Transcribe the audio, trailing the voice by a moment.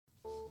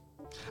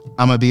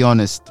I'm going to be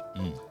honest.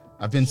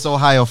 I've been so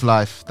high off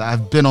life that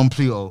I've been on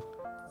Pluto.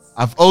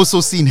 I've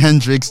also seen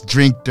Hendrix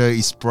drink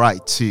dirty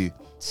Sprite too.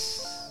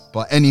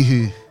 But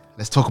anywho,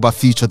 let's talk about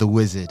Future the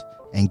Wizard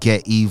and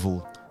Get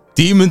Evil.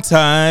 Demon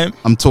time.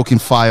 I'm talking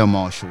Fire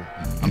Marshal.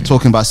 I'm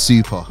talking about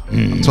Super.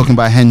 I'm talking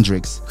about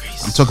Hendrix.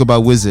 I'm talking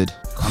about Wizard.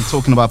 I'm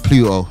talking about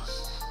Pluto.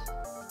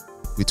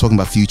 We're talking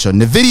about Future.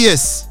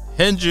 Navidius.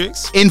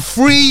 Hendrix. In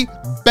 3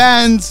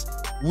 bands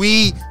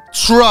we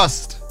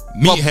trust.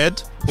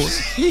 Meathead.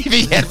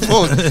 Meathead.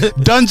 Pause.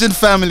 Dungeon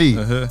Family.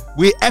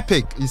 We're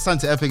Epic. He's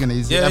signed to Epic and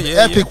he's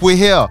Epic. We're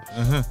here.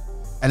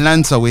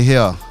 Atlanta, we're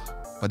here.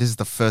 But this is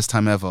the first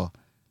time ever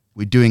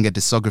we're doing a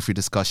discography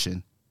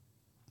discussion.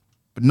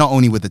 But not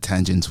only with the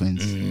Tangent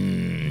Twins.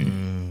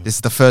 This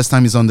is the first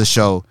time he's on the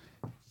show.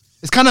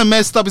 It's kind of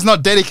messed up. It's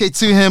not dedicated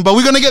to him, but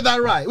we're going to get that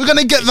right. We're going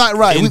to get that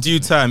right. In due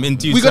time. We're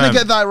going to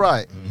get that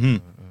right.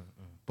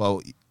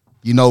 But,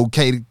 you know,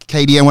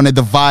 KDN wanted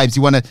the vibes. He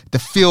wanted the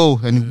feel.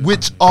 And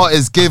which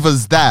artist gave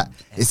us that?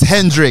 It's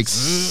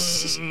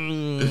Hendrix.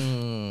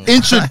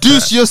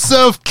 Introduce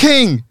yourself,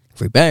 King.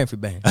 Free bang.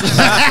 Come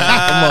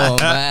on,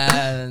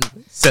 man.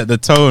 Set the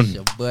tone. It's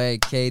your boy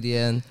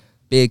KDN,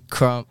 Big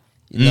Crump.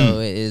 You know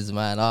it is,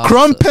 man.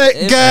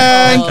 Crumpet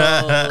gang.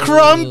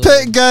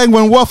 Crumpet gang.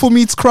 When waffle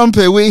meets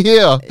crumpet, we're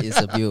here.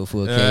 It's a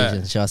beautiful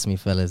occasion. Trust me,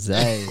 fellas.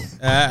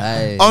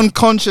 Hey.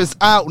 Unconscious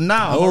out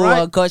now. Oh,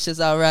 right?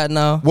 Unconscious out right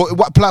now.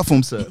 What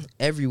platform, sir?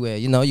 Everywhere.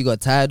 You know, you got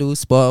Tidal,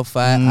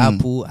 Spotify,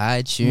 Apple,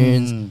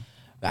 iTunes.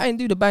 I didn't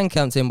do the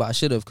Bandcamp thing, but I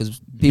should have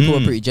because people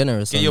were pretty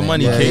generous. Get your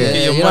money, King. Get your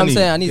money. You know what I'm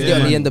saying? I need to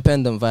get on the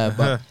independent vibe.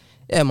 But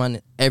yeah,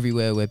 man,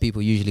 everywhere where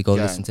people usually go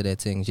listen to their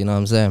things. You know what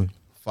I'm saying?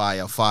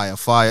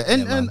 Fire.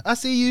 And I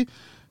see you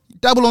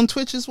dabble on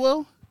Twitch as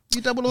well.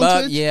 You dabble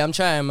on Twitch? Yeah, I'm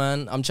trying,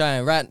 man. I'm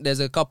trying. Right, there's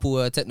a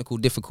couple technical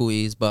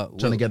difficulties, but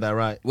trying to get that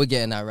right. We're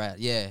getting that right.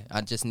 Yeah,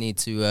 I just need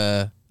to.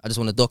 I just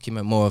want to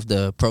document more of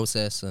the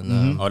process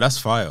and. Oh, that's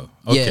fire.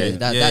 Okay,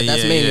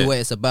 that's mainly what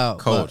it's about.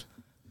 Cold.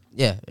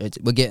 Yeah,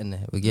 we're getting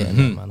there. We're getting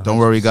there, man. Don't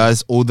worry,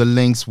 guys. All the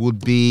links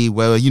would be you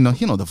know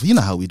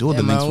how we do. All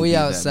the links. Man, we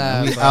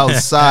outside. We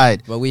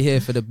outside. But we here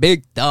for the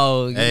big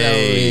dog.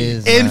 Hey. You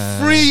know In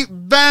 3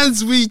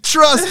 bands we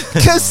trust.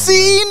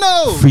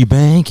 Casino. Free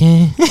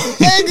banking.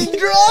 Eddie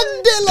Drug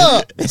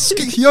Dealer.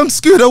 Young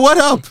Scooter, what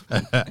up?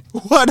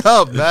 What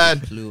up, man?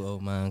 Pluto,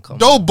 man. Come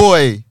Dope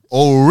boy.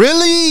 Oh,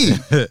 really?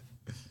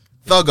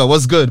 Thugger,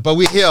 what's good? But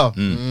we're here.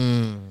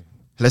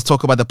 Let's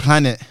talk about the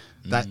planet.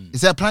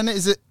 Is that a planet?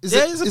 Is it? It's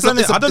a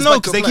planet. I don't know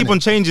because they keep on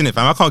changing it,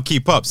 fam. I can't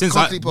keep up.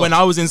 When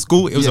I was in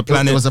school, it was a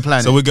planet. It was a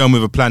planet. So we're going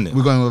with a planet.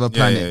 We're going with a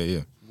planet. Yeah.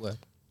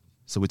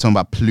 So we're talking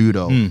about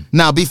Pluto.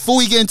 Now, before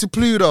we get into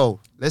Pluto,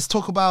 let's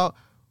talk about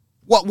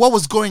what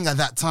was going at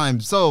that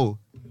time. So,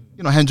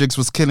 you know, Hendrix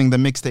was killing the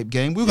mixtape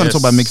game. We were going to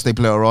talk about mixtape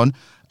later on.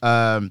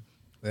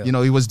 You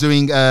know, he was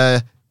doing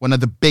one of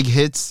the big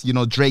hits. You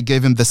know, Drake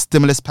gave him the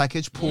stimulus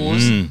package.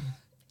 Pause.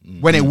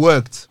 When it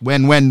worked,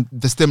 when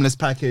the stimulus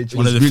package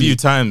one was of the few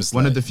times,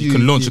 one of the few you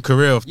can launch a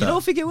career off that. You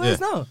don't think it works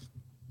now?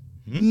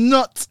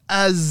 Not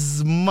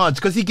as much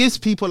because he gives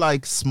people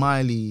like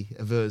smiley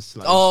verse.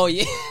 Like, Oh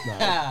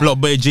yeah. Block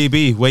Boy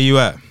GB, where you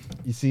at?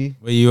 you see?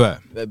 Where you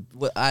at?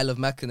 What Isle of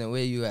Mackinac?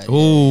 Where you at?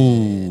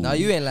 Ooh. No,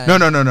 you ain't like.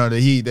 No.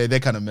 They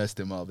kind of messed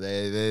him up.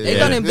 They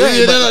done him dirty.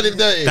 They done him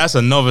dirty. That's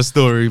another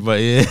story, but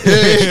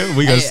yeah,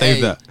 we gonna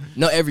save that.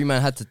 Not every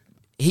man had to.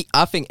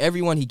 I think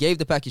everyone he gave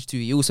the package to,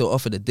 he also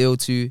offered a deal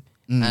to,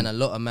 and a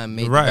lot of men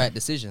made the right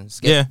decisions.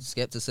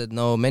 Skepta said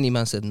no. Many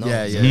men said no.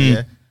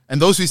 Yeah.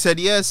 And those who said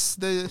yes,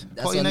 that's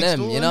on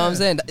them. You know what I'm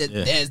saying?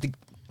 There's the.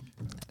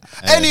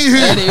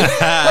 Anywho,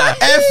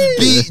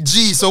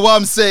 FBG. So what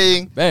I'm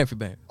saying. Bang for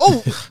bang.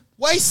 Oh,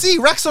 YC,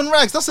 racks on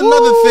racks. That's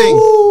another thing.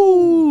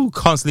 Ooh,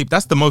 can't sleep.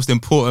 That's the most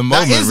important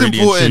moment. That is really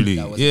important. And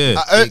truly.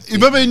 Yeah. You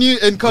remember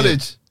in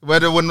college?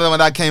 When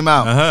that came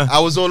out, I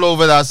was all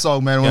over that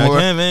song, man.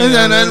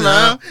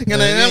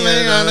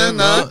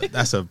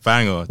 That's a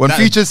banger. When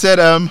Future said,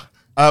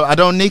 I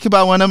don't nick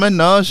about one of my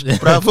nose.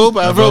 Bravo.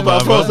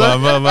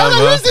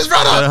 Who's this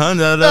brother?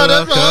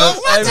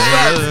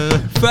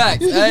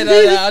 Fact.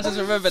 I just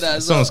remember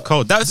that song's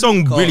cold. That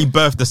song really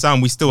birthed the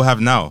sound we still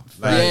have now.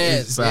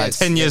 Yes,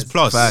 10 years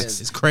plus.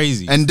 It's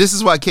crazy. And this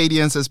is why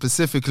KDN says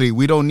specifically,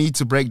 we don't need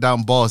to break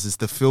down bars. It's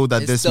the feel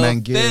that this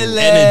man gives.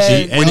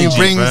 Energy.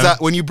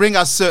 When you bring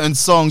a certain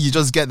song, you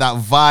just get that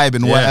vibe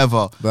and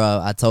whatever.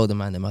 Bro, I told the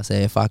man, I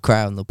say, if I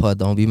cry on the pod,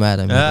 don't be mad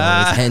at me,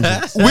 bro. It's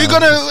Hendrix. We're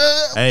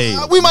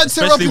gonna, we might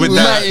tear up with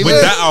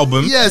that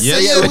album. Yes,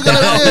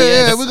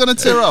 we're gonna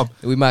tear up.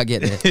 We might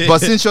get there.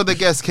 But since you're the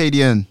guest,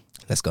 KDN,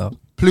 let's go.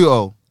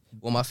 Pluto.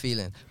 What am I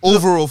feeling?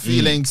 Overall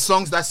feeling,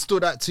 songs that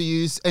stood out to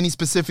you, any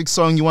specific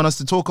song you want us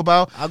to talk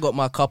about? I got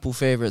my couple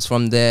favorites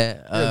from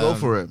there. Go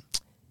for it.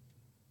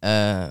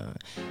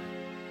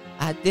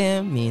 I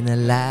didn't mean to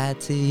lie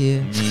to you,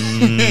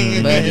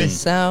 but it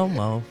sound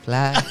won't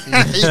fly to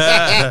you.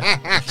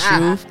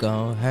 Truth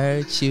gon'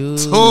 hurt you.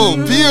 Oh,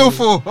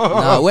 beautiful.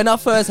 No, when I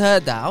first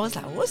heard that, I was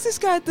like, what's this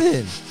guy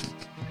doing?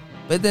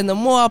 But then the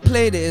more I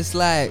played it, it's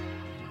like,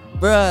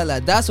 Bruh,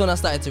 like that's when I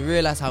started to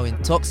realize how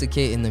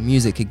intoxicating the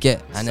music could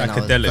get. And then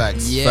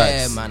psychedelic.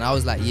 Facts. Man, I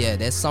was like, yeah,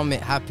 there's something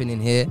happening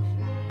here,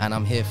 and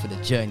I'm here for the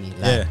journey.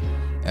 Like,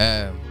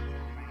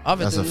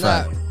 other That's than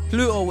that,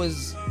 Pluto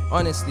was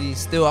honestly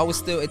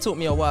it took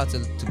me a while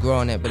to grow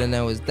on it, but then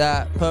there was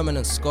that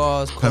Permanent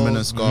Scars.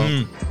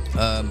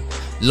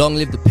 Long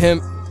Live the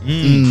Pimp.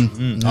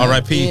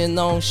 R.I.P.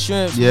 No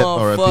shrimps, Yeah,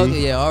 motherfucker.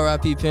 R.I.P. Yeah,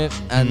 R.I.P. Pimp.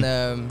 And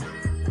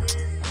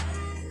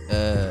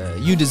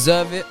You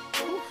Deserve It.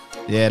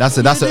 Yeah, that's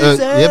a That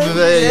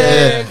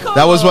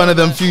was one of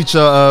them future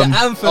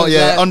anthems,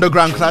 like,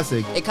 underground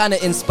classic. It kind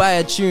of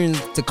inspired tunes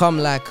to come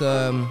like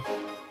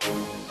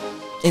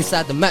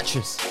Inside the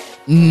Mattress.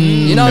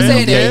 You know what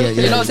I'm saying?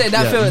 You know what I'm saying?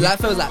 That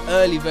feels like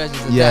early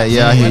versions of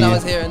that. When I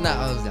was hearing that,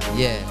 I was like,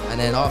 and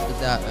then after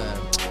that,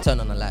 Turn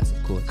on the Lights,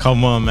 of course.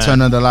 Come on, man.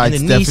 Turn on the Lights,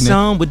 and the definitely.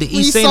 Nissan with the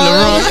East Saint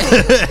Laurent.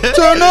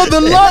 Turn on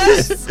the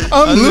lights.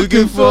 I'm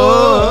looking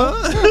for.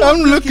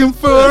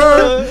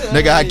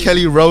 Nigga had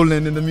Kelly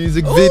Rowland in the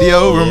music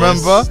video.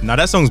 Remember? Now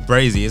that song's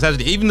brazy. It's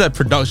actually even the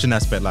production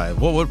aspect. Like,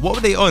 what were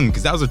they on?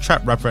 Because that was a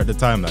trap rapper at the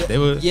time. Like they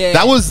were. Yeah.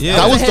 That was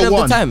the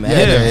one. Time,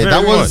 man.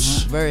 That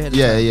was very ahead of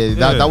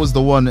time. That was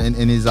the one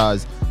in his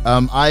eyes.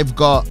 I've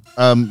got.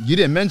 You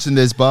didn't mention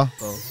this, but.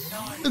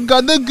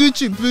 Got the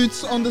Gucci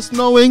boots on the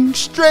snowing,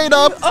 straight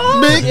up,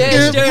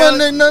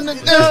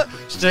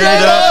 straight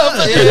up.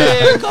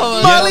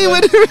 Molly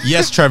with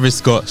yes, Travis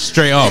Scott,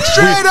 straight up.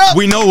 Up.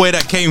 We know where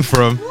that came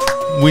from.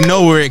 We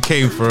know where it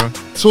came from.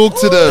 Talk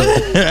to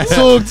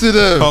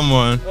them. Come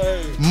on.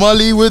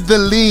 Molly with the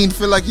lean,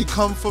 feel like you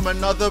come from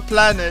another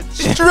planet.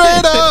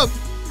 Straight up.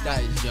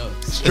 That is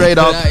jokes. Straight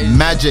up,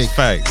 magic.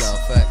 Facts.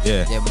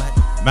 Yeah.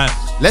 Man.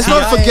 Let's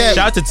not forget.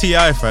 Shout out to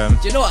T.I., fam.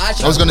 Do you know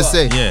what I was gonna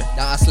say? Yeah.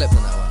 I slept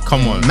on that one.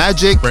 Come on.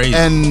 Magic Crazy.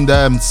 and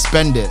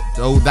Spend It.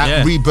 Oh,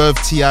 that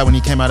rebirth T.I. when he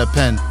came out of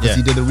Pen. Because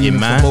he did a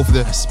remix for both of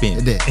the. I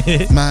spend it.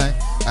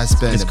 I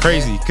spend It's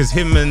crazy because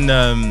him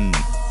and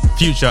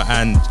Future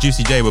and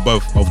Juicy J were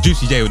both. Well,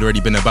 Juicy J had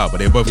already been about, but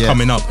they were both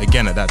coming up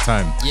again at that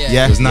time.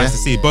 Yeah. It was nice to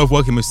see. Both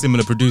working with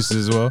similar producers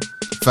as well.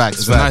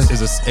 Facts.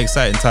 It's an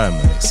exciting time,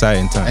 man.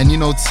 Exciting time. And you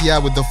know, T.I.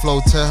 with the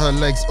flow, tear her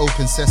legs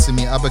open,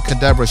 sesame,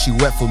 abracadabra, she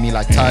wet for me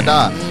like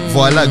tada.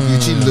 Voila,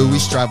 Gucci, Louis,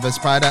 Stravis,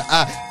 Prada,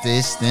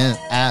 fish, then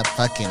I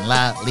fucking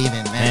lie,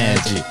 leaving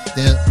magic.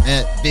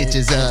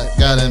 Bitches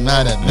got him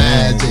out of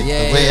magic.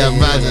 The way I'm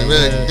magic,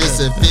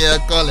 disappear,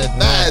 call it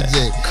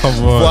magic.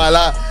 Come on.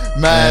 Voila,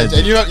 magic.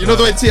 And you know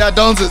the way T.I.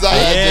 dances,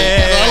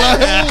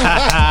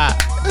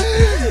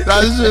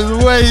 That's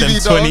just wavy,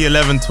 dog.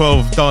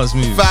 2011-12 dance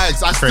moves.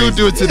 Facts. I still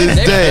do it to this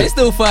day. They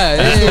still fire.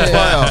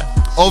 Fire.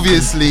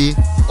 Obviously.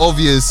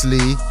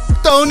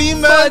 Tony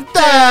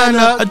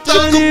Montana.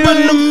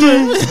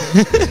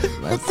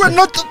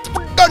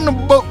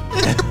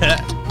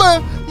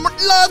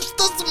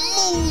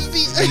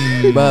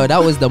 Bro,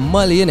 that was the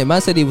Mully, innit?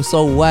 Man said he was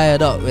so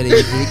wired up when he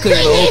couldn't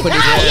even open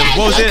his mouth.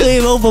 What was it? I couldn't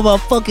even open my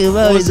fucking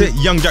mouth. What was it?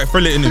 Young Jack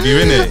Frillett interview,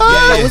 innit?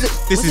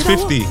 This is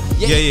 50.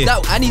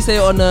 That, and he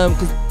said on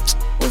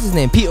what's his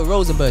name? Peter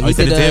Rosenberg. He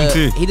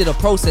did a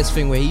process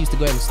thing where he used to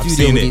go in the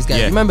studio with these guys.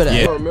 You remember that?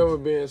 I remember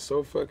being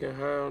so fucking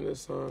high on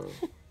this song.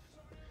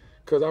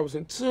 Cause I was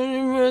in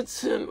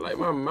like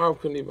my mouth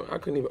I couldn't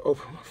even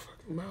open my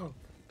fucking mouth.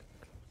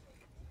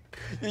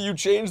 You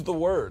changed the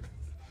word.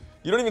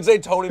 You don't even say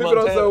Tony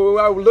Montana. So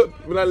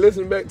when I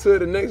listened back to it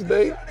the next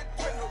day,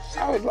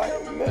 I was like,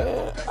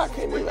 man, I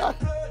can't even.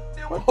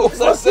 What was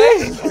I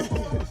saying?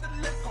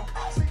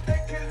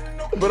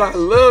 But I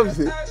loved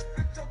it.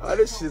 Oh,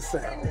 this shit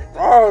sound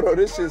raw though.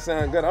 This shit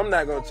sound good. I'm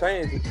not gonna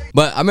change it.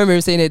 But I remember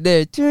him saying it there.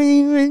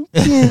 Like,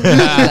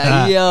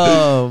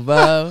 yo,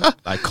 bro.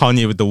 Like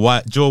Kanye with the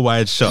jaw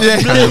wired shot.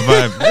 Kind of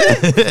vibe.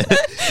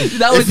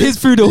 That was his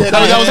fruit. That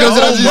was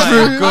his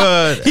fruit.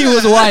 God. He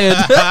was wired.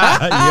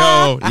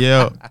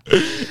 Yo.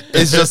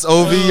 It's just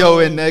OVO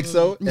and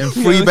Nexo and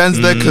Free Bands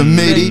the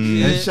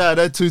committee. And shout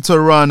out to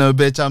Toronto,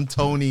 bitch. I'm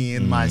Tony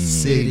in my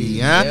city.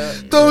 Huh?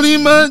 Tony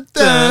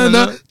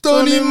Montana.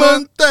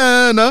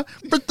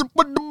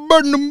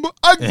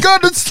 I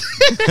got it.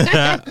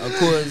 Of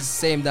course,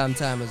 same damn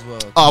time as well.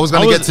 Oh, I was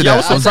gonna get to that. I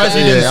was surprised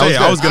you didn't say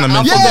it. I was gonna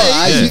mention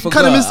that.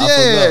 Kind of missed.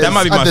 That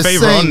might be my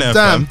favorite on there,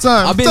 fam.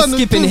 I've been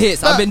skipping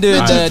hits. I've been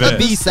doing the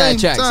B-side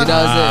tracks. You know what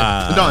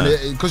I'm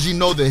saying? No, because you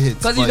know the hits.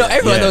 Because you know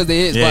everyone knows the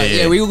hits. But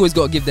yeah, we always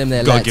gotta give them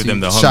their light. Gotta give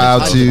them the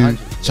shout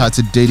out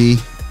to Diddy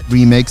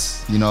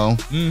remix. You know,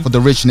 for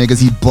the rich niggas,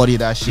 he body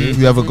that shit.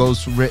 Whoever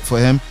goes for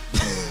him.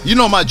 You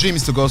know my dream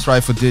is to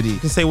ghostwrite for Diddy. You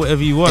can say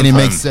whatever you want, and it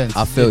makes sense.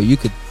 I feel you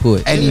could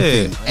put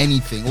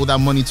anything, all that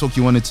money talk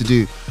you wanted to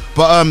do.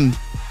 But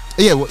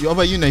what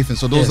about you, Nathan?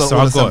 So those are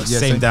all I've got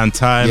Same Damn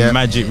Time,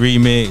 Magic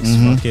remix,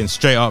 fucking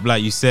Straight Up,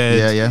 like you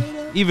said.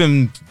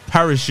 even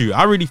Parachute.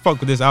 I really fuck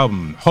with this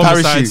album.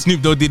 Homicide, Parachute.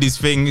 Snoop Dogg did his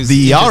thing. It's The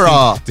Yara.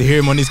 interesting to hear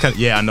him on his kind.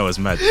 Yeah, I know, it's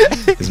mad.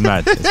 It's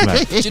mad. It's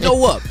mad. Do you know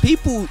what?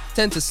 People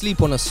tend to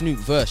sleep on a Snoop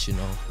verse, you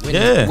know.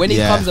 When he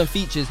comes and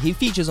features, he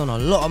features on a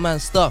lot of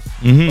man's stuff.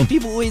 But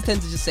people always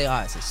tend to just say,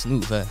 it's a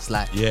Snoop verse.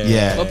 Like,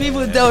 but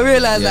people don't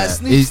realize that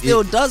Snoop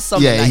still does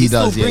something. Yeah, like, he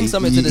still does. brings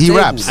something to the he table.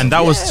 raps. And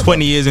that was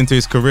 20 years into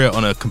his career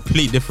on a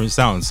complete different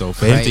sound. So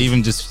for him to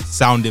even just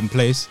sound in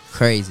place,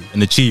 crazy.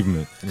 an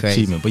achievement.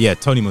 But yeah,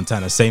 Tony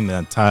Montana, same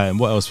time.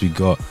 What else we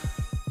got?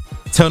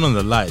 Turn on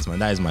the lights, man.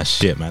 That is my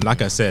shit, man.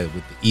 Like I said,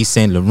 with the East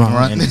Saint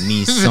Laurent and the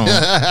Nissan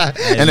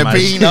and the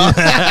Pino.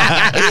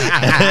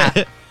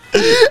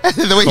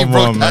 The way he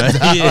broke that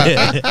down.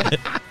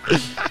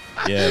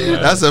 Yeah,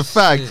 man. That's a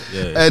fact.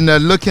 Yeah. And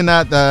looking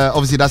at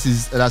obviously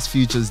that's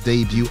Future's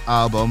debut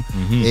album.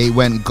 It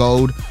went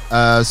gold.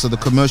 So the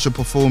commercial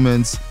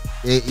performance,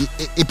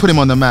 it put him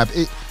on the map.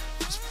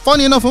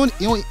 Funny enough,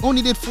 he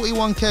only did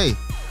 41K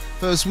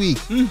first week.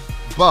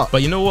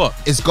 But you know what?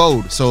 It's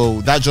gold.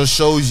 So that just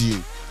shows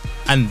you.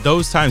 And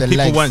those times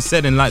people weren't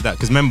selling like that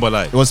because remember,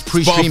 like, it was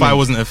pre-streaming. Spotify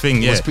wasn't a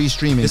thing. It was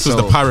pre-streaming. This was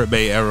the Pirate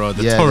Bay era,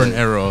 the torrent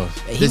era.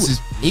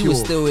 He was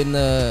still in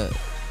the.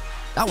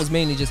 That was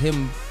mainly just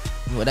him.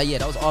 Well, that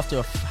was after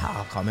I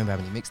can't remember how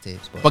many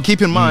mixtapes. But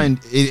keep in mind,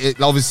 it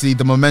obviously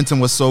the momentum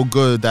was so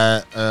good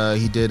that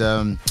he did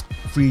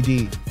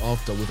 3D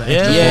after with that.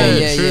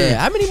 Yeah.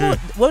 How many more?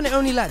 Weren't there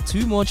only like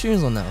 2 more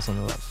tunes on that or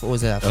something? What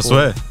was it? I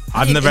swear.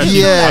 I've never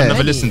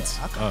listened.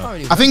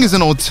 I think it's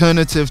an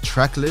alternative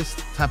track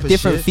list type of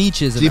different shit.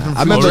 features. Different I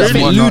remember features. I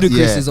think Whatnot,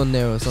 Ludacris is on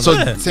there or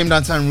something. So Same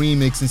Damn Time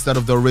remix instead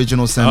of the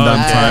original Same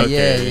Damn Time.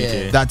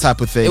 That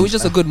type of thing. It was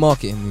just a good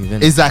marketing move.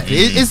 Innit?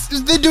 Exactly.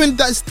 They're doing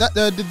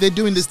they're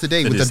doing this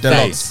today with the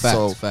deluxe.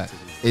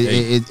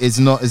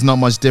 It's not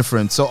much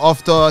different. So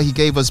after he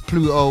gave us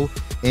Pluto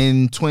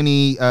in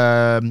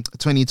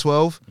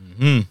 2012,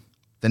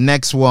 the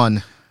next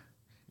one's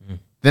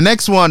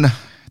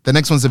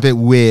a bit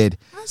weird.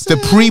 The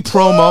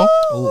pre-promo.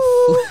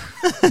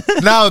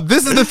 Now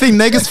this is the thing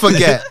niggas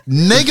forget.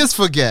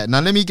 Now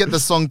let me get the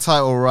song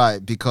title right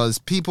because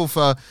people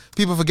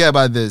forget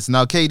about this.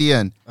 Now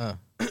KDN,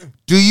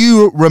 do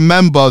you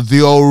remember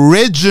the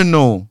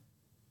original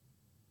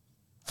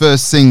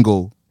first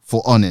single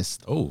for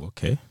Honest? Oh,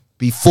 okay.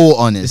 Before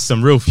Honest. It's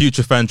some real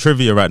Future fan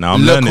trivia right now.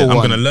 I'm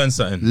gonna learn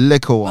something.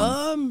 Liquor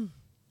One.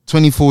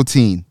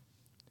 2014.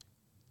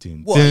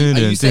 What are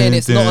you saying?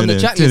 It's not on the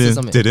track list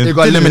or something? It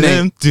got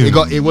eliminated.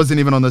 It wasn't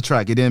even on the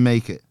track. It didn't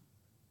make it.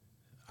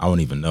 I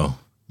won't even know.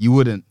 You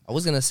wouldn't. I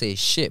was gonna say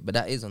shit, but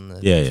that is on the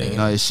thing.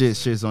 No, it's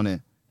shit's on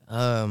it.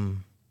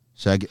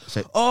 Should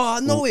I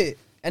know it.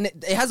 And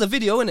it has a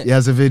video in it. It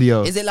has a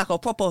video. Is it like a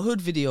proper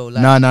hood video?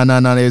 Like, no.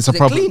 It's a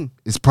proper. Clean?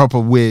 It's proper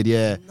weird.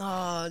 Yeah.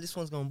 Nah, this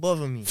one's gonna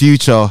bother me.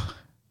 Future,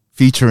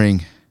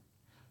 featuring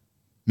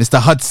Mr.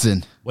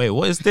 Hudson. Wait,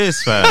 what is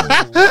this, fam?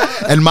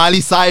 And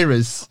Miley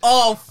Cyrus.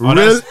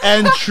 Real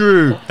and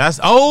true. That's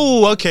okay.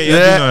 I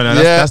do know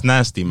that. That's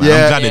nasty, man.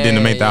 I'm glad they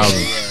didn't make the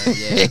album.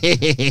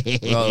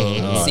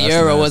 Bro,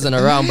 Sierra wasn't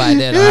around by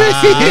then,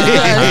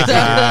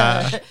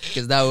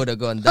 because that would have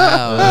gone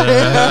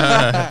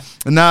down.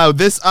 Now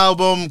this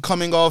album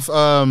coming off,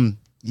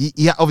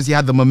 he obviously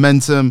had the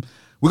momentum.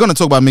 We're gonna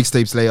talk about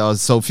mixtapes later.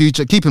 So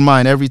Future, keep in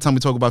mind every time we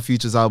talk about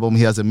Future's album,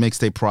 he has a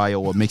mixtape prior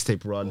or a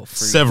mixtape run,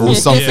 several or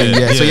something.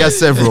 So he has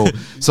several.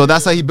 So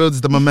that's how he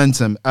builds the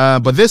momentum.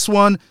 But this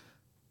one,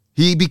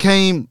 he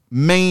became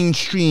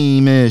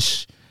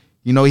mainstream-ish.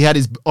 You know, he had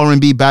his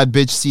R&B bad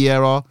bitch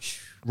Sierra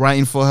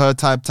writing for her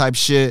type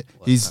shit.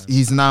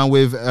 He's now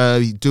with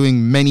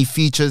doing many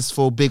features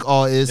for big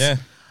artists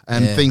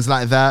and things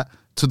like that.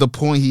 To the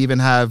point he even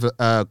have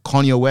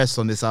Kanye West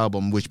on this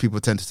album, which people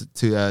tend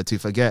to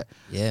forget.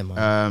 Yeah,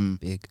 man.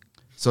 Big.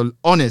 So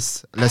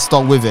Honest, let's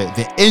start with it.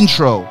 The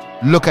intro,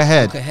 Look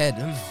Ahead.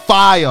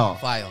 Fire.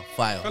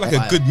 Like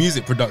a good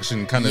music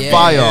production kind of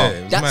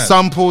fire. That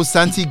sample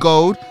Santi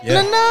Gold. Whoa.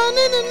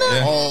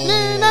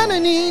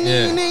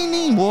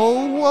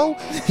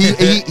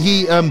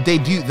 He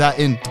debuted that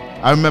in.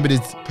 I remember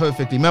this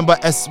perfectly. Remember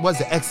South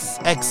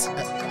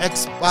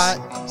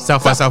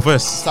by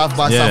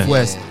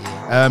Southwest.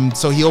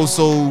 So he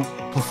also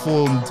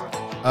performed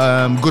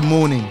Good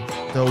Morning,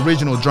 the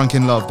original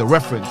Drunken Love, the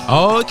reference.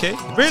 Oh, okay.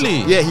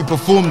 Really? Yeah, he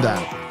performed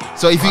that.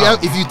 So if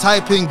you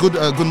type in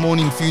Good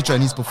Morning Future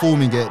and he's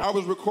performing it. I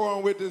was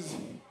recording with this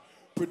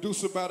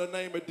producer by the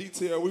name of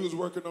Detail. We was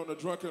working on the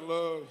Drunken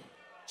Love.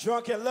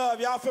 Drunken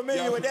Love, y'all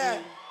familiar with that?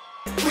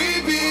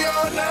 We be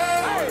all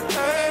night,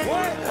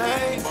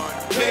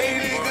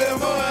 baby, good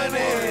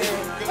morning,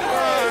 good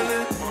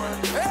morning.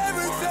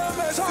 Every time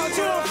I see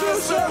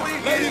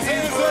ladies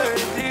hands up.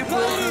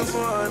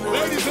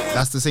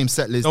 That's the same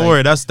set list. Don't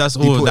worry, that's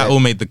all. That all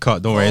made the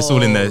cut. Don't worry, it's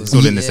all in there. It's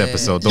all in this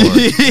episode. Don't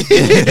worry.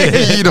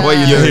 You know what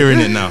you're hearing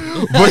it now.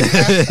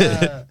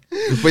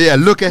 But yeah,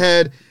 Look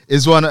Ahead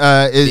is one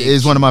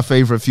of my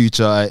favorite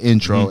Future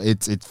intro.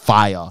 It's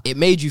fire. It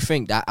made you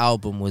think that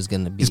album was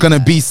gonna be. It's gonna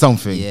be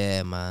something.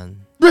 Yeah, man.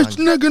 Rich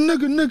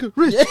nigga,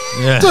 rich.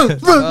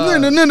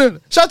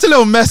 Shout out to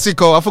Little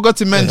Mexico. I forgot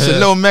to mention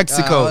Little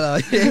Mexico.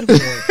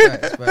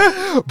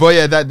 But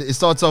yeah, that it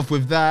starts off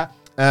with that.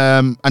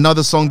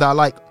 Another song that I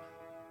like.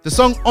 The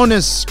song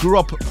Honest grew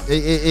up.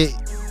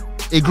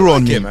 It grew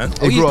on me, man.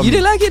 You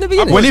didn't like it in the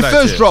beginning? When it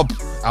first dropped,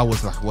 I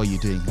was like, what are you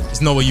doing? It's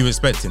not what you were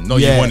expecting. No,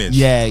 yeah, you wanted.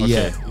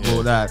 Yeah.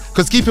 All that.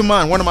 Because keep in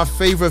mind, one of my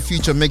favorite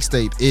Future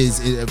mixtape is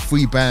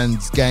Free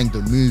Band's Gang,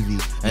 the movie.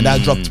 And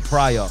that dropped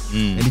prior.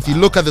 And if you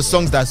look at the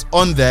songs that's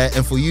on there,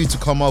 and for you to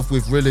come off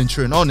with Real and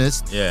True and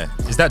Honest. Yeah.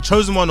 Is that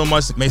Chosen One or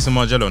Mason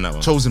Margiela on that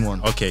one? Chosen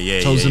One. Okay,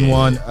 yeah. Chosen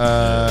One.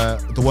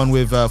 The one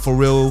with For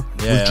Real,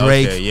 with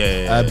Drake.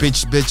 Okay,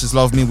 Bitches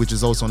Love Me, which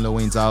is also on Lil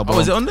Wayne's album. Oh,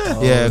 is it on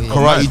there? Yeah.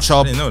 Karate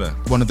Chop. I didn't know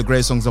that. One of the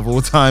greatest songs of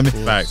all time.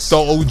 Facts. The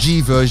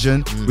OG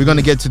version. We're going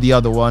to get to the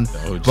other one.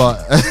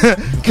 But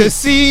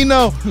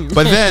Casino.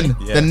 But then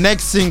the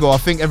next single, I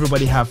think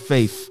everybody have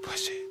faith.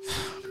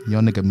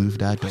 Your nigga move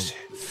that dope.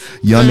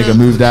 Your nigga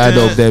move that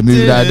dope there,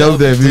 move that dope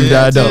there, move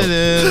that dope.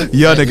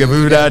 Your nigga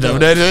move that dope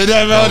there, your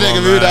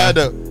nigga move that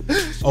dope.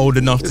 Old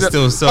enough to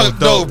still sell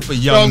dope, but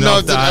young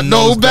enough that I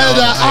know better.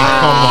 Come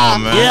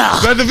on, man.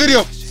 Yeah. Read the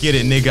video. Get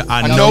it, nigga.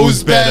 I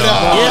knows better.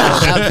 Yeah.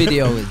 That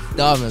video is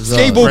dumb as well.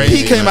 Skateboard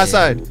P came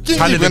outside.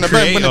 Tyler the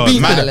Creator.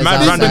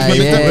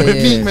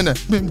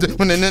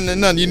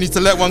 You need to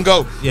let one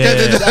go. Yeah.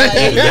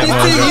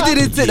 He did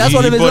it. That's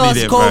one of his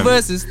last core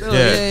verses.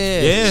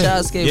 Yeah. Shout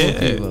out Skateboard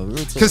P, bro.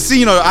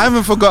 Casino, I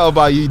haven't forgot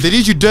about you. They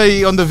did you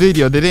dirty on the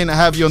video. They didn't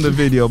have you on the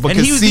video. But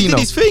and Casino. he did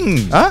his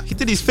thing. Huh? He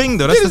did his thing,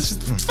 though.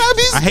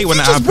 I hate when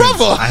that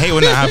happens. I hate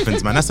when that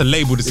happens, man. That's a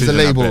label decision.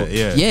 It's a label.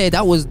 Yeah,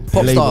 that was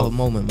pop star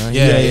moment, man.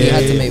 Yeah, he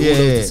had to make all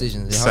those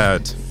decisions.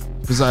 Sad.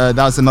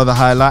 That's another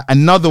highlight.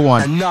 Another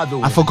one.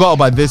 I forgot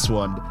about this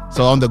one.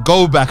 So on the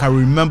go back, I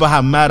remember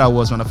how mad I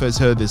was when I first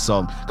heard this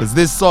song. Because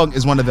this song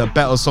is one of the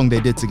better songs they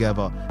did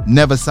together.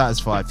 Never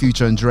Satisfied,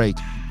 Future and Drake.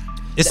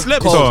 It's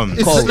slept on.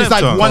 It's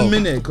like 1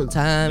 minute.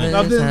 Time.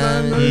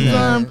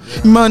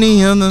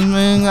 Money on the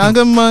man, I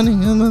got money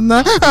on the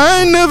night.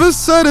 I ain't never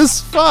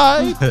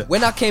satisfied.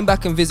 When I came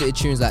back and visited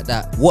tunes like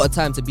that, What a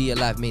Time to Be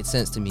Alive made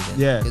sense to me then.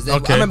 Yeah.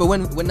 Then, I remember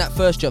when that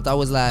first dropped, I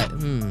was like,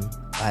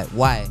 like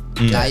why?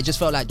 Like, it just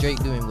felt like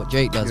Drake doing what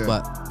Drake does,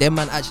 but them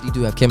man actually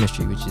do have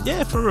chemistry, which is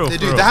for real. They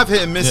do. They have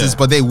hit and misses,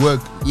 but they work.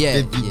 You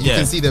Yeah.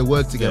 can see they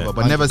work together.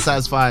 But Never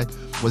Satisfied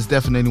was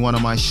definitely one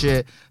of my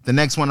shit. The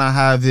next one I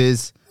have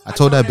is I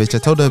told her bitch. I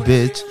told her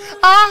bitch.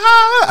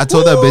 I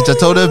told her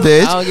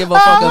bitch. I don't give a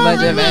fuck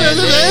about your man.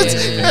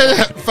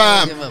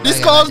 Fam, this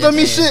cars done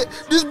me shit.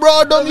 This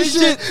broad done me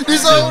shit.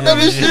 This old done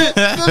me shit.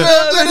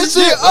 This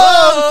shit.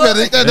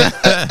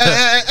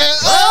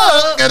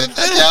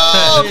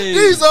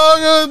 These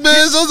all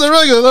bitch was a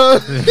regular.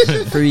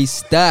 Free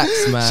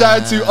Stacks, man.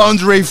 Shout out to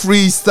Andre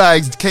Free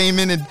Stacks. Came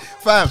in and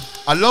fam.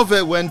 I love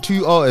it when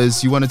two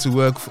artists you wanted to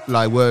work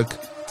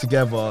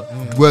together,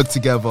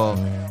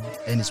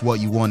 and it's what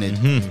you wanted.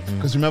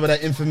 Because remember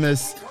that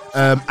infamous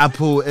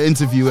Apple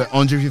interview where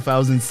Andre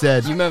 3000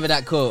 said, you remember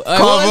that quote?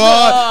 Come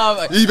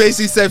on! He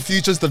basically said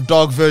Future's the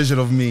dog version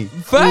of me.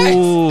 Facts.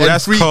 Ooh, and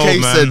that's 3K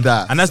cold, man. said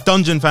that. And that's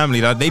Dungeon Family.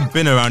 Like, they've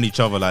been around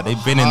each other. Like,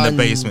 they've been in the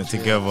basement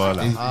together.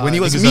 Like, when he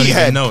was niggas don't even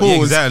meathead, know. pause.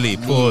 Yeah, exactly.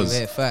 Pause.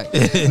 Yeah, fact.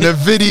 The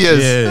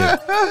videos. Yeah.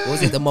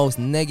 Was it the most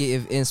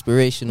negative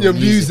inspirational Your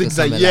music? music's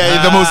like,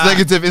 the most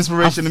negative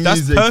inspiration of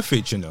music. That's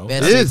perfect, you know.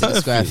 Best It is.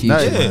 Discography Future,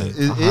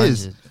 It man.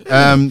 is.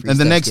 And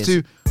the next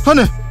two,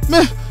 honey,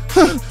 man,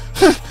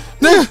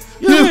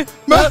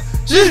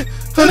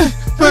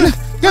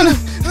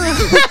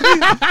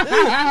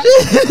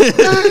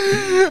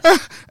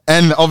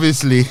 and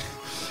obviously,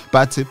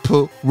 about to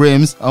put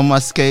rims on my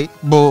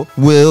skateboard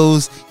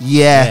wheels.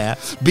 Yeah.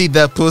 Beat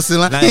that pussy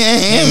like. No,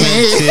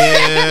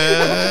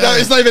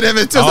 it's not even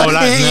Emmett Till.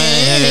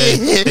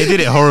 They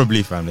did it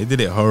horribly, fam. They did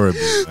it horribly.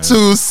 Man.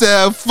 2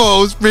 cell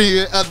phones ring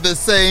it at the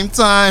same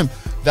time.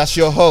 That's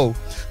your hoe.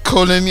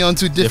 Calling me on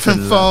 2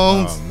 different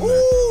phones.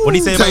 What did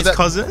he say about his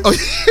cousin?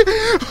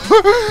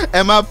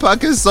 And my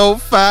pocket's so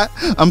fat,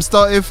 I'm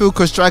starting to feel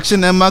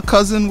contraction. And my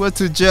cousin went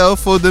to jail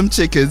for them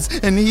chickens,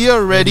 and he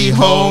already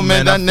home.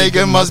 And that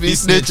nigga must be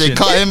snitching.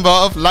 Caught him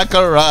off like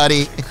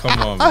karate. Come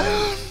on,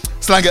 man.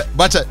 Slang it,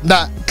 bunch of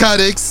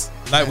narcotics.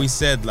 Like we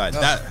said, like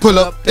that. Pull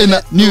up in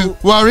a new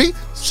worry.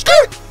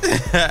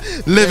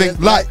 Living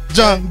like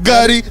John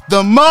Gotti,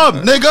 the mob,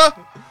 nigga.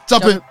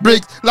 Jumping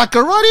bricks like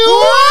karate.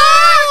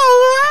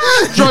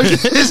 Drunk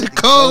is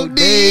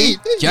codeine.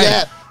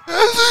 Yeah.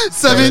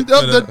 7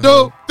 of the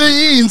dope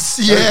fiends.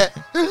 Yeah.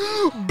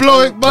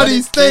 Blowing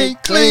money, stay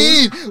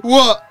clean.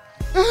 What?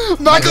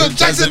 Michael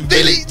Jackson,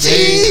 Billie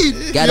Jean.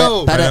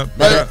 Yo.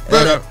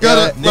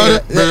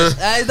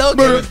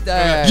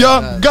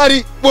 Young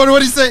Gotti. What do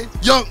he say?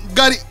 Young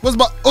Gotti was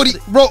my Odie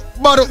rope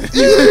bottle.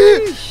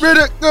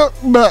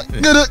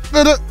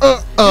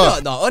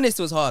 No, Honest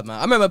was hard, man.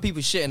 I remember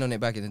people shitting on it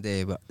back in the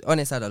day, but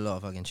Honest had a lot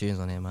of fucking tunes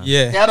on it, man.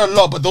 Yeah. They had a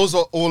lot, but those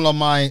are all of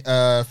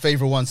my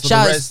favorite ones. So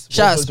Shout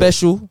out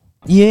Special.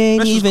 You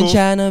ain't Special's even cool.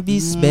 trying to be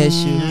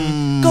special.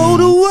 Go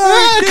to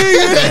work.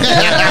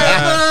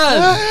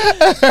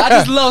 I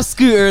just love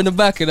Scooter in the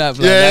back of that,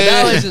 bro.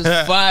 That was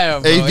just fire,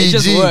 bro. AVG. It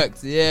just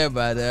worked. Yeah,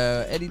 man.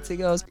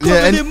 Anything else?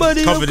 Covered in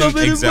money. Covered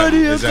in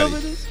money.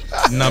 Exactly.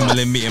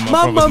 Numbling meeting my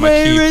Mama brother's my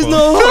Mary is keeper.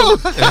 no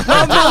hope.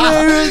 Mama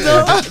Mary is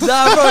no hope.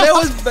 Nah, bro,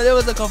 there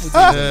was a couple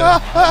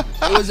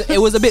things. It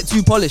was a bit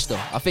too polished, though.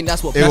 I think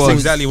that's what. That's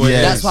exactly what it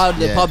is. That's how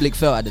the public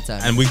felt at the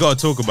time. And we gotta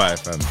talk about it,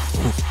 fam.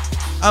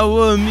 I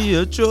want me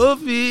a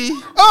trophy.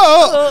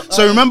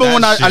 So remember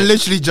when I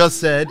literally just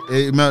said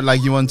it meant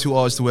like you want two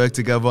artists to work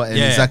together and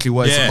exactly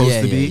what it's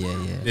supposed to be.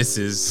 This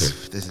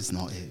is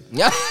not it.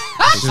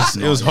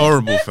 It was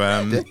horrible,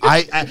 fam.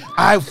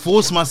 I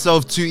forced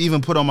myself to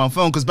even put on my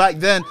phone because back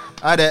then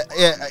I had a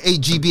 8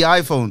 GB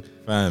iPhone.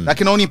 I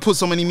can only put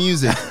so many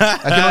music. I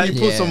can only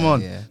put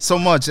so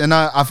much, and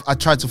I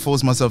tried to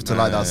force myself to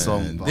like that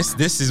song. But.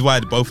 This is why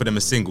both of them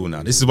are single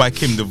now. This is why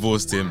Kim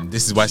divorced him.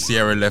 This is why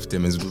Sierra left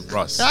him as with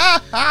Russ.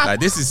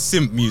 Like this is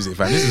simp music,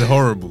 fam. This is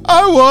horrible.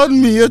 I want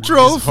me a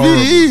trophy,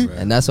 horrible,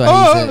 and that's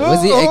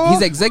why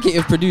he's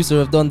executive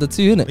producer of Donda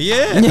 2, innit?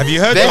 Yeah. Have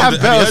you heard? They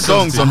have better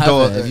songs on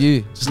Donda. Have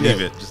you? Just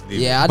leave it.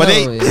 Yeah, I but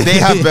know. they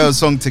have better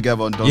song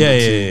together on Donda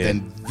 2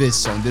 than this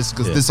song. This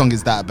song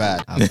is that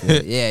bad.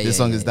 This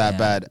song is that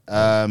bad.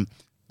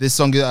 This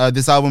song,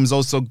 this album is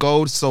also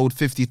gold. Sold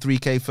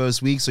 53K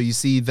first week, so you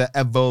see the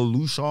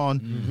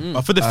evolution.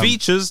 But for the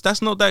features,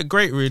 that's not that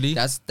great, really.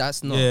 That's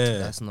not.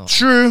 That's not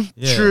true. And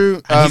he's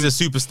a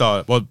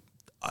superstar. Well,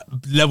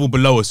 level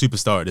below a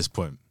superstar at this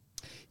point.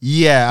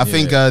 Yeah, I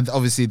think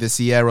obviously the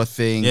Sierra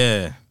thing.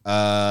 Yeah.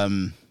 That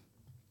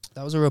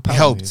was a real power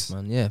helped,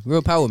 move, man. Yeah,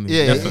 real power move.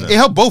 Yeah, it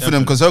helped both of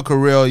them because her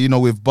career,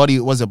 with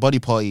Body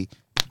Party.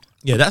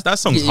 Yeah, that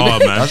song's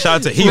hard, man. Shout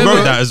out to he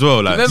wrote that as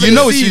well. Like it's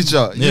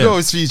Future. You know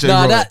it's Future.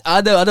 Nah,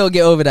 I don't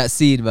get over that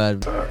scene,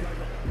 man. Hi.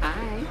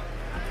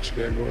 What you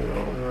got going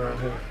on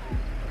around here?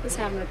 Just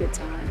having a good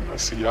time. I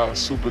see y'all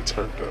super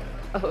turned up.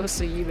 Oh,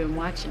 so you've been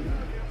watching me.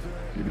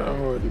 You're not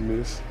hard to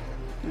miss.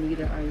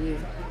 Neither are you.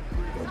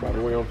 Oh, by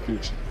the way, I'm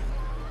Future.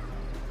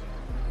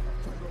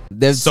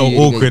 So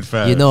awkward,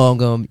 fam. You know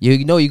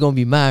you're gonna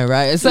be mine,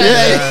 right? It's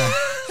like,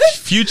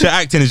 Future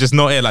acting is just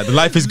not it. Like the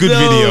Life is Good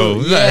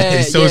video,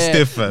 it's so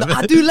stiff. No,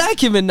 I do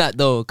like him in that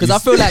though, because I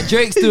feel like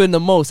Drake's doing the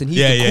most and he's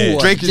the cool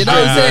one. Drake is, you know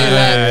what I'm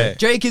saying? Like,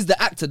 Drake is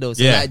the actor though,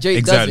 so like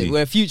Drake does it.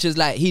 Where Future's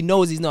like he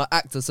knows he's not an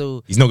actor,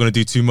 so he's not gonna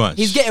do too much.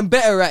 He's getting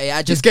better at it,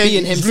 at just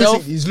being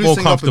himself. He's more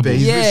comfortable.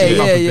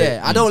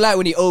 Yeah. I don't like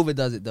when he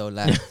overdoes it though.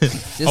 Like,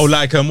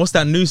 what's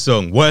that new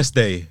song? Worst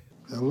Day.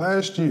 Now,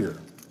 last year,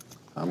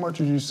 how much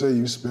would you say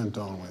you spent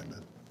on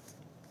women?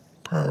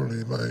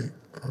 Probably like,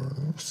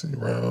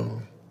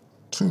 around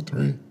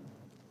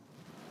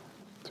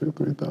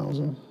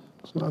 2,000-3,000.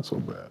 It's not so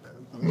bad.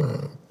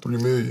 Nah, 3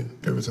 million.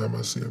 Every time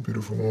I see a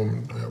beautiful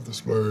woman, I have to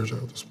splurge, I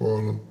have to spoil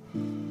them.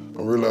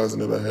 I'm realizing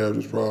that I have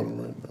this problem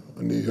right now.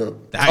 I need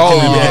help. That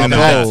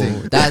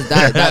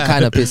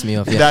kind of pissed me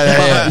off.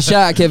 Yeah.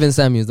 Shout out Kevin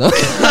Samuels though.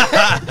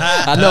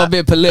 I know a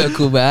bit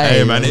political, but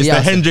hey man, it's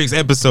the Hendrix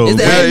episode. We're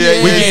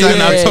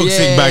getting our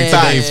toxic back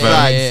today,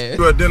 fam.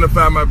 To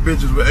identify my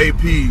bitches with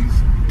APs.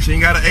 She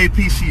ain't got an AP,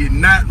 she is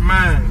not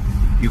mine.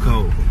 You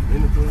cold.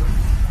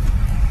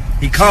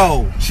 He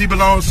cold. She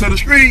belongs to the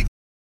street.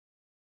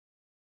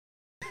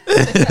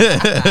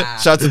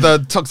 Shout out to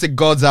the toxic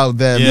gods out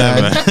there,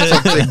 man.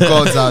 Toxic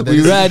gods out there.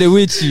 We riding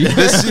with you.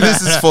 This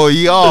is for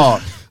y'all.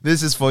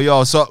 This is for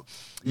y'all. So,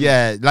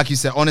 yeah, like you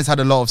said, Honest had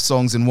a lot of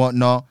songs and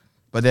whatnot.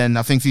 But then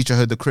I think Future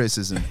heard the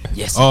criticism.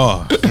 Yes.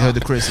 Oh, he heard the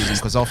criticism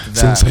because after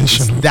that,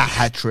 it's that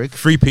hat trick.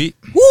 Three-peat.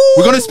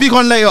 We're gonna speak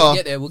on later. We'll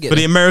get there. For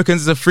the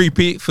Americans, it's a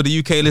three-peat. For the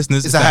UK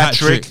listeners, it's a hat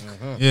trick.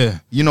 Yeah.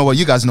 You know what?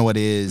 You guys know what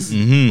it is.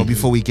 But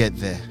before we get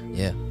there,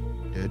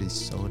 Dirty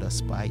Soda,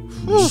 Spike,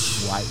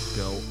 White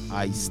Girl,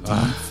 Iced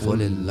Tea,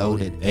 fully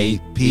loaded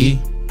AP.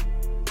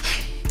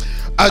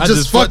 I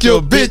just fuck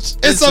your bitch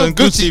in some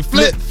Gucci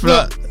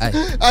flip-flop.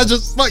 I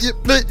just fuck your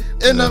bitch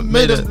in a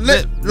made of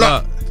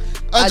lip-lock.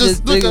 I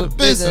just look at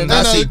this and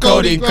I see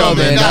Cody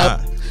coming out.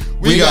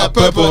 We got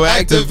purple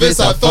activists,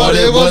 I thought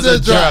it was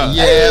a drop.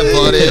 Yeah,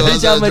 but it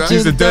was a drop.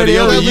 She's a dirty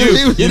over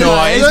you. You know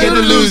I ain't scared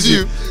to lose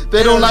you.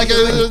 They don't like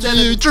it, tell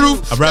you the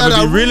truth. I'd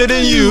rather be realer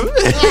than you.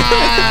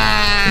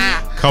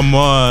 Come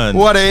on.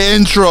 What an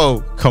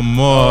intro. Come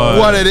on.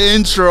 What an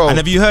intro. And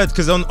have you heard,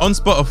 because on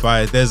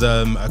Spotify, there's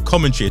a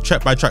commentary, a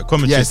track by track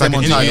commentary. Yeah, it's like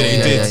an interview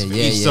he did for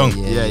each song.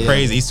 Yeah.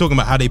 Crazy. He's talking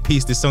about how they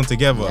pieced this song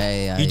together.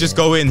 He just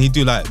go in, he'd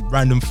do like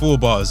random 4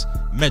 bars.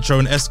 Metro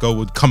and Esco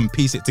would come and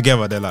piece it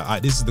together. They're like, all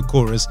right, this is the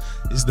chorus,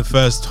 this is the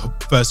first hook,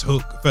 first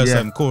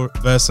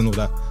verse and all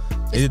that.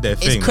 They did their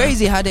thing. It's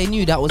crazy how they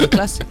knew that was a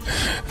classic.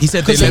 He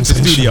said they went to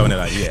the studio and they're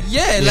like,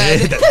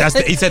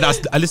 he said I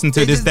listened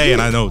to it this day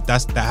and I know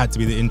that had to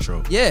be the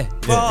intro. Yeah.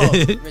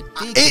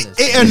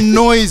 It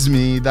annoys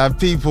me that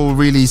people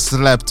really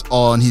slept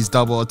on his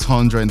double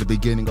entendre in the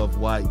beginning of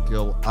White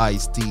Girl,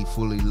 Iced Tea,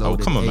 fully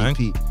loaded. Oh, come on, AP.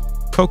 man.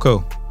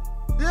 Coco.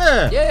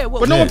 Yeah.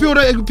 But no one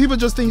people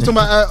just think he's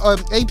talking about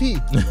AP.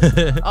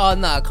 Oh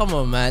nah, come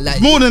on, man. Like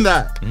more than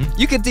that.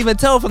 You could even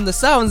tell from the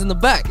sounds in the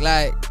back.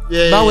 Like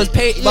Man was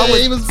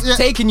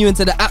taking you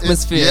into the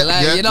atmosphere.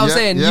 You know what I'm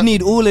saying? You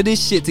need all of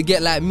this shit to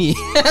get like me.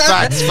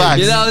 Facts. You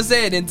know what I'm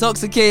saying?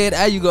 Intoxicated,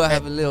 and you gotta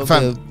have a little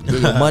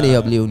bit of money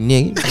up, little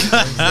nigga.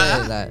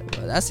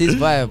 That's his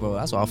vibe, bro.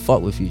 That's why I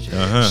fuck with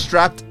Future.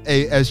 Strapped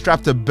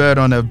a bird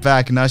on her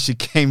back. Now she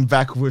came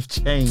back with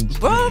change.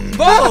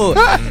 Bro.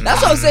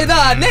 That's what I'm saying.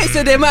 Nah, next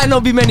year there might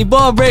not be many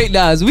bar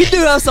breakdowns. We do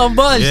have some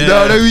bars.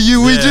 No,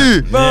 we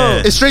do.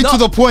 Bro. It's straight to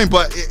the point,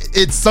 but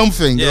it's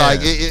something. Like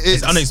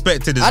it's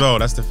unexpected as well.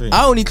 That's the thing.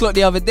 I only clocked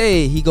the other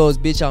day. He goes,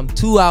 bitch, I'm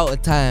 2 out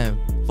of time.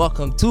 Fuck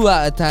him 2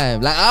 out of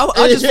time. Like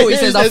I just thought he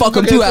says I fuck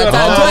him 2 out of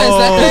time twice.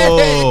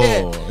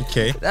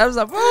 Okay. I was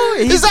like, bro,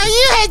 is that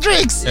you,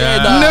 Hendrix?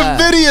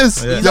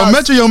 Nefarious.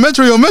 Yo,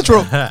 Metro.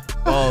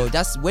 Oh,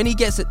 that's when he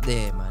gets it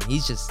there, man.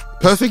 He's just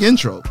perfect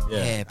intro.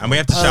 Yeah, and we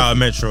have to shout out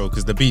Metro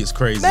because the beat is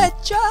crazy.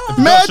 Metro. The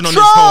production on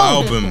this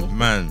whole album,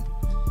 man.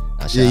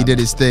 Yeah, he did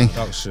his thing.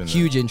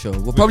 Huge intro.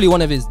 Well, probably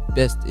one of his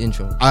best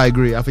intros. I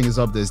agree. I think it's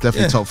up there. It's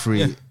definitely top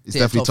 3. It's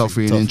definitely top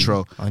 3 in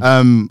intro.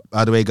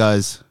 By the way,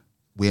 guys,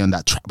 we're on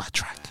that track by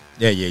track.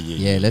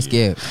 Yeah, let's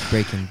get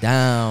breaking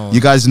down. You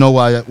guys know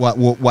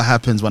what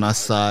happens when I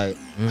sigh.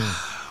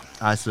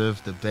 I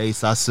serve the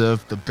bass. I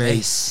serve the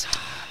bass.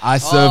 I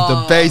serve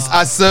the bass.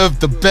 I serve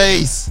the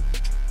bass.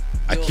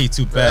 I keep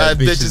 2 bad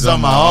bitches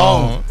on my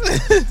own.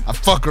 I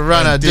fuck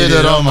around, I did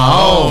it on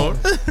my own.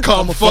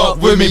 Come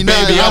fuck with me,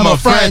 baby, I'm a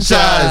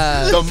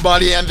franchise. The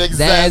money and the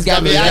exams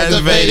got me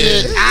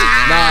activated.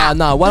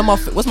 Nah.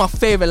 What's my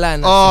favorite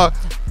line? I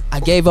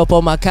gave up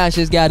on my cash,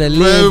 just gotta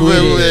live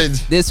with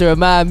it. This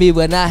remind me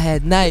when I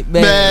had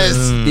nightmares.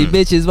 These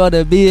bitches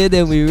wanna be here,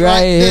 then we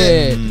right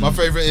here. My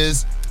favorite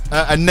is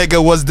a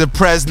nigga was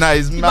depressed, now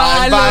his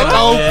mind back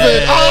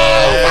open.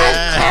 Oh my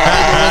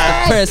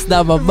God. Depressed,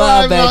 now my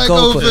mind back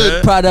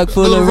open. Product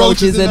full of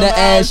roaches in the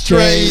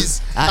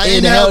ashtrays. I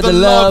inhale the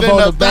love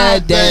on the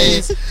bad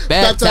days.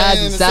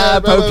 Baptized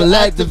inside purple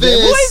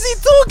activist. What is he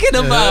talking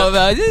about,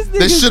 man?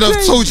 They should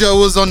have told you I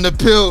was on the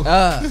pill.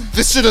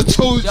 They should have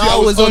told you I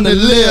was on the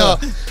leer.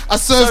 I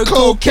serve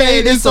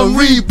cocaine in some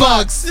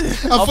Reeboks.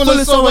 I'm full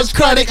of so much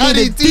chronic, I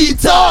need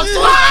detox.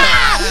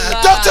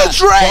 Dr.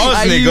 Dre!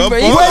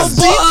 Where's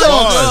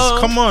detox?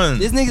 Come on.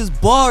 This nigga's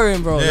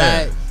boring, bro.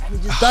 Like, he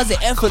just does it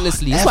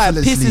effortlessly. That's why it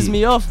pisses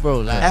me off, bro.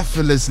 Like,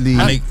 effortlessly.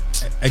 And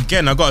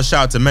again, I gotta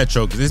shout out to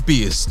Metro because this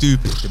beat is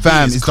stupid. The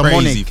fam, beat is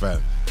crazy,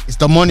 fam. It's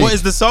demonic. What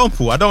is the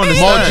sample? I don't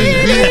understand.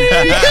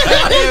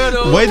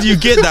 Where do you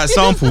get that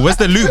sample? Where's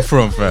the loop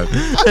from, fam?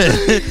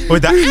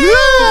 With that.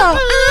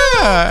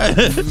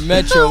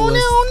 Metro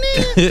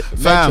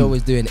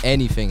was doing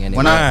anything.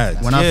 When I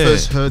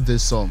first heard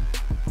this song,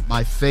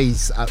 my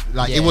face,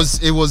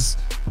 it was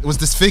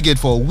disfigured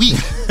for a week.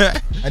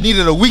 I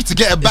needed a week to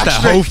get it back. It's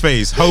that whole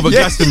face, Hobart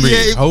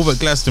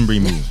Glastonbury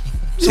move.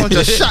 Someone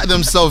just shot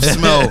themselves.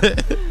 Smell.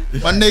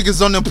 My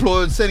niggas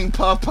unemployed selling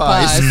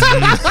Popeyes.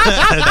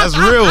 That's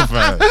real,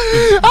 fam.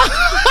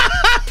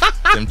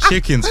 Them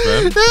chickens,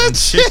 fam.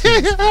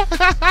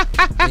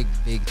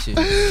 Big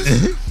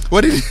chickens.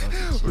 What did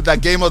with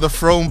that Game of the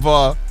Throne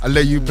bar? I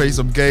let you play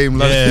some game.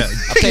 Like, I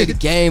played the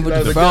game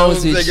with the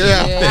Thrones. Big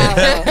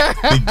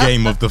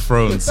Game of the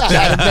Thrones.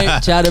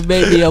 Try to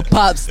make me a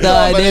pop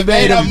star. They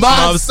made a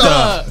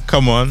monster.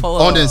 Come on.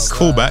 Honest.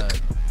 Callback.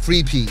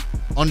 3P.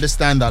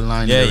 Understand that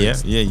line. Yeah.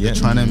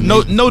 Trying to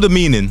know the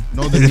meaning.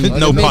 Know the meaning.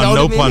 No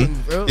pun.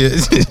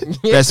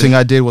 Best thing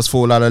I did was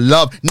fall out of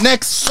love.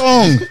 Next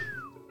song.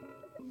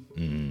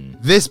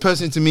 This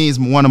person to me is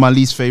one of my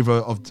least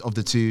favorite of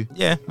the two.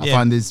 I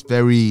find this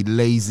very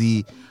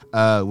lazy.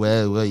 I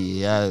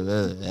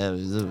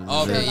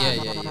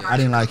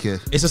didn't like it.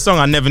 It's a song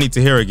I never need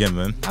to hear again,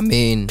 man. I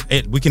mean,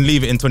 we can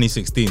leave it in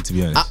 2016, to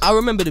be honest. I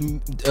remember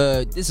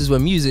this is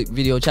when music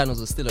video channels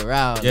were still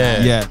around.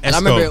 Yeah. And I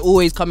remember it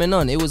always coming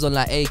on. It was on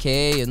like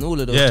AKA and all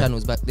of those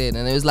channels back then.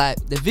 And it was like,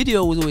 the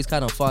video was always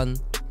kind of fun.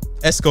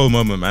 Esco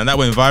moment, man. That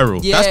went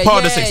viral. That's part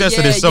of the success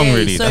of this song,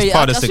 really. That's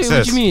part of the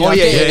success. What you mean.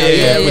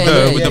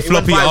 With the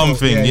floppy arm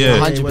thing.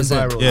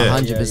 100%.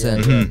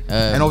 100%.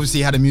 And obviously,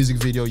 he had a music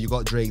video. You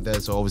got Drake there,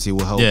 so obviously it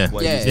will help.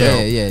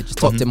 Just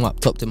topped him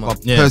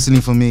up. Personally,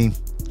 for me,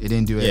 it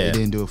didn't do it. It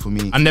didn't do it for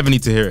me. I never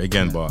need to hear it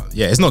again, but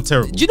it's not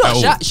terrible. Do you know?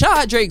 Shout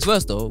out Drake's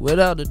verse though.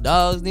 Without the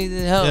dogs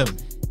needing help.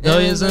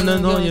 Millions and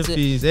annoying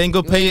fees. They ain't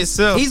gonna pay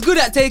itself. He's good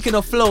at taking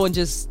a flow and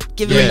just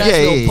giving it a nice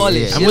little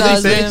polish. And what they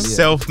say?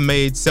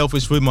 Self-made,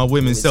 selfish with my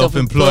women,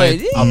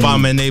 self-employed. I buy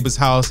my neighbor's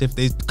house if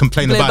they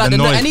complain about the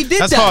noise. And he did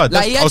That's that. hard.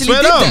 Like, he actually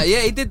did that.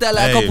 Yeah, he did that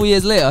like a couple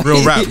years later.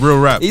 Real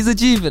rap. He's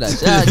achieving that.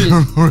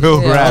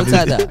 Real rap. I'll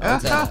take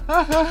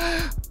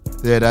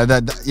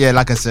that. Yeah,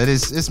 like I said,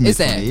 it's mid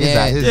for me.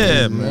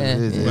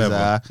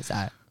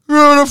 It's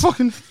no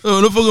fucking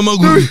my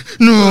groove.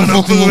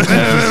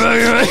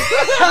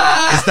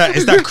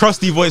 It's that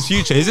crusty voice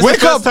Future. Is this the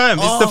first time?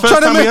 Is this the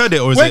first time we heard it,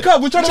 or is it? Wake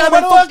up, we're trying to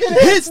make fucking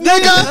hits,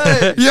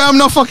 nigga. Yeah, I'm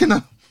not fucking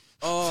them.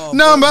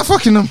 No, I'm not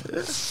fucking them.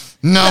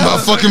 No, I'm not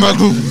fucking my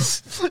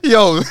groupies.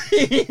 Yo,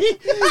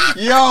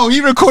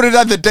 he recorded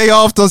that the day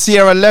after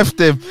Sierra left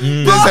him.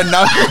 They said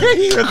no.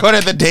 He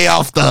recorded the day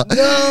after.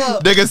 No.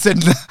 Nigga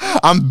said,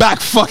 I'm back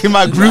fucking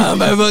my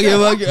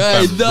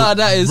groupies. Nah,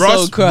 that is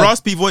so crap.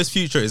 Raspy voice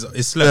Future is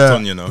slept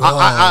on, you know.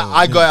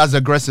 I got it as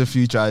aggressive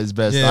Future at his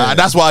best.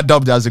 That's why I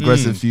dubbed it as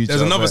aggressive Future.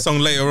 There's another song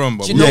later on,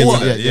 but you know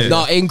what?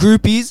 No, in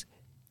groupies,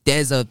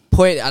 there's a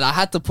point, and I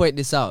had to point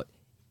this out.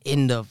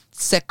 In the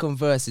second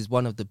verse is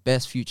one of the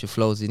best Future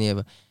flows in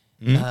here.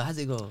 How's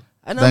it go?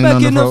 And I'm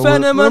back in the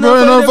phantom. Oh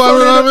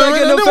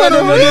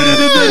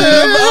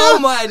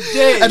my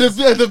days. And the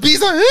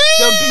beats are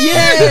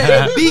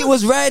the beat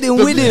was riding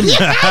with him.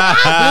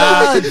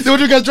 What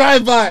you got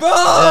drive by, bro?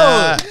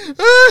 I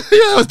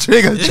was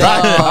trigger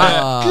drive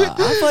by.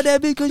 I thought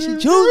that because she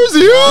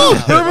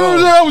juvie.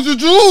 That was your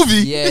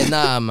juvie. Yeah,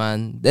 nah,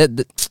 man.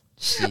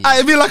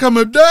 I feel like I'm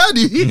a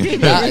daddy.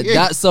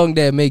 that song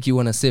there make you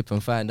want to sip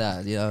and find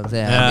out. You know what I'm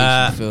saying?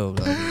 How makes you feel,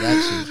 bro.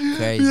 That shit's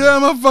crazy. Yeah,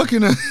 I'm a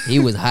fucking. He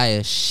was high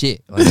as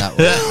shit on that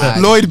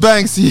one. Lloyd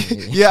Banks,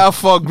 I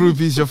fuck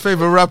groupies. Your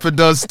favorite rapper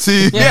does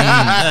too. Shout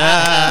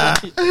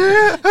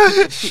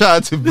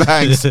out to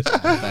Banks.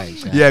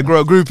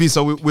 Groupies.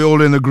 So we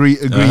all in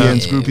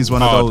agreements. Groupies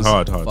one of those.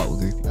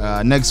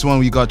 Hard. Next one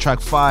we got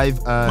track 5.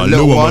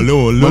 Malua.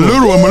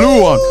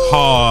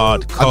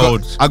 Hard,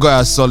 cold. I got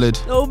a solid.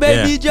 Oh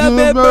baby, drop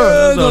that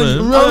bag on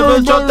you.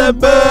 Drop that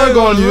bag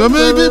on you.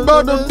 Maybe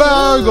about the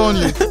bag on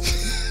you.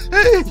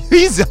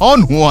 He's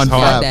on one.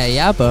 Got that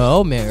yapper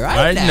on me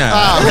right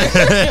now.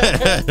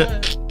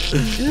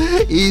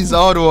 He's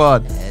on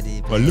one.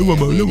 Malua.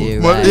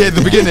 Yeah,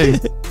 the beginning.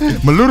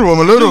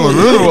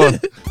 Malua.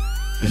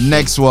 The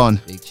next one.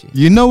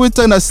 You know we're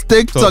talking that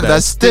stick talk.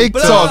 That's stick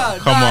talk.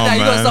 Come on, man.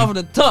 You gotta start from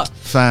the top.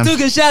 Fam. Took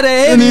a shot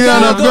at him. And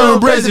I'm going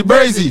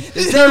brazy.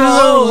 It's never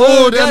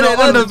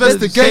under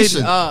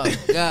investigation. Oh,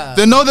 God.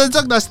 They know they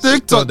talk that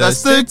stick talk. That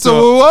stick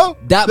talk.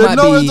 That they might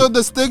know be. it's on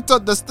the stick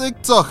talk. The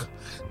stick talk.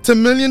 $10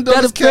 million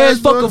That cash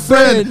fuck a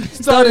friend.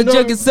 Started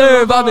junking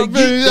serve. I've been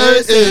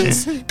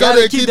geeked.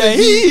 Gotta keep the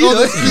heat on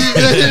the seat.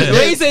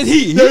 He said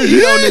he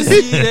on the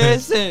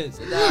seat.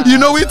 You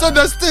know we talk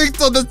that stick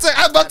talk. The stick.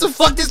 I'm about to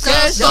fuck his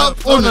ass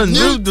up on a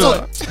new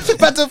talk.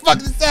 About to fuck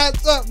his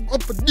ass up on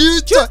a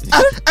new talk.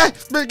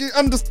 Make it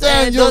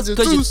understand you're the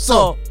true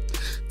song.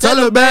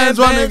 Taliban's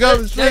running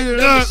up straight.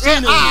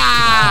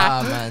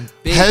 Man.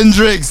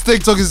 Hendrix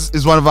TikTok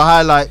is one of our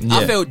highlights.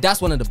 I feel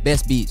that's one of the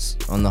best beats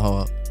on the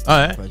whole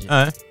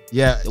project.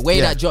 Yeah, the way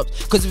that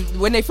drops, because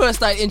when they first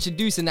started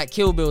introducing that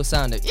Kill Bill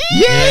sound, when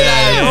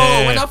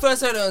I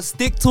first heard it on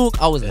Stick Talk,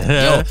 I was like,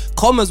 yo,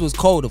 Commas was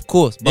cold, of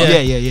course, but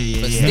but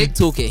Stick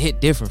Talk it hit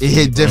different. It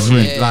hit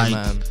different. Yeah, like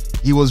man.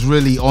 He was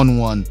really on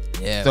one.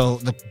 Yeah,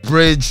 the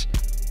bridge,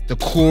 the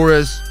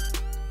chorus,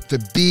 the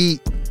beat.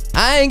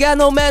 I ain't got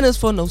no manners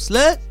for no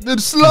slut. The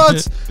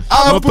sluts.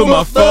 I'll put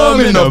my thumb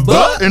in the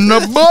butt.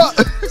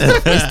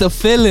 It's the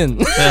feeling.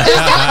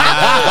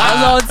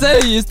 That's all I'm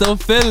telling you. It's the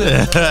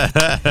feeling.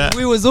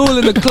 We was all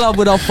in the club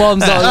with our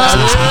thumbs out.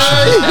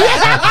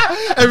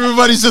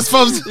 Everybody's just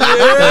thumbs.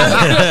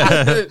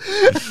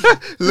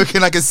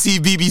 Looking like a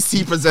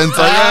CBBC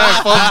presenter.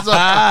 Thumbs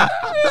up.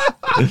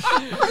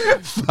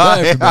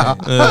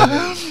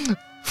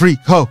 Freak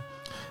ho.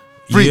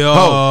 Freak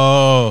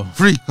ho.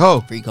 Freak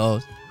ho. Freak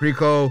ho.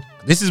 Rico.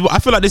 I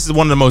feel like this is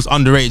one of the most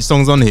underrated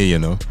songs on here, you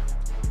know.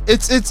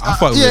 It's I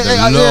fuck with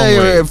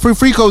it.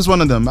 Freako is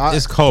one of them.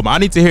 It's cold, man. I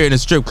need to hear it in a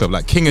strip club,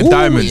 like King of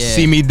Diamonds.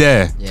 See me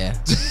there. Yeah.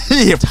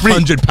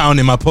 £100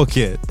 in my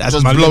pocket. That's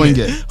just my blowing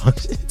limit.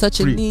 it.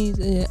 Touching knees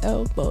and your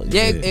elbows.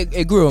 Yeah,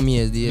 it grew on me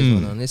as the years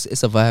went on. It's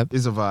a vibe.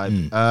 It's a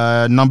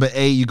vibe. Number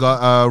 8, you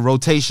got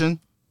Rotation.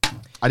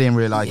 I didn't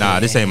realize. Nah,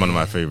 this ain't one of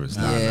my favorites.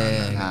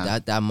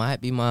 That might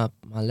be my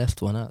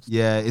left one up.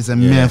 Yeah, it's a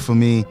meh for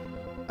me.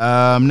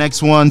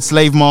 Next one,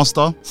 Slave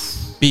Master.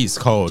 Beats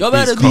cold. Drop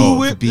out the new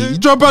whip. You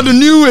drop out the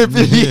new whip.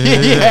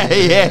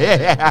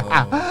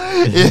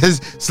 Yes,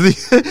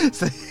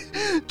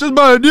 just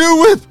buy a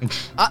new whip.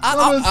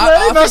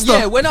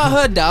 When I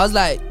heard that, I was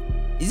like,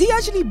 is he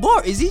actually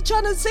bored? Is he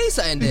trying to say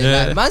something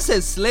there? Like, man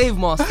says Slave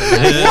Master.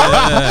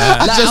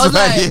 I was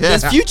like,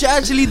 does Future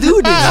actually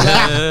do this?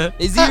 Like,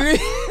 is he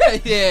really?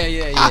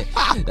 Yeah.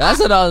 That's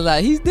what I was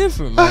like. He's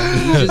different, man.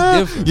 He's just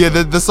different. Yeah,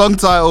 the song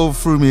title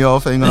threw me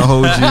off. Ain't gonna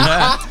hold you.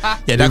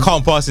 Yeah, that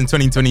can't pass in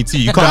 2022.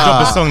 You can't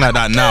drop a song like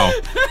that now.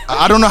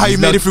 I don't know how you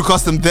made it through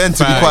custom then,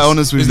 to be quite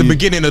honest with you. It's the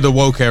beginning of the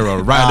woke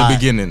era, right at the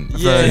beginning.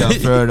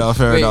 Fair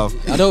enough.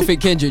 I don't think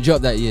Kendrick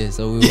dropped that year,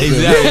 so we were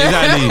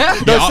exactly.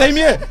 No, same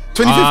year,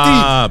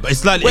 2015. But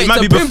it's like wait, it might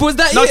be Pimp was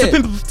that year?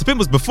 No, To Pimp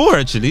was before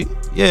actually.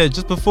 Yeah,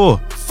 just before.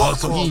 Fuck,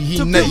 so he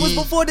was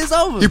before this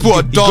album. He put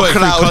a dark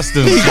cloud.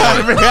 He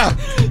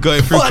got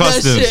it through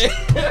customs.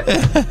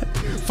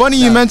 Funny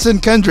you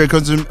mentioned Kendrick,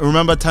 because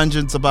remember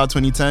Tangents about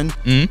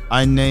 2010?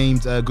 I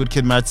named Good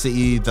Kid, Mad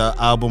City the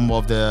album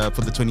for the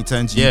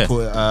 2010s. You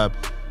put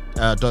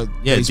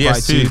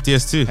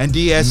DS2. And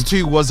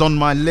DS2 was on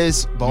my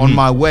list, but on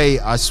my way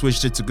I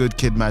switched it to Good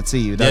Kid, Mad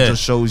City. That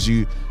just shows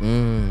you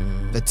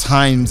the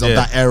times of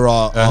that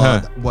era,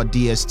 what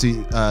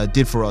DS2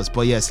 did for us.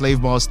 But yeah,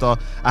 Slave Master,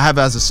 I have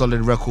it as a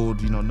solid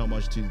record. You know, not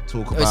much to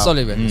talk about. It's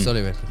solid record.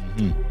 Solid record.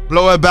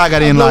 Blow Her Back, I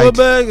didn't like.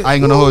 I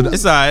ain't gonna hold it.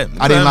 It's alright.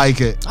 I didn't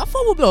like it. I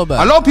thought we'll Blow Her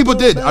Back. A lot of people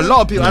did. A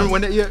lot of people. I mean,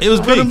 when it was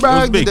big. It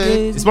was big.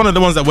 It's one of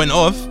the ones that went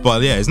off,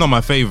 but yeah, it's not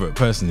my favorite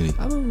personally.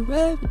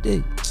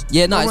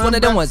 Yeah, no, it's one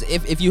of them ones.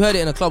 If you heard it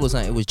in a club or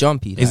something, it was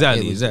jumpy. Like,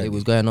 exactly. It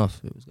was going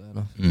off.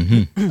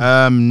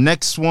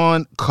 Next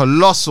one,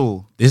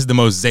 Colossal. This is the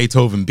most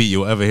Zaytoven beat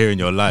you'll ever hear in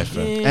your life,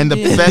 man. And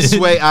the best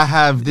way I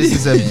have, this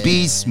is a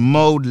beast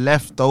mode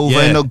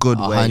leftover in a good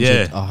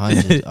way.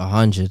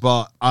 100.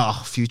 But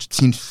Future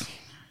Team.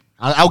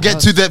 I'll get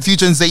to that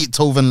Future and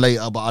Zaytoven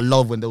later, but I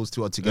love when those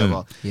two are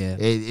together.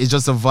 It's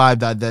just a vibe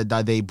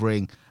that they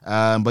bring.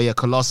 But yeah,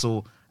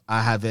 Colossal,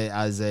 I have it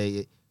as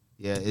a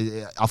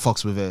I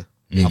fucks with it.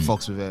 I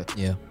fucks with it.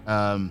 Yeah.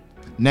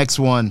 Next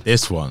one.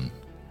 This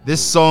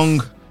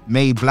song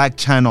made Black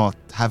China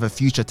have a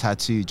Future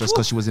tattoo just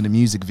because she was in a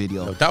music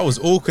video. Yo, that was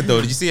awkward though.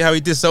 Did you see how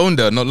he disowned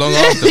her not long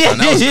after? Man?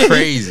 That was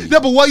crazy. Yeah,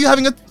 but why are you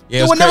having a?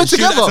 Yeah, they were never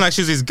together. Acting like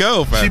she was his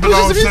girl, fam. She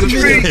belongs to the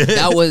street.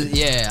 That was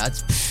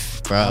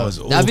bro.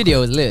 That video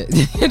was lit.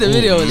 The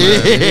video was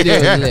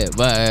lit.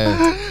 But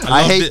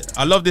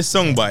I love this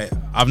song, but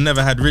I've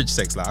never had rich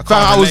sex. Like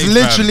I was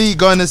literally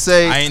gonna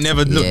say I ain't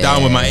never looked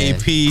down with my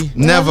AP.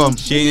 Never.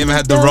 She ain't even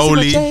had the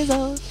rollie.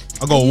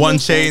 I got one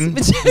chain,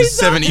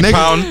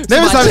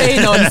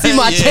 £70. See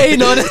my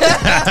chain on.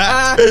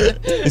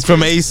 It's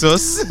from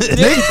ASOS.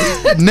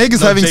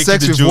 Niggas having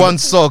sex with one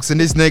socks,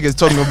 and this nigga's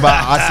talking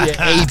about I see an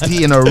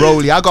AP and a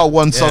rollie. I got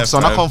one socks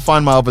on. I can't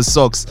find my other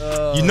socks.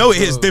 You know it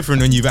hits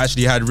different when you've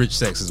actually had rich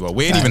sex as well.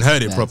 We ain't even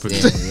heard it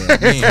properly. We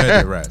ain't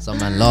heard it right. Some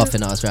man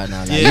laughing at us right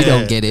now. Like, you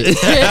don't get it.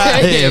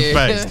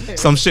 Facts.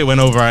 Some shit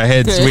went over our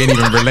heads. We ain't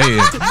even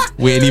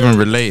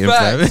relating.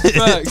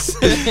 Facts.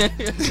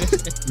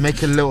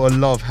 Make a little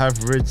love, have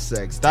rich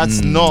sex.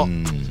 That's not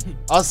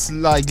us.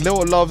 Like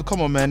little love.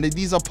 Come on, man.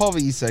 These are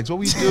poverty sex. What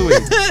we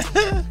doing?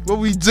 What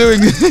we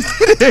doing?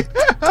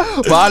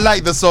 But I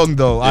like the song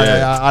though.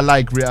 I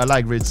like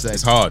rich sex.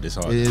 It's hard.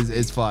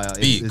 It's fire.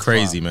 Beat it's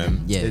crazy, fire.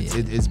 man. Yeah,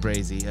 it's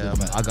crazy.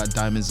 I got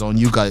diamonds on.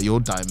 You got your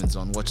diamonds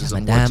on. Watches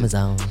on. Diamonds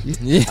on.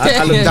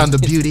 I look down the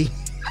beauty.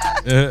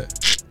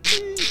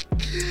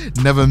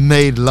 Never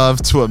made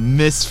love to a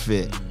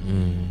misfit.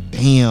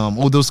 Damn,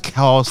 all those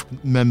cast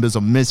members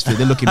are misfit.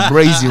 They're looking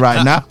crazy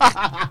right now.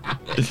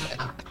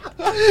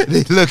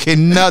 They're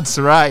looking nuts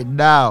right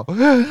now.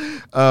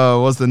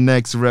 What's the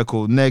next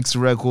record? Next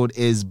record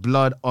is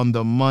Blood on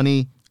the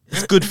Money.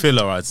 It's good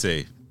filler, I'd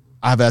say.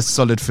 I have a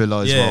solid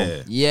filler as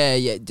well.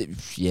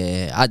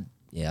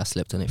 I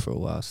slept on it for a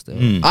while still.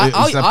 I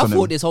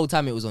thought this whole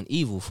time it was on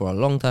Evil for a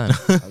long time.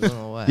 I don't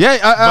know why. Yeah,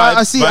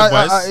 I see. It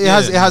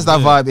has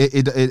that vibe.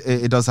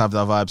 It does have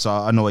that vibe. So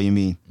I know what you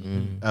mean.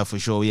 For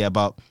sure. Yeah,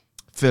 but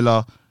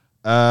filler.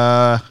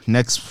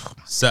 Next.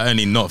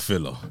 Certainly not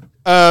filler.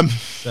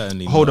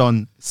 Certainly. Hold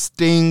on.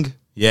 Sting.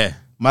 Yeah.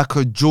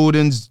 Michael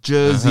Jordan's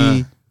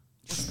jersey.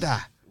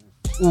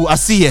 Ooh, I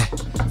see it.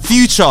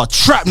 Future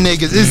Trap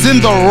Niggas is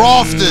in the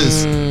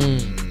rafters.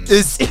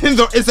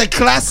 It's a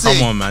classic.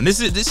 Come on, man. This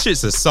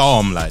shit's a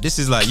psalm. Like this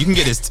is like you can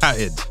get this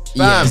tatted.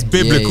 It's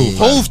biblical.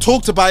 Hove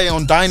talked about it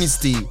on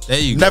Dynasty. There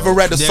you Never go.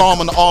 read the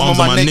psalm on the arm of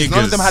my niggas.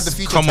 None of them had the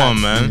Future. Come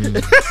on,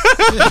 man.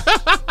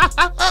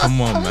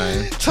 Come on,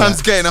 man.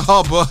 Time's getting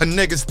hard, but a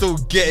nigga's still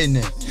getting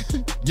it.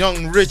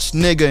 Young rich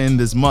nigga in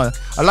this mud.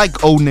 I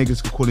like old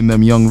niggas calling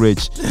them young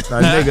rich.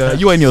 Like nigga,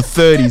 you in your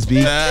 30s,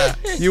 B.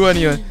 You in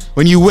your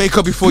when you wake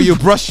up before you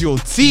brush your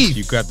teeth.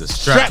 You got the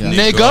strap,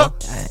 nigga.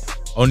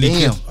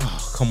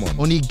 Come on.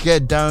 Only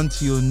get down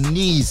to your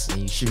knees.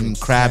 Shooting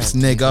crabs,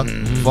 nigga.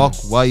 Fuck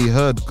what you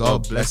heard.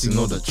 God blessing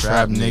all the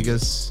trap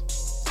niggas.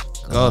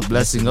 God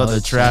blessing all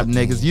the trap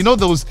niggas. You know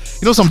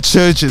some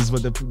churches where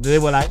they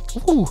were like,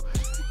 ooh,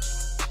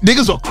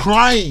 niggas were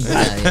crying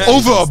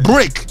over a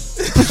brick.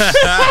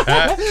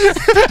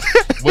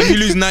 When you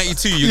lose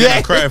 92, you're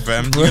gonna cry,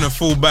 fam. You're gonna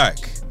fall back.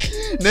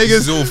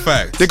 Niggas, all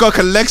facts. They got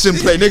collection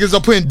plate. Niggas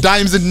are putting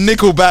dimes and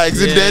nickel bags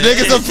in there.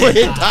 Niggas are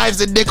putting dimes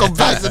and nickel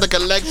bags in the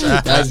collection.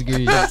 That's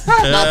good.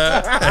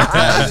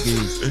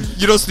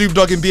 You know Snoop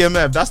Dogg in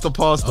BMF? That's the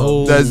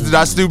pastor.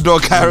 That Snoop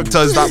Dogg character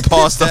is that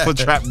pastor for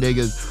trap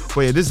niggas.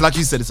 But yeah, this, like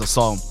you said, it's a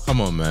psalm.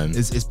 Come on, man.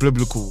 It's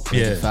biblical.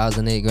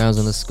 1,008 grams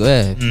on the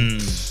square.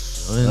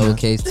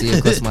 Lowercase T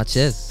across my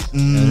chest.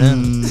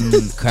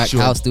 Crack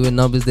house doing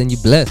numbers, then you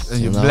blessed.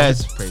 And you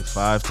blessed. Pray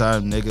 5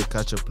 times, nigga,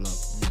 catch a plug.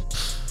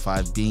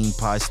 5 bean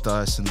pie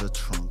stars in the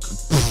trunk.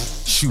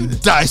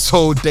 Shoot dice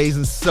whole days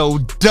and sow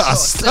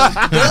dust.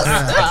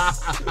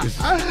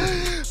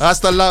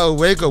 Hasta la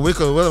wake up,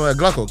 what am I,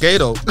 Glocko,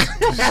 Gato?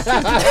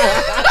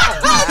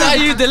 How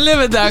you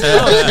delivered that?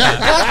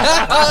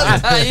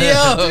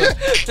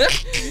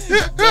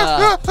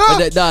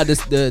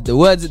 the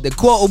words, the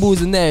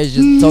quotables in there is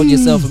just told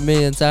yourself a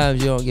million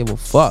times you don't give a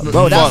fuck,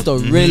 bro. That's the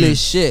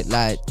realest shit.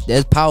 Like,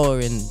 there's power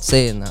in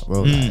saying that,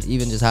 bro. Like,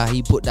 even just how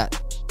he put that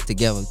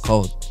together,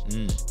 cold.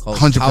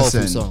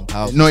 100%. Song,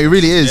 no, it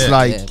really is.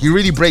 He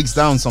really breaks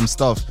down some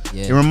stuff.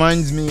 It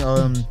reminds me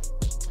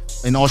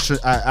in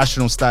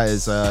astronaut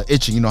status,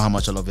 Itching. You know how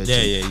much I love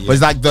Itching. But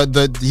it's like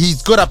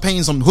he's good at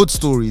painting some hood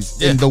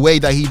stories in the way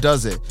that he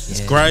does it.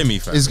 It's grimy,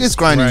 fam. It's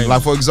grimy.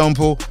 Like, for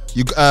example,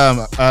 you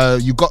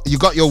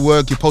got your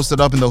work, you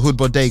posted up in the hood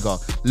bodega.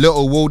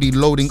 Little Wody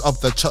loading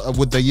up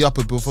with the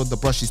yapper before the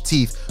brush his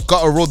teeth.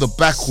 Gotta roll the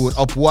backwood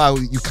up while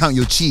you count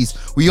your cheese.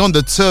 We on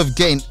the turf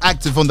getting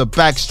active on the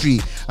back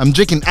street. I'm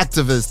drinking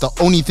Activist, the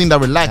only thing that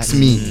relaxes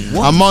me.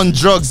 I'm on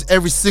drugs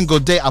every single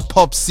day. I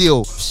pop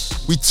seal.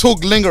 We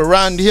talk linger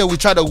around here. We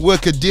try to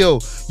work a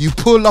deal. You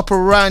pull up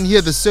around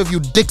here to serve you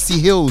Dixie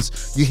Hills.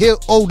 You hear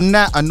old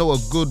Nat, I know a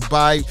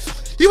goodbye.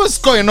 He was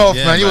going off,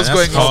 man. He was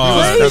going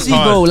off. Crazy,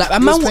 bro. Like,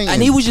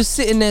 and he was just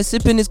sitting there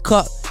sipping his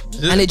cup,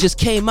 and it just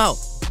came out.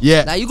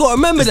 Yeah. Like, you gotta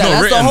remember that.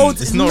 That's the whole.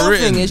 It's nothing.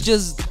 Written. It's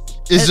just.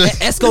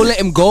 Esco let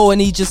him go, and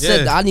he just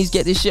said, "I need to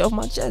get this shit off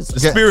my chest." The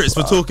spirits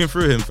were talking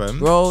through him, fam.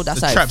 Bro,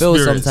 that's how it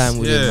feels sometimes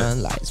with him,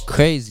 man. Like, it's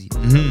crazy.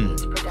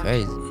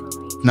 Crazy.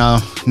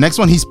 Now, next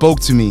one, he spoke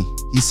to me.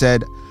 He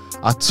said,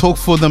 "I talk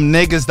for them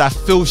niggas that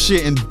feel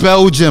shit in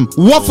Belgium.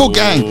 Waffle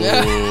gang."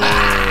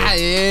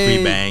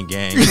 Free band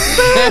gang.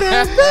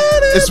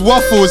 It's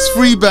waffle, it's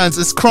free bands,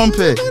 it's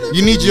crumpet.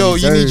 You need your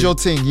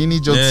thing. You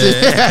need your thing.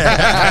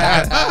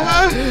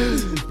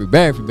 Free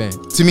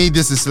band. To me,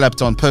 this is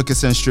slept on.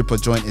 Percocet stripper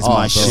joint is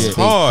my shit. It's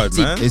hard,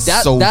 man. It's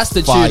so that's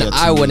the tune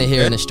I want to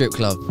hear in a strip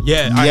club.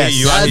 Yeah, I hear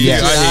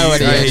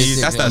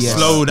you. That's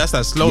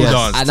that slow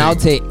dance. And I'll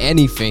take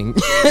anything.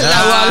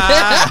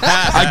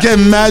 I get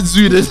mad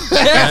suited.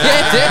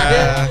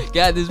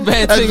 Got this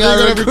bad thing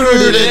I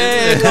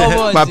recruited. Come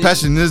on, my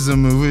passion is a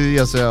movie.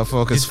 I say I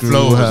fucking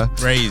screw her.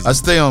 Crazy. I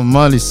stay on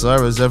Molly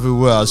Cyrus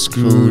everywhere. I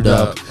screwed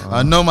up.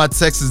 I know my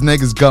Texas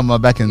niggas got my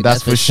back, and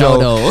that's for sure.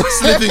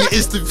 Slipping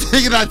is the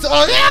thing that.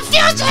 Oh yeah,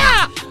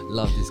 Future.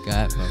 Love this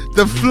guy, bro.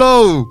 The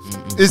flow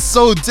is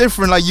so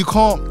different. Like, you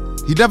can't.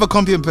 He never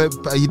copy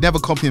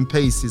and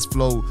paste his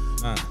flow.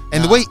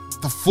 And the way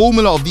the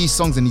formula of these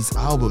songs and these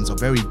albums are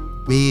very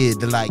weird.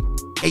 They're like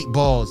 8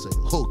 bars, a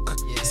hook.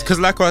 It's because,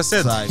 like I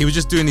said, he was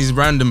just doing these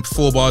random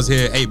 4 bars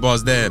here, 8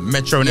 bars there.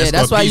 Metro and Esco.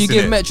 That's why you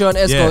give Metro and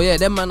Esco. Yeah,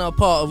 them man are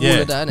part of all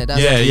of that, innit?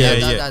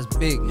 That's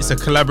big. Man. It's a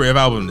collaborative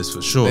album, this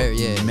for sure.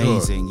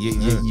 Amazing.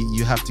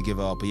 You have to give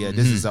it up. But yeah,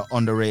 this is an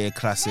underrated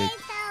classic.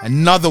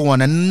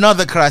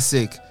 Another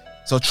classic.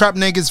 So Trap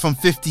Niggas from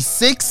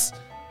 56.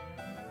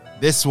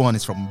 This one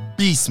is from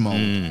Beast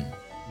Mode.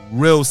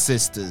 Real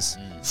Sisters.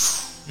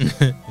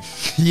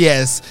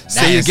 Yes.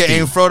 Say you're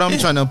getting fraud, I'm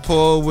trying to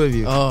pull with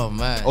you. Oh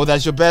man. Oh,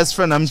 that's your best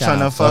friend, I'm trying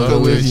to fuck her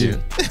with you.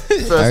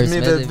 First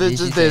meet the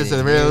bitches,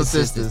 they're real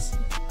sisters.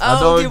 I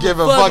don't give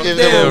a fuck if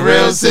they were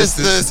real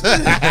sisters.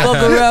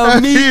 Fuck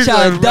around me,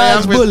 trying to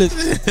dodge bullets.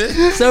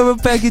 Serve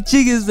a pack of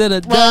chickens and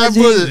a dodge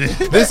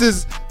bullet. This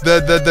is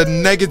the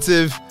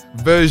negative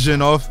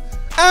version of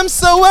I'm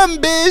so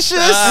ambitious.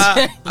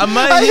 I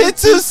hit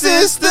 2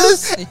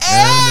 sisters.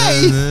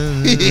 Hey.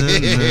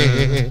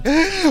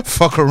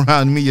 Fuck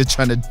around me, you're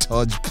trying to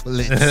dodge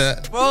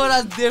bullets. Bro,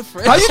 that's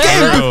different. How you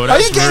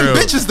getting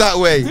bitches that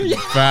way?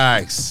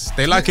 Facts.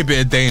 They like a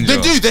bit of danger.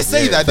 They do. They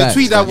say that. They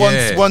tweet that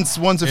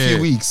once a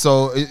few weeks.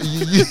 So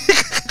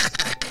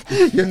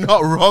you're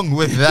not wrong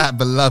with that,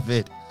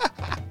 beloved.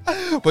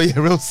 But yeah,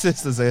 Real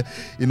Sisters,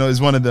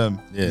 is one of them.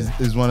 Yeah,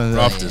 is one of them.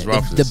 Rafters.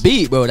 The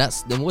beat, bro.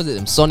 That's them. Was it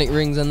them Sonic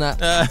rings and that?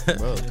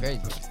 Bro,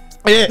 crazy.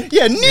 Yeah,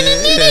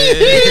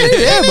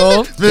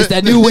 bro. It's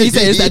that new wave.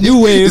 It's that new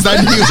wave.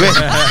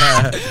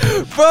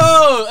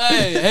 Bro,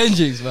 hey,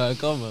 Hendrix, man,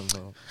 come on,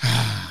 bro.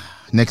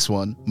 Next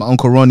one. My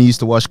Uncle Ronnie used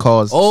to wash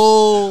cars.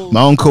 Oh.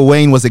 My Uncle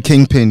Wayne was a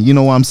kingpin. You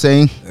know what I'm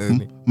saying?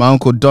 My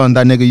Uncle Don,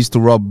 that nigga used to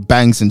rob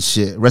banks and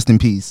shit. Rest in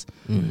peace.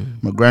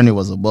 My granny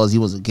was a boss. He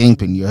was a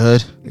kingpin, you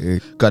heard?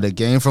 Got a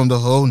game from the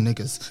whole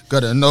niggas.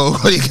 Gotta know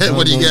what you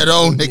get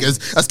on,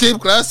 niggas. I skip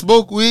class,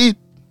 smoke weed.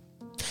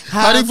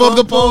 Hiding from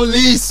the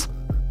police.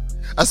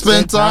 I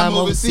spent time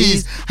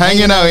overseas,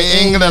 hanging out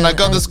in England. I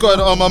got the squad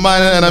on my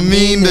mind and I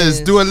mean this.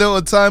 Do a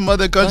little time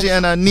other country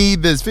and I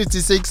need this.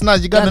 56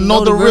 nights, you gotta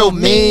know the real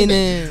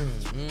meaning.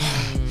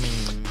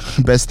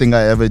 Best thing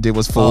I ever did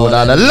was fall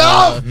out of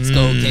love.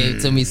 Skull came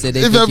to me, said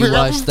they think you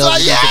washed up.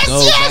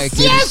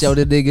 Yes. Show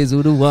the niggas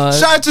who the one.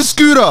 Shout out to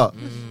Scooter.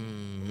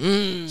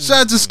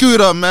 Shout out to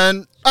Scooter,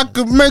 man. I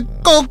could make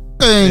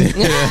cocaine.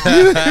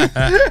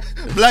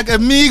 Black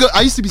Amigo.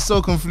 I used to be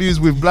so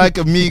confused with Black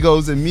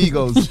Amigos and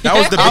Migos. That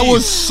was the beef. I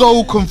was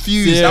so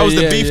confused. That was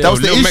the beef. That was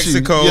the issue.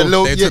 Mexico.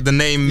 They took the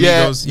name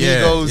Migos.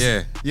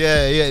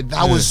 Yeah.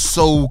 That was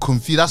so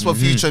confused. That's what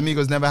Future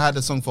Amigos never had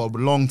a song for a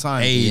long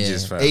time.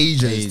 Ages.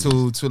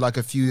 To like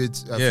a few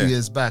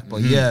years back.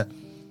 But yeah.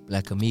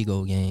 Black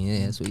Amigo gang.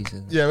 Yeah, that's what he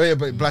said. Yeah,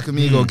 but Black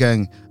Amigo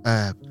gang.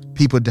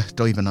 People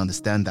don't even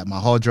understand that my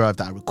hard drive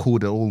that I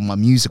recorded all my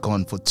music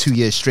on for 2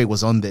 years straight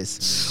was on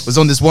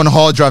this one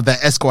hard drive that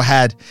Esco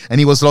had, and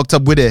he was locked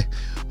up with it.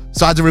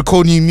 So I had to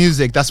record new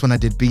music. That's when I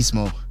did Beast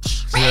Mode.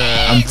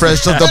 Yeah. I'm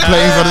fresh off the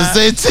plane for the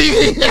same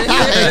TV.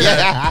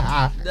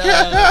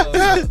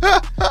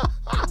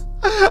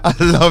 I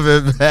love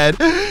it, man.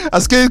 I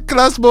skate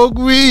class, smoke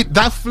weed.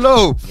 That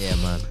flow. Yeah,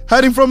 man.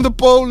 Hiding from the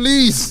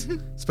police.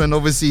 Spent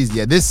overseas.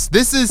 Yeah, this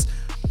is.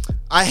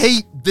 I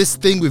hate this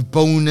thing with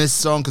bonus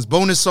song, because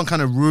bonus song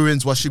kind of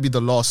ruins what should be the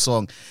last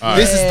song.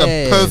 This is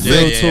the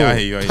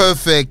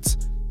perfect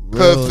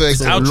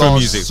outro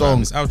music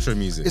song. It's outro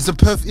music. It's a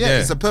perfect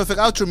it's a perfect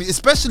outro music,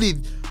 especially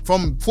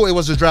from Thought It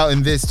Was a Drought,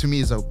 and this to me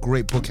is a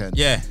great bookend.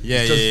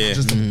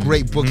 Just a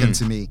great bookend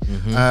to me.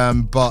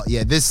 But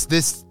yeah, this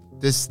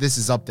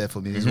is up there for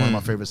me. It's one of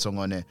my favorite songs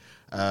on there.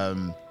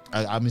 I'm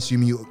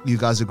assuming you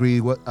guys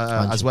agree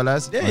as well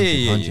as?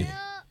 Yeah.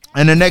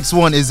 And the next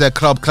one is a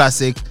club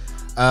classic.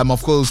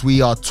 Of course,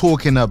 we are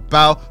talking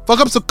about Fuck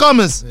Up Some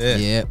Commas.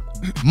 Yeah.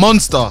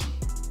 Monster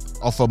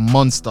off of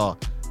Monster.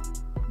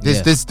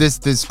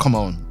 This, come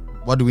on.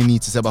 What do we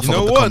need to say about Fuck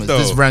Up the Commas?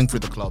 This rang through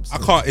the clubs. I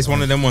can't, it's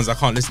one of them ones I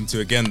can't listen to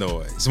again though.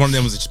 It's one of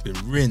them ones that's just been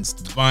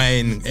rinsed,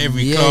 buying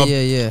every club.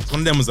 Yeah. It's one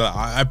of them ones that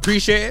I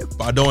appreciate it,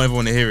 but I don't ever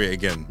want to hear it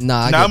again.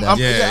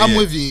 I'm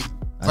with you.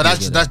 But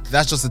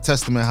that's just a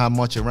testament how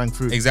much it rang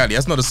through. Exactly.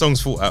 That's not the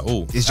song's fault at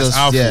all. It's just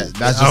our fault.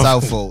 That's just our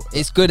fault.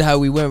 It's good how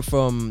we went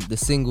from the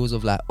singles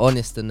of like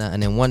Honest and that,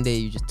 and then one day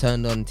you just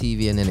turned on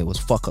TV and then it was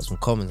Fuck Up Some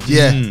Commas.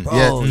 Yeah,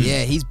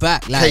 he's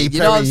back. Like, K. you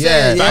know what I'm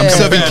saying? I'm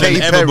serving K.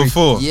 ever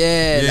before.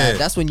 Like,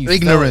 that's when you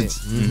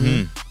ignorance,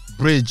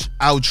 bridge,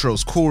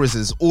 outros,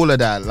 choruses, all of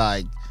that.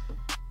 Like,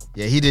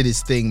 yeah, he did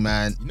his thing,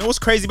 man. You know what's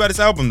crazy about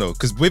this album though?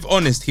 Because with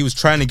Honest, he was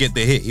trying to get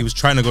the hit. He was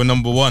trying to go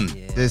 #1.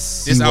 Yeah.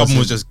 This album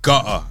was just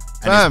gutter.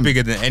 And it's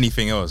bigger than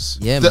anything else.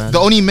 Yeah, man. The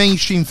only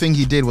mainstream thing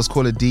he did was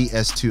call it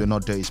DS2 and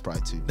not Dirty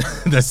Sprite 2.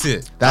 That's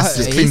it. That's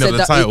it. Cleaned up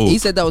the title. He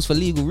said that was for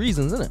legal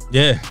reasons, isn't it?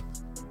 Yeah.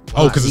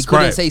 Oh, because he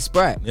couldn't say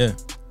Sprite. Yeah.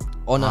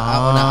 On an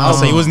album.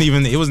 So he wasn't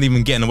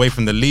even getting away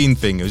from the lean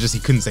thing. It was just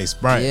he couldn't say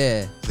Sprite.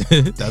 Yeah.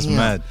 That's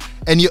mad.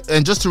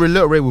 And just to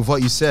reiterate with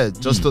what you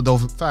said, just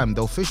the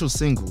official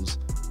singles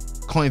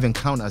can't even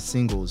count as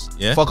singles.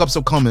 Yeah. Fuck Up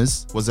Some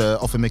Commas was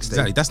off a mixtape.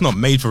 Exactly. That's not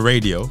made for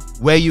radio.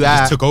 Where you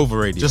at? Just took over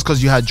radio. Just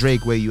because you had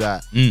Drake, Where You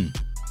At?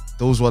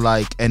 Those were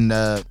like, and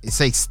it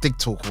says Stick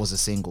Talk was a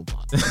single.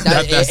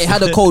 It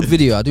had a cold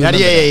video. I do remember.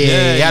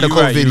 It had a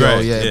cold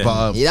video.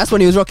 But that's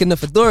when he was rocking the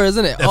fedora,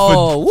 isn't it?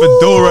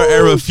 Fedora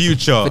era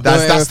Future.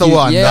 That's the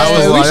one. Yeah, that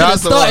was we should have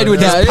started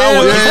with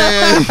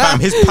that.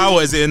 His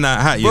power is in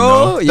that hat, you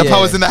know. The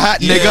power's in the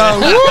hat,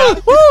 nigga.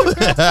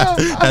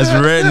 That's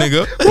red,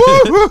 nigga.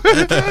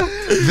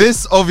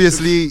 This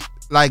obviously,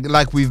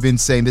 like we've been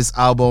saying, this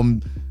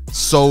album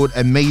sold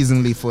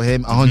amazingly for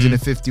him.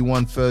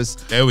 151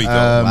 first. There we go.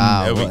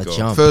 Wow, there we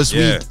go. First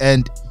week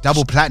and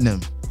double platinum.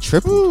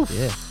 Triple.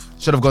 Yeah.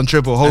 Should have gone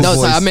triple.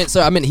 I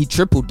meant he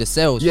tripled the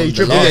sales. Yeah, he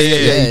tripled.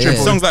 He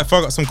tripled. Songs like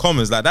Fuck Up Some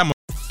Commas, like that.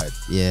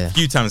 Yeah.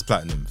 Few times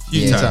platinum.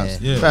 Few times.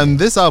 Yeah. And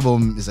this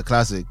album is a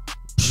classic.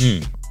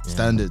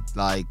 Standard,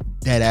 like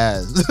dead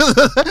ass.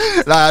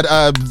 Like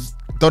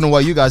don't know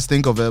what you guys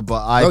think of it,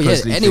 but I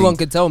personally anyone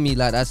could tell me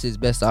like that's his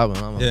best album.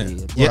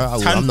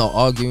 I'm not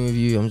arguing with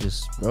you. I'm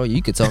just, bro,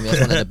 you could tell me that's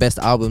one of the best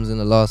albums in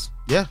the last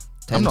 10,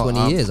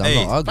 20 years. I'm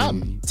not arguing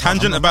with you.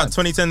 Tangent about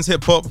 2010s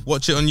hip hop.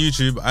 Watch it on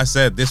YouTube. I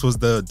said this was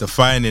the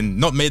defining,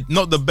 not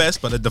the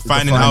best, but the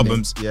defining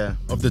albums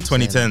of the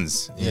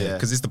 2010s. Yeah,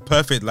 because it's the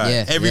perfect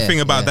everything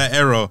about that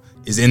era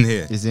is in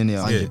here. Is in here.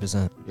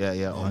 100%.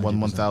 Yeah,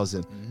 on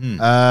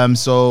 1000.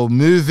 So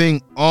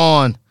moving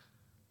on.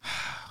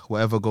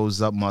 Whatever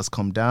goes up must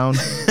come down.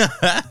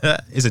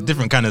 It's a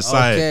different kind of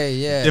side. Okay,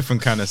 yeah.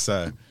 Different kind of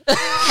side.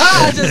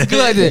 Just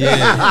good.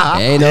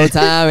 Ain't no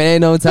time.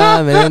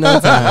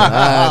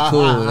 Alright,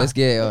 cool. Let's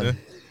get it on.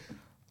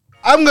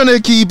 I'm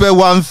gonna keep it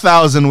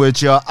 1000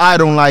 with you. I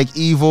don't like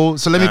evil.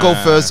 So let me go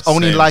first.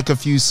 Only like a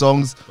few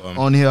songs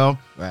on here.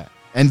 Right.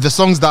 And the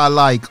songs that I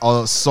like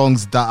are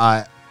songs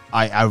that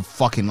I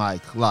fucking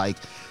like. Like,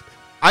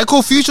 I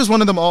call Future's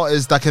one of them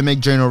artists that can make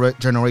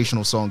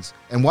generational songs.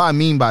 And what I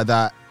mean by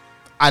that,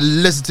 I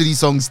listen to these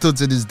songs still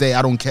to this day.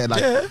 I don't care.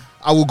 Like,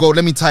 I will go,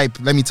 let me type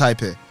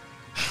it.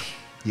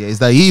 Yeah, it's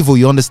that evil.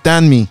 You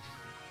understand me?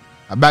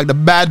 I bagged a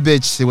bad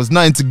bitch. It was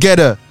nothing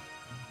together.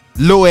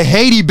 Little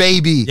Haiti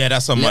baby. Yeah,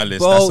 that's on my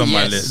list. That's on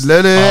my list.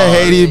 Little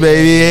Haiti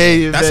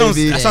baby. That sounds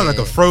like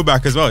a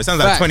throwback as well. It sounds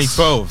like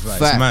 2012.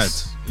 Like, it's mad.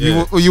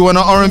 Yeah. You want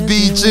an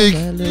R&B chick?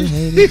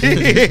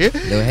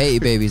 Little Haiti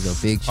baby's a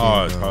big chick.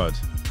 Hard.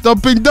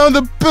 Dumping down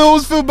the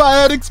pills, feel my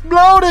head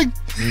exploding.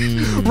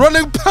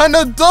 Running pan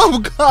a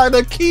dope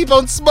kinda keep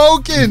on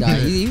smoking. Nah,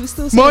 he was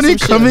still money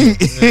coming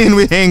in,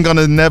 we ain't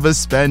gonna never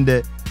spend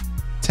it.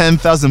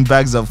 10,000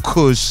 bags of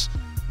kush,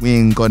 we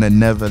ain't gonna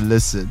never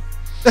listen.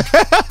 That's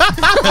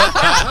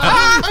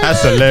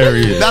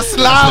hilarious. That's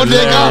loud,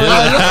 nigga.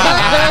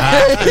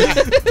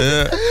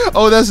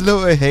 Oh, that's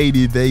little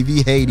Haiti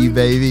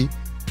baby.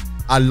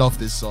 I love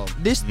this song.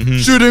 This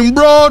shooting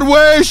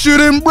Broadway,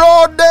 shooting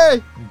broad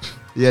day.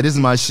 Yeah, this is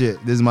my shit.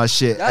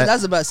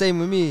 That's about the same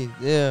with me.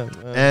 Yeah.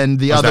 And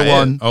the other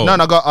one. Oh. No,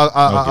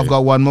 I've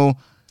got one more.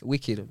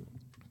 Wicked.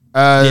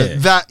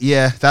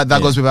 That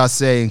goes without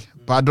saying.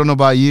 But I don't know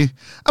about you.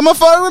 I'm a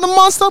fire with a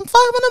monster. I'm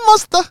fire with a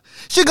monster.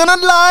 She gonna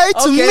lie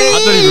to me.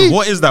 I don't even.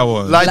 What is that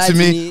one? Lie to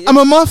me. I'm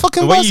a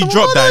motherfucking. The way you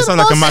dropped that, it sounds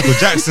like a Michael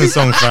Jackson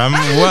song, fam.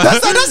 What?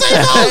 That's how it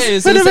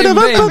goes. They gonna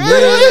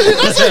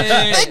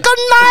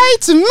lie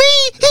to me.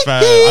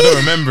 Fam, I don't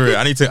remember it.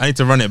 I need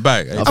to run it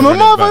back. I'm a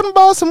motherfucking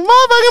boss. I'm a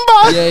motherfucking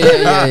boss.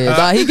 Yeah.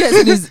 But he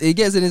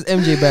gets in his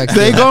MJ bag.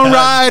 They gon'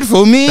 ride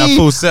for me. That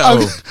full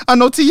settle. I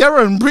know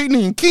Tiara and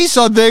Britney and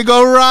Keisha. They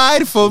gon'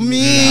 ride for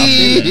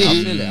me.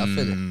 I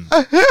feel it.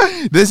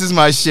 This is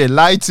my shit.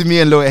 Lie to me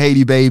and Lil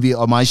Hailey Baby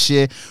are my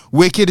shit.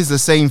 Wicked is the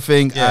same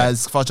thing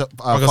as Fuck Up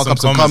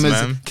Some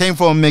Comments. Came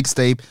from a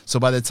mixtape, so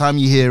by the time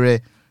you hear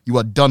it, you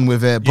are done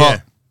with it.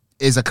 But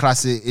it's a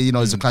classic. You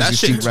know, it's a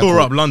classic. That shit tore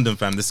up London,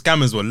 fam. The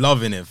scammers were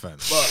loving it, fam.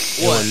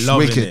 They were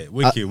loving it.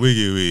 Wicked. Yeah,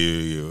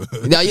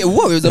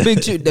 what? It was a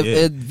big tune.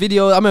 The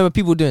video. I remember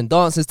people doing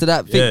dances to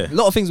that. A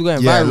lot of things were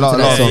going viral to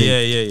that song.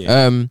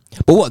 Yeah.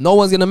 But what? No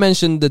one's gonna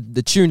mention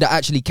the tune that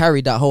actually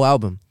carried that whole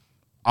album.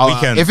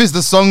 Weekend. If it's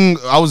the song,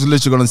 I was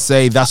literally gonna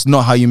say that's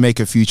not how you make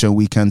a Future and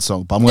Weekend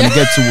song. But I'm gonna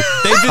get to.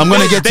 I'm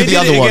gonna get to the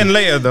other one again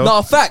later, though.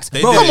 No facts,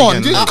 bro. Come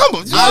on, dude. Come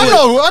on.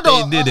 I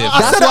don't. They did it.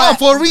 I said that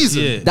for a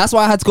reason. Yeah. That's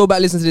why I had to go back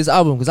and listen to this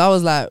album because I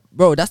was like,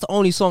 bro, that's the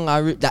only song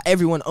that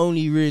everyone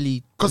only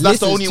really because that's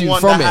the only one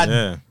from that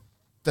had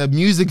the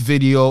music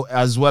video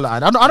as well.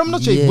 I'm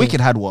not sure if Wicked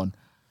had one.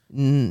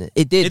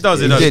 It did. It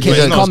does. It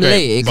come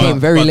late. It came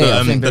very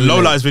late. The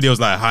Low Lights video was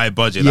like high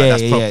budget. Like,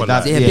 that's proper.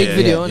 Big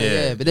video on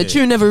it. But the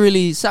tune never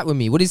really sat with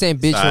me. What are you saying,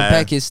 bitch from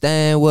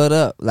Pakistan? What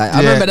up? Like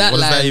I remember that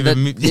line.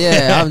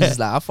 I'm just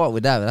like I fought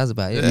with that. But that's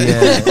about it.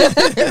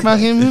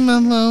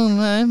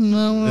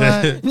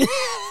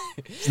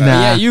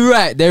 Yeah, you're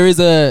right. There is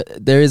a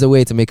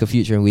way to make a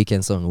Future and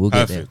Weekend song. We'll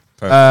get there.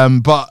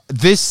 But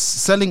this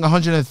selling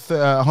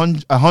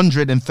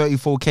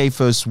 134K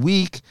first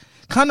week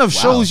kind of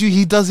shows you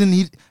he's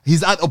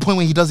at a point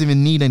where he doesn't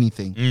even need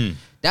anything.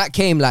 That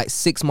came like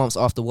 6 months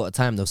after What a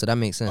Time though, so that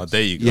makes sense. Oh,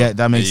 there you go. Yeah,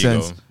 that makes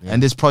sense. Yeah.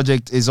 And this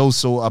project is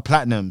also a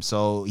platinum,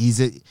 so he's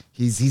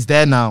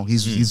there now.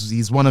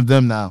 He's one of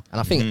them now.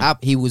 And I think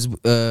he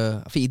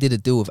did a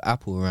deal with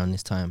Apple around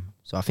this time,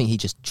 so I think he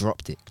just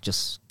dropped it.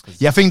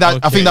 I think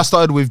that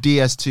started with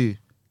DS2.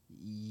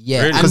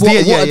 Yeah, really? And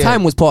What a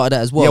Time was part of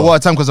that as well. Yeah, What a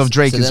Time because of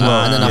Drake as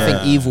well. And then I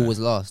think Evil was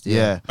last.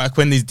 Yeah. Back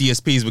when these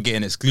DSPs were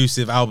getting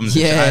exclusive albums.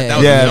 That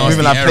was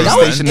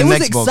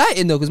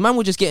exciting though, because man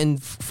were just getting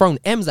thrown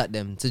M's at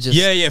them to just.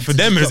 Yeah, for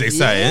them it was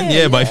exciting.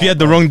 Yeah, but if you had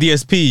the wrong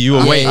DSP, you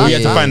were waiting. You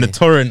had to find the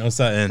torrent or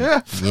something.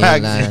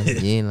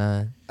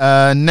 Yeah,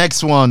 line.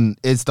 Next one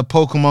is the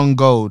Pokemon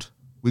Gold.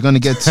 We're gonna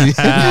get to.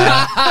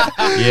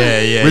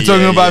 We're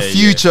talking about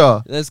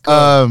Future. Let's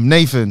go.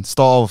 Nathan,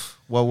 start off.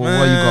 What you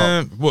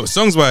got? What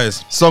songs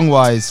wise? So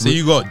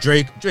you got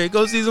Drake. Drake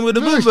go season with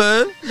the boom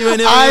man. You ain't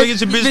never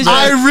get your bitch back.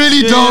 I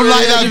really don't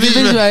like that beat.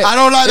 I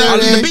don't like that.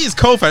 The beat is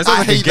cold, fam. It's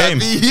like a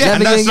game. Yeah,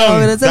 and that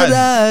song,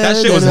 that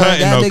shit was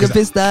hurting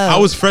though. I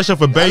was fresh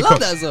off a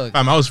breakup.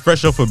 Fam, I was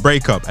fresh off a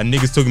breakup, and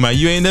niggas talking about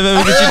you ain't never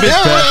get your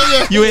bitch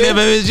back. You ain't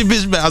never get your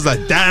bitch back. I was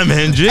like, damn,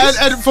 Hendrix.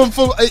 And from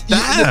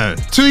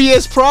 2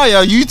 years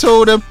prior, you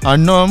told him, I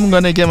know I'm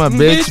gonna get my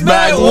bitch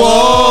back.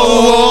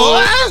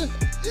 Whoa.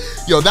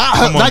 Yo,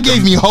 that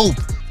gave me hope.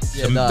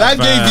 That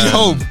gave me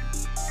hope.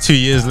 2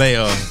 years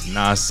later,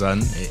 nah,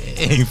 son,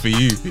 it ain't for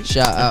you.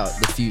 Shout out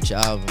the Future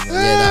album.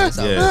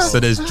 So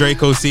there's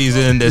Draco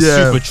season. There's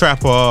Super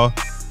Trapper.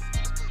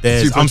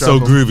 There's Super So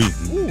Groovy.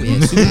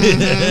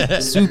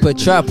 Ooh, Super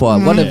Trapper.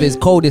 One of his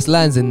coldest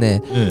lines in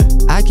there.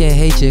 I can't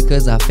hate you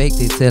cause I faked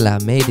it till I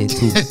made it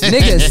too.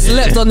 Nigga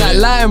slept on that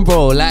line,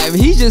 bro. Like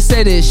he just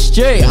said it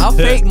straight. I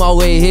faked my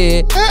way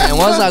here, and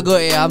once I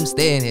got here, I'm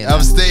staying here.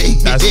 I'm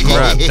staying. That's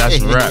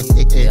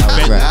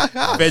rap.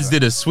 Feds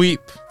did a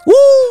sweep. Woo!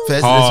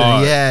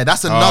 Yeah,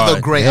 that's another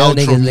great Real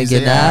outro.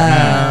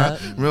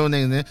 Real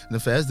niggas, the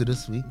Feds did a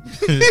sweep.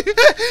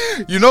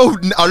 You know,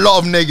 a lot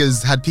of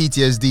niggas had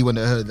PTSD when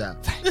they heard that.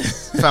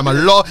 Fam, a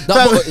lot.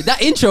 That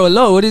intro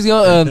alone, what is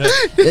your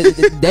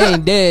they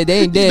ain't dead.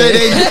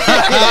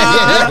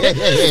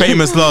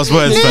 Famous last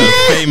words, fam.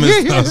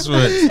 Famous last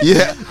words.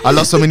 Yeah, I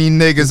lost so many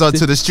niggas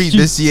onto the street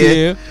this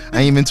year. I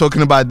ain't even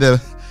talking about they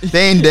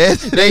ain't dead.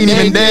 They ain't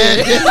even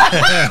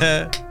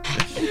dead.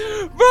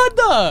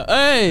 Brother,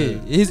 hey,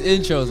 his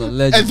intros are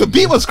legend. And the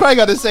beat was crying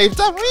at the same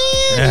time.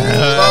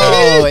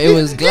 Oh, it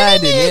was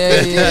gliding.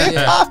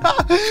 Yeah.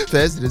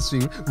 First to the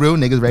street, real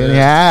niggas raising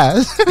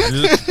ass.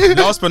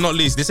 Last but not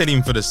least, this ain't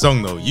even for the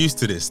song though. Used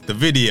to this, the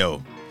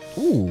video.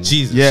 Ooh.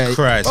 Jesus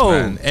Christ,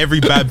 man! Every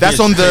bad bitch. That's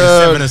on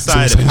the 7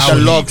 aside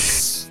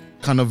Logs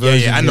kind of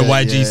version. Yeah, and the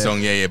YG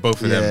song. Yeah, both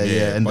of them.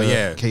 Yeah, and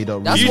but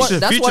K-Dot. That's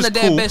one of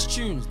their best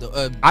tunes.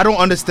 I don't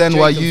understand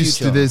why Used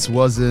to This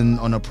wasn't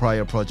on a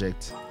prior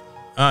project.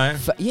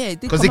 Yeah,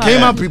 because it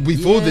came out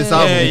before this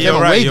album.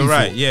 Yeah, you're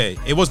right. Yeah,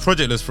 it was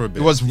projectless for a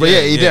bit. It was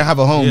he didn't have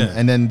a home,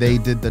 and then they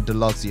did the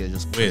deluxe.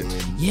 Just weird.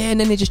 Yeah, and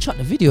then they just chucked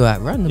the video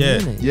out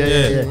randomly.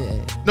 Yeah.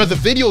 No, the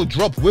video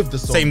dropped with the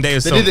song. Same day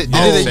as they did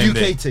a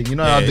UK thing. You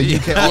know how the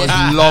UK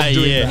artists love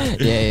doing that.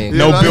 Yeah.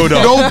 No build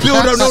up.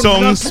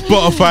 Song,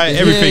 Spotify,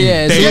 everything.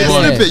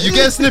 You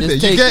get a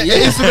snippet. You get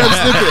an Instagram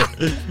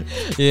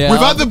snippet. Yeah.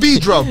 Without the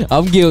beat drop.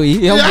 I'm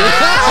guilty.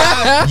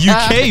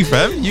 UK,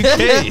 fam.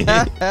 UK.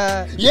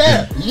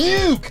 Yeah,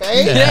 UK.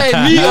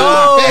 Yeah, me.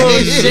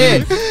 Oh,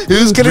 shit.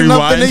 Who's getting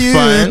up in the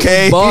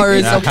UK?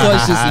 Borrowing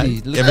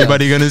subconsciously.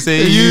 Everybody gonna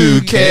say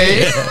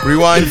UK.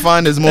 Rewind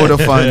fun is more to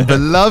fun.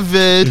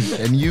 Beloved,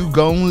 and you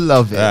gon'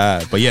 love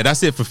it. But yeah,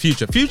 that's it for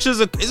Future. Future's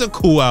is a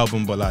cool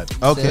album, but like,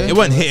 it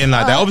wasn't hitting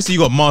like that. Obviously, you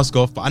got Mask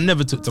Off, but I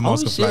never took to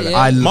Mask Off like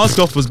that. Mask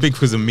Off was big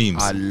because of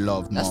memes. I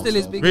love Mask Off. Still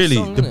his biggest really,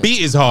 song, the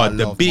beat is hard.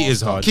 The beat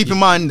is hard. Keep in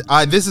mind,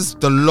 this is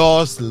the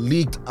last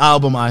leaked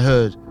album I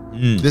heard.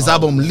 This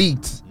album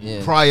leaked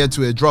prior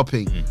to it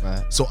dropping.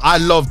 Right. So I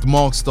loved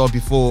Markstar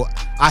before.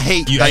 I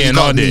hate you that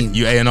A&R'd it.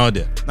 You A&R'd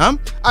it. I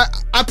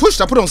put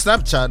it on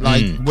Snapchat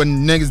like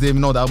when niggas didn't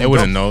even know that album. They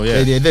wouldn't know,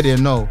 They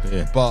didn't know.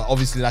 Yeah. But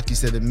obviously, like you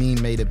said, the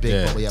meme made it big.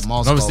 Yeah. But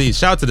Markstar. Obviously,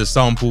 shout out to the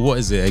sample. What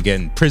is it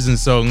again? Prison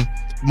song.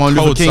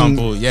 Martin Luther King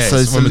sample, so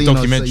it's from a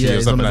documentary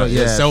or something like that.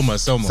 Yeah, Selma,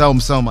 that's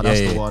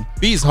the one.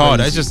 Beat's hard.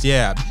 That's just you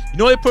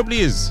know what it probably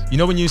is. You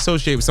know when you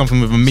associate with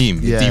something with a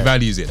meme, it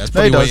devalues it. That's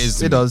probably what it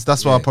is. It does.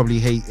 That's why I probably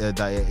hate that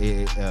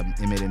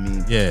it made a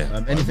meme. Yeah.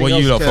 What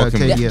you lot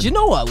fucking? Do you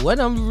know what? When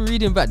I'm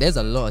reading back, there's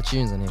a lot of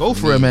tunes on it. Go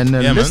for it, man.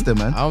 List them,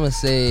 man. I'm gonna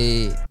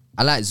say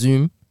I like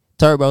Zoom.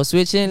 Turbo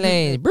switching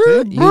lanes,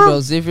 you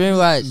go different.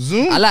 Right?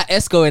 I like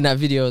Esco in that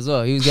video as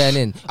well. He was getting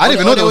in. I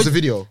didn't even know there was a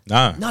video.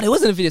 Nah. No, there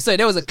wasn't a video. Sorry,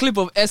 there was a clip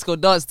of Esco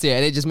dance to it,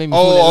 and it just made me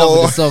fall in love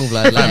with the song.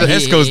 Like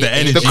Esco's the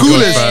energy, the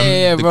coolest,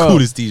 bro. The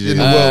coolest DJ in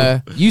the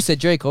world. You said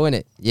Draco,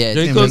 innit? Yeah,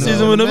 Draco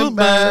season with a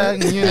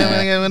bag.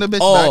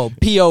 Oh,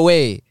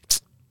 POA.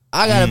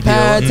 I got a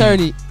power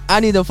attorney. I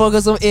need to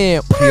focus some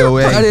in.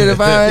 POA. I need a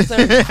power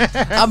attorney.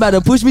 I'm about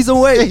to push me some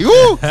weight.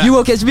 You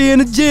won't catch me in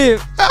the gym.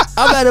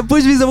 I'm about to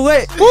push me some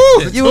weight.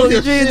 You won't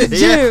catch me in the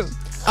gym.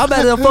 I'm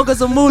about to focus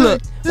some moolah.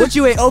 What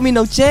you ain't owe me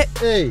no check?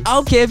 I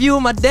don't care if you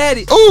were my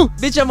daddy.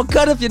 Bitch, I'ma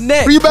cut off your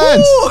neck. Free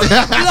bands.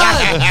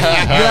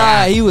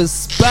 Nah, he was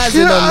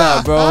spazzing on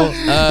that, bro.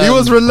 He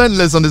was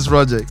relentless on this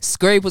project.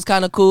 Scrape was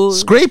kind of cool.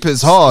 Scrape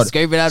is hard.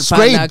 Scrape it out of the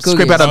pot.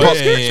 Scrape out of the pot.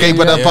 Scrape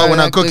out of the pot when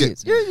I cook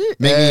it.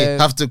 Make me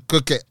have to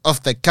cook it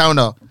off the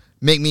counter.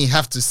 Make me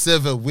have to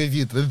serve it with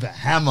you with the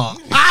hammer.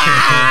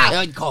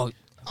 Cold.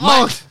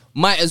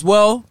 Might as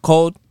well.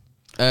 Cold.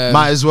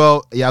 Might as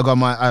well. Yeah, I got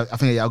my. I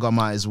think I got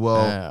mine as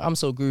well. I'm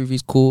so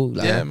groovy's cool.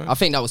 Like, yeah, man. I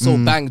think that was so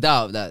banged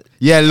out that.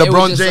 Yeah,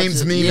 LeBron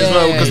James meme as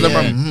well because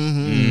LeBron.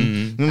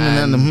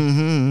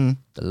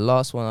 The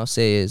last one I'll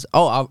say is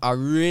I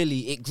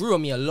really it grew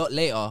on me a lot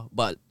later,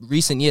 but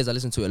recent years I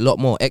listened to it a lot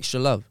more.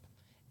 Extra Love.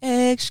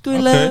 Extra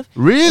love.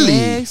 Really?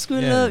 Extra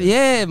love.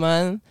 Yeah,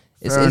 man.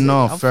 Fair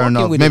enough.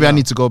 Maybe I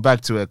need to go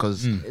back to it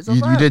because you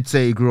did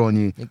say it grew on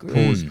you.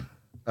 Pause.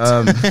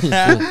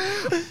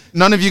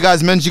 None of you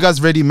guys mentioned. You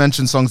guys already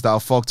mentioned songs that I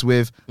fucked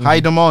with.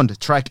 High Demand,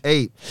 track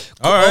 8.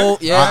 All right. Oh,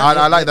 yeah.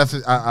 I like that.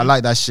 I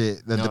like that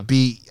shit. The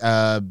beat.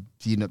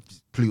 You know,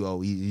 Pluto.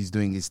 He's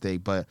doing his thing.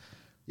 But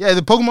yeah,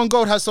 the Pokemon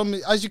Gold has some.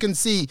 As you can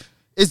see,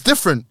 it's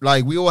different.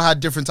 Like we all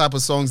had different type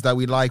of songs that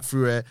we like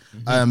through it.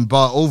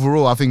 But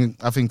overall, I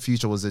think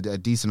Future was a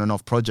decent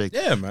enough project.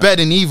 Yeah, man.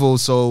 Better than Evil.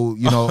 So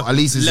you know, at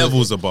least it's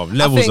levels above.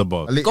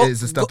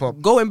 It's a step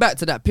up. Going back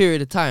to that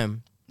period of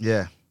time.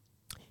 Yeah.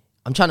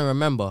 I'm trying to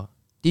remember.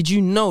 Did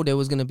you know there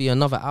was gonna be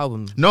another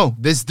album? No,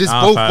 both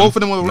of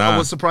them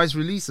were surprise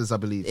releases, I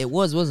believe. It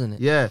was, wasn't it?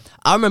 Yeah.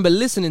 I remember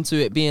listening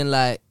to it being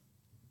like,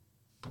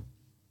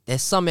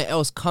 there's something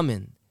else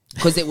coming.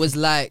 Because it was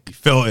like... You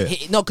felt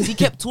it? Because he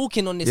kept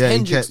talking on this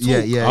Hendrix talk.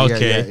 Yeah.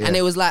 And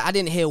it was like, I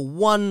didn't hear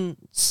one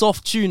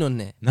soft tune on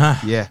there. Nah.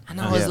 Yeah. And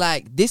I was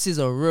like, this is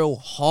a real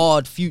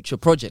hard Future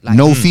project. Like,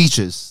 no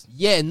features.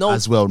 Yeah, no.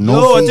 As well,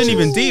 no, I didn't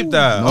even deep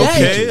that.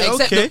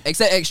 Okay.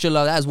 Except Extra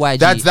Love, that's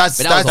YG.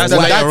 That's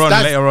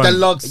later on.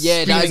 Deluxe.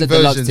 Yeah, that is a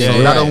version.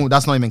 deluxe. So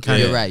that's not even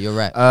canon. You're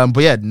right.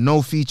 But yeah,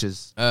 no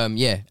features.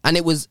 Yeah, and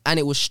it was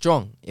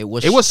strong. It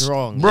was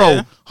strong,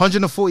 bro.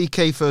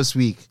 140K first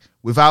week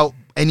without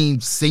any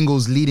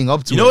singles leading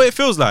up to it. You know what it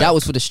feels like? That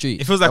was for the street.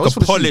 It feels like a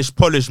polished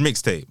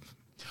mixtape.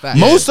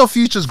 Most of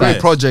Future's great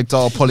projects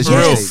are polished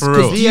mixtapes. For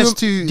real.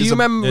 Do you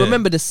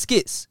remember the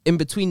skits in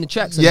between the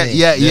tracks? Yeah.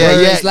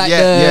 It's like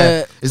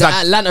the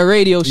Atlanta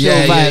radio show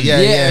vibe.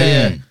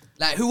 Yeah.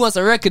 Like, who wants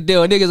a record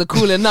deal? Niggas are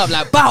cooling up,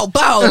 like, bow.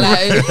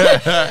 Like,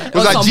 it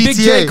was like some GTA. Big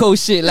Draco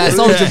shit, like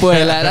Soulja Boy.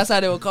 Like, that's how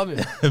they were coming.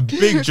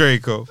 Big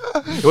Draco.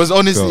 It was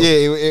honestly,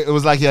 it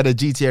was like he had a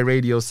GTA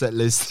radio set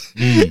list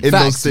in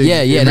those things.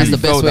 Yeah, that's the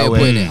best way of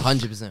putting it,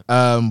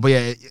 100%. But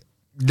yeah,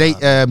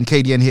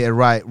 KDN hit it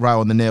right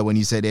on the nail when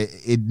you said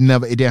it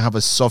didn't have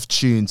a soft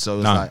tune, so it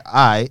was like, all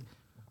right,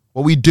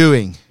 what we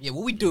doing? Yeah,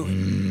 what we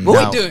doing?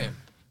 What we doing?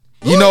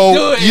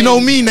 You know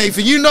me,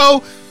 Nathan. You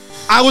know,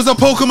 I was a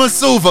Pokemon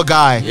Silver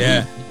guy.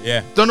 Yeah.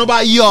 Yeah. Don't know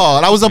about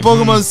y'all. I was a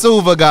Pokemon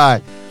Silver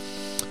guy.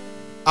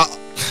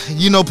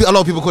 You know, a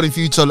lot of people call him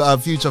Future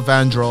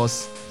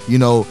Vandross. You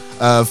know,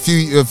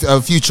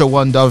 Future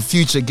Wonder,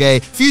 Future Gay,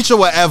 Future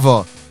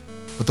whatever.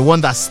 But the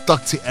one that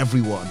stuck to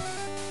everyone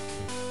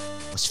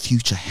was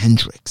Future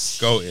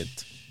Hendrix.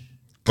 Goated.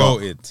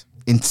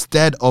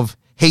 Instead of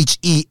Hendrix,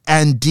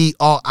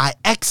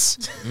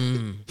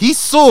 he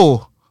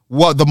saw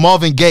what the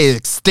Marvin Gaye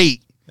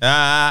estate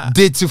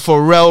did to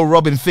Pharrell,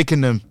 Robin Thicke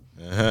and them.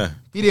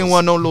 He didn't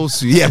want no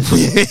lawsuit. Yeah,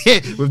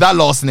 with that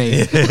last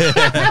name.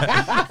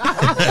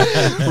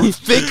 With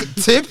Thick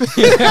Tip.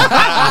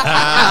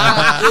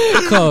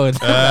 Cold.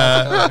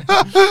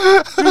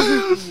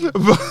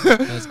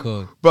 That's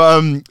cold.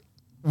 But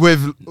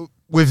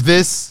with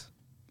this,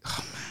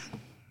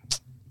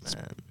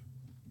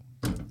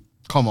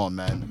 come on,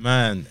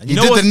 man. He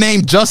did the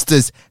name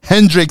justice.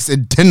 Hendrix,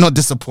 it did not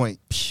disappoint.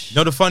 You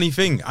know the funny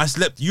thing? I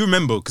slept. You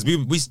remember because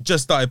we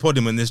just started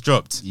podding when this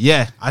dropped.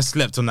 Yeah, I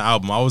slept on the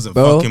album. I wasn't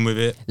fucking with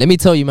it. Let me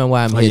tell you, man,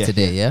 why I'm here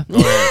today. Yeah.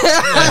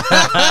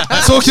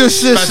 Talk your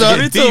shit, son.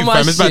 It's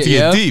about to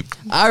get deep.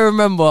 I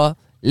remember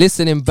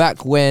listening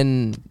back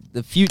when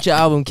the Future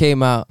album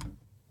came out.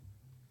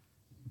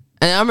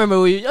 And I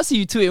remember I see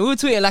you tweeting. We were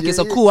tweeting like it's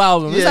a cool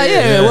album. It's like,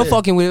 we're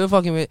fucking with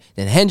it.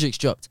 Then Hendrix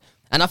dropped.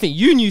 And I think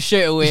you knew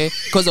straight away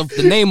because of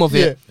the name of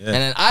it. And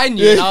then I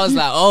knew, and I was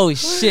like, oh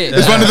shit.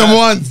 It's one of them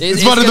ones.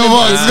 It's one of them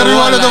ones. It's going to be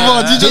one of them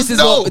ones. You just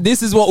know.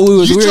 This is what we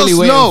was really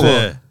waiting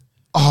for.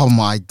 Oh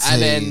my days.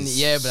 And then,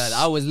 blood,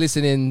 I was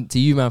listening to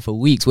you, man, for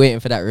weeks,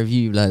 waiting for that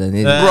review, blood. And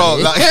bro,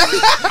 like...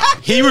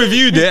 He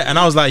reviewed it, and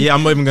I was like, yeah,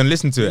 I'm not even going to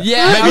listen to it.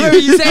 Yeah, I remember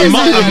you saying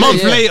a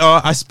month later,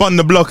 I spun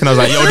the block, and I was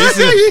like, yo,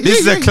 this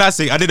is a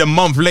classic. I did a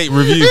month late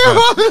review.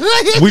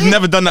 We've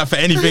never done that for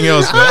anything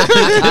else, man.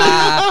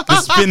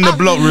 The spin the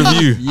block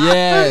review.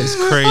 Yeah. It's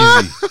crazy.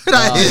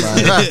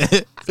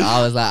 So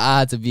I was like, I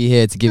had to be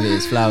here to give it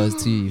its flowers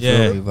to you,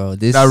 feel me, bro.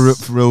 This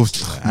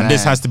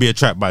this has to be a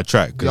track by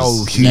track.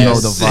 Yo, you know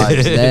the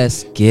vibes.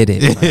 Let's get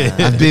it,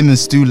 man. I've been in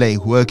Stule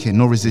working,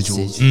 no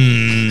residuals.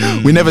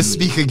 We never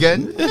speak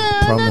again.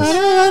 Promise.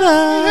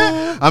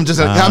 I'm just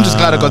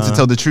glad I got to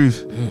tell the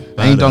truth.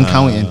 I ain't done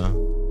counting.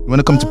 You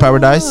wanna come to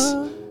paradise?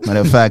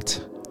 Matter of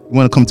fact. You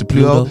want to come to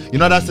Pluto? You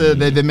know that's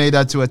they made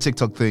that to a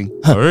TikTok thing.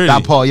 Oh, really?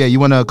 That part, yeah. You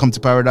want to come to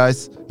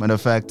paradise? Matter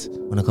of fact,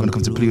 want to come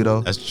to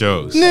Pluto? That's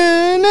jokes. She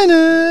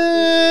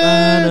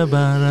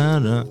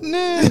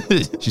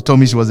told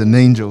me she was an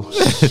angel.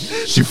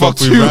 She fucked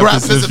with two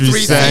rappers and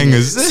three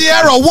singers.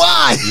 Sierra,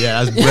 why?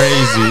 Yeah, that's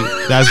crazy.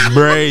 That's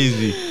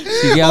crazy.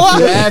 She got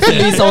few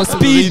athletes on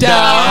speed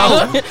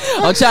dial.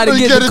 I'm trying to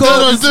get the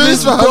code to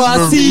this before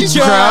I see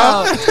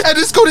trial. And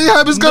this Cody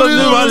Hammond's gonna do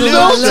my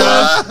love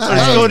child.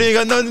 Cody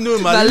got nothing to do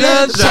with my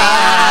love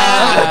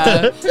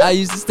child. I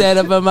used to stand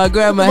up at my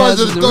grandma's house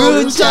with the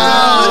root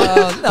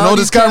child. And all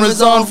these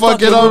cameras on,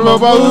 fucking on,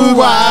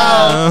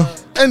 wow.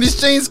 And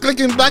these chains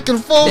clicking back and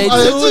forth. They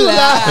too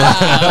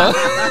loud.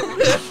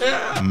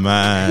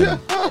 Man.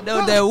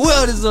 No, that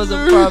world is also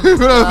a problem.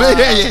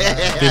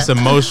 This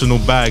emotional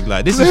bag,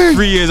 like this is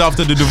 3 years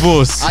after the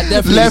divorce. I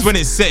definitely left when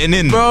it's setting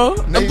in, bro.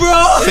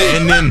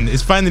 Setting in.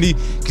 It's finally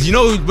because you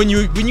know when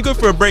you go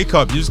for a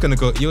breakup, you're gonna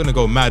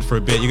go mad for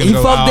a bit. You're gonna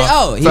go. Fucked it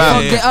out. He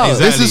fucked it out.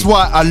 Exactly. This is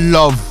why I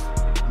love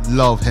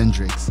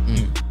Hendrix.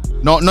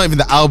 Not even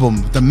the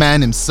album, the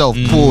man himself.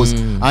 Pause.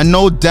 I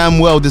know damn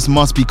well this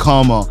must be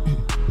karma.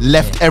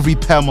 Left every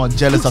Pema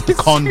jealous of the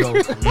condo.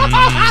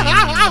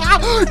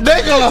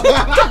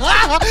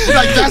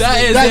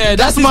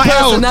 That's my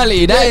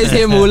personality. That is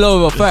him all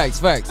over.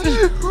 Facts.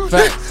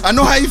 I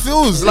know how he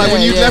feels. Like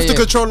when you left the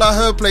controller at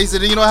her place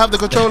and then you don't have the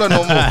controller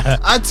no more.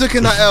 I took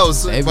in that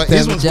else. But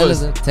his one's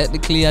jealous.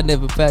 Technically, I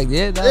never packed.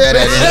 Yeah,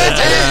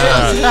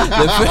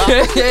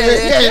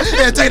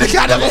 take the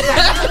cat of it.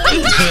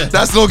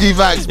 That's low-key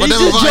facts. But he's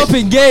just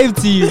dropping game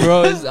to you,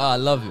 bro. I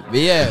love it. But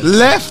yeah,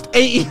 left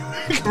 80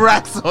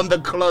 racks on the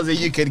closet.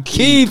 You can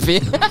keep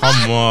it.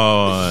 Come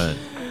on.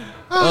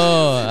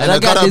 Oh, and I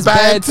got this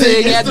bad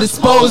thing at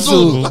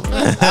disposal.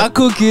 I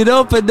cook it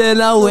up and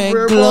then I went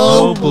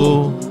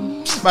global.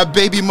 My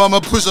baby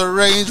mama pushed a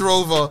Range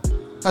Rover.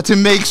 Had to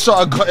make sure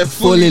I got it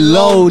fully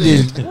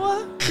loaded.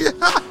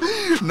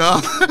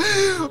 No,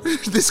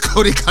 this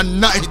Cody got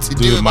nothing to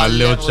do with my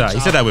little child. He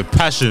said that with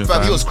passion.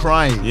 Fam, he was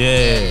crying.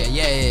 Yeah.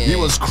 He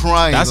was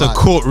crying. That's a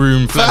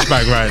courtroom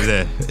flashback right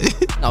there.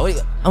 No,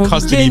 I'm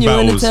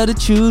genuine to tell the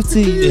truth to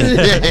you.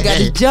 I got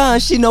the John,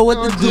 she know what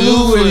to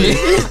do with me.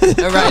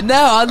 And right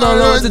now, I don't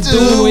know what to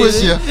do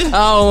with you. I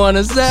don't want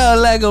to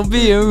sound like I'm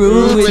being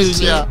rude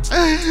with you.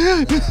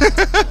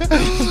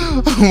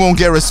 I won't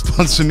get a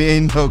response from me,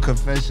 ain't no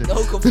confession.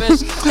 No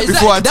confession.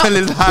 Before I tell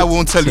you I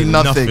won't tell you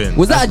nothing.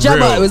 Was that a jab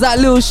out? Was that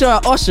Lil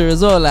Short Usher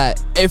as well? Like,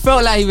 it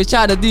felt like he was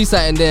trying to do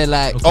something there,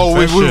 like. Oh,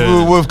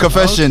 with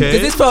confession.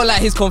 Because this felt like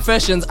his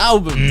Confessions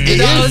album. You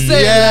know what I'm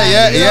saying?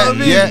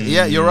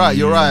 Yeah. You're right.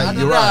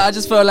 I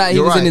just felt like he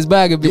was in his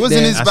bag a bit. He was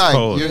in his bag.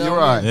 You're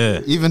right.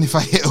 Yeah. Even if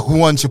I hit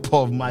once, you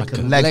put my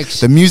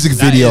collection. The music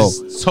video.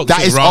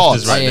 That is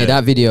art.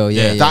 That video.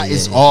 Yeah. That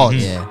is art.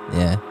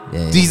 Yeah.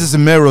 Jesus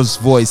and Mero's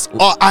voice.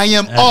 Oh, I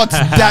am odd,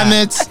 damn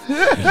it.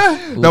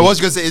 No, what was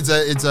gonna say?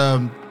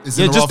 It's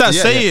just that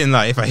saying,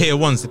 like, if I hit it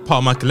once, it's part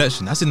of my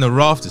collection. That's in the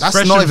rafters. That's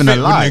Fresh not and even a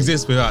Fit lie. Wouldn't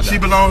exist without that. She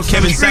belongs to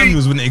Kevin the street.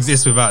 Samuels wouldn't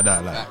exist without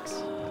that. Like,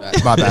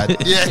 my bad.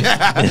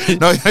 Yeah.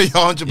 No, you're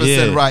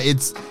 100% right.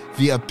 It's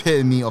the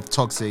epitome of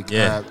toxic.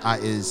 Yeah.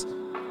 At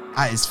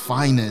his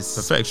finest.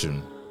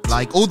 perfection.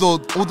 Like all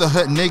the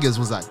hurt niggas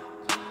was like,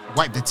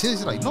 wipe the tears.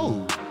 You're like,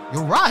 no,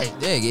 you're right.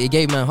 Yeah, it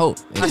gave man hope.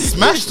 I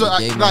smashed her.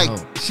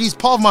 She's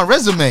part of my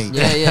resume.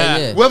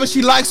 Yeah. Whether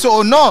she likes it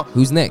or not.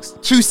 Who's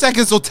next? 2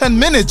 seconds or 10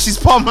 minutes, she's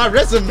part of my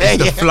resume.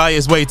 It's the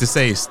flyest way to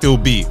say still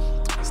beat.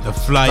 It's the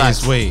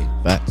flyest way.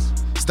 Facts.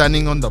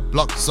 Standing on the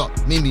block, suck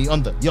Mimi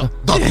on the yo,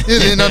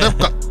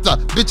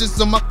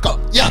 bitches on my cup.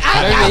 Yeah,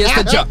 Baby, it's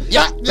the jump.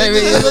 Yeah,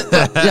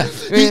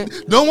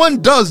 baby. No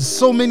one does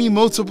so many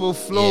multiple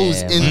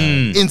flows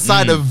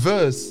inside a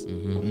verse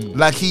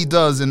like he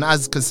does, and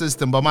as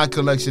consistent. But my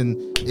collection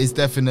is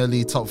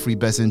definitely top 3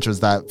 best intros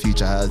that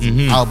Future has,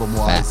 album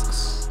wise.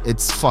 Facts.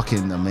 It's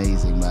fucking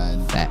amazing,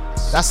 man.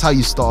 Facts. That's how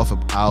you start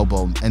off an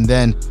album, and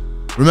then.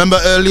 Remember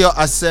earlier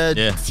I said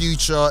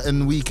Future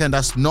and Weeknd,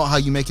 that's not how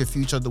you make a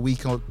Future the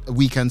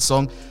Weeknd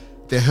song.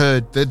 They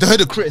heard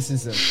the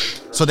criticism,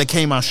 so they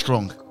came out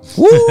strong.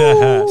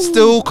 Woo!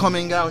 Still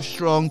coming out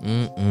strong.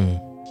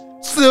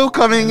 Still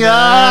coming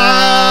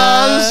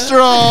out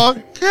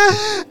strong.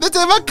 They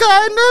take my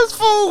kindness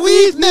for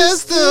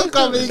weakness, still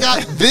coming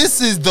out.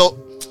 This is the...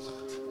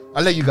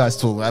 I'll let you guys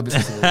talk.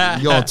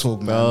 Y'all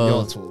talk, man.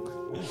 Y'all talk.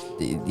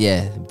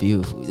 Yeah,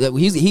 beautiful.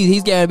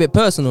 He's getting a bit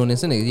personal on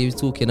this, isn't he? He was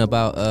talking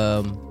about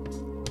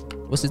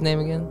what's his name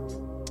again?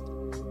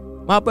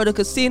 My brother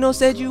Casino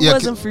said you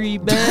wasn't free,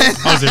 man.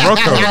 Oh, is it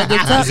Rocco?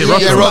 Is it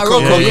Rocco? Yeah, Rocco.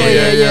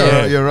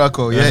 Yeah. Yeah,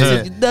 Rocco.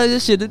 Yeah. You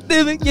should have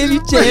never give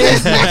you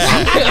chance.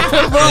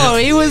 Bro,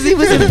 he was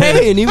in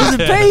pain. He was in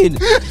pain.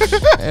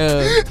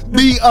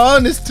 Be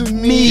honest to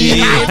me.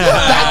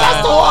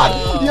 That's the one.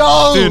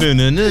 Yo.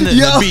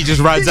 The beat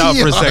just rides out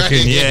for a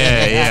second.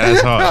 Yeah,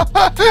 that's hard.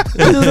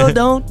 You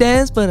don't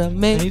dance, but I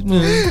make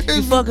moves.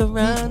 You fuck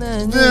around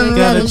and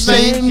gonna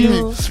save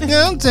you.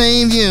 Gonna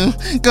save you.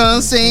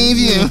 Gonna save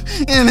you.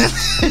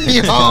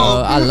 Yo.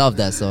 I love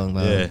that song,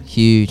 man. Yeah.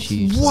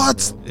 Huge.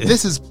 What?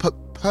 This is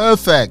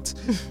perfect.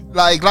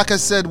 Like I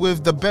said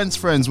with the Benz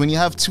Friends, when you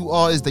have 2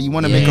 artists that you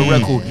want to make a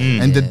record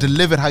and they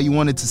deliver it how you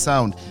want it to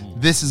sound,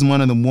 this is one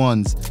of them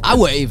ones. I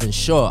wasn't even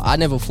sure. I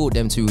never thought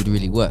them 2 would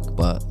really work,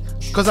 but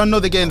because I know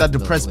they're getting that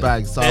depressed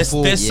bag, so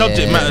their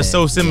subject matter is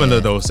so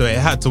similar though, so it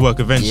had to work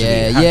eventually.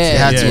 It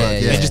had to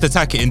work. They just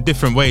attack it in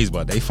different ways,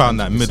 but they found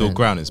that middle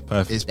ground is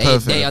perfect. It's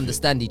perfect. They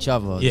understand each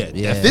other. Yeah.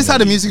 This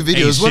had a music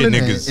video as well, in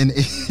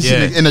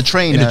a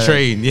train. In a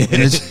train,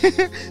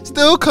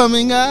 Still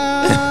coming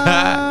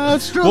out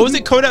strong. What was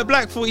it Kodak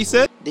Black thought he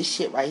said? This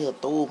shit right here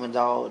throw me,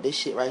 dog.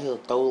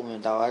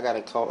 I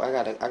gotta call my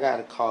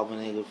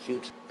nigga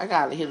Future. I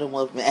gotta hit him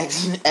up and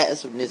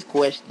ask him this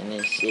question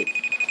and shit.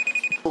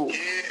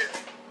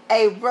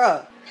 Hey,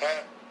 bro.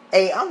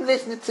 Hey, I'm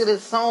listening to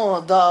this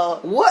song,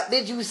 dog. What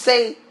did you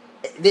say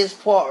this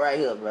part right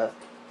here, bro?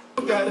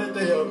 Gotta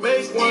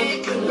make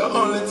one. The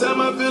only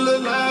time I feel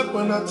alive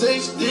when I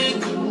taste it.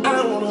 I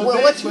don't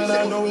wanna what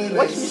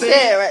you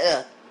said right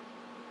there?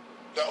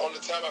 The only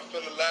time I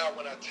feel alive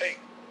when I take.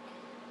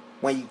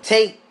 When you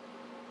take?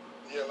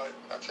 Yeah, like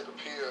I take a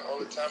pill.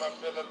 Only time I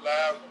feel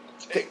alive when I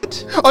take.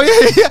 Oh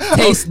yeah.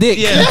 Taste dick.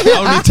 Yeah.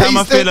 Only time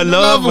I feel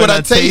alive when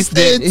I taste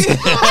it.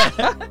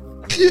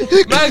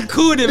 Man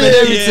cooled him and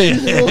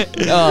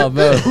everything. Oh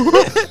man.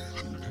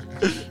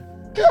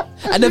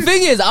 And the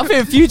thing is, I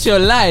think Future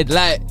lied.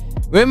 Like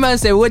when man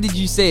said, "What did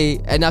you say?"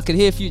 and I could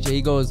hear Future,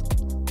 he goes,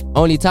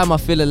 "Only time I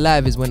feel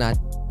alive is when I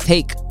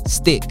take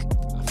stick."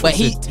 But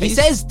he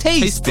says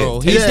taste, bro.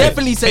 He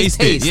definitely says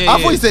taste. I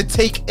thought he said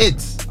take it.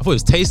 I thought it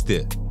was taste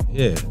it.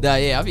 Yeah.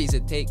 I think he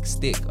said take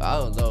stick. I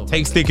don't know.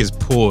 Take stick is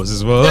pause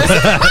as well.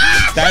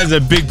 That is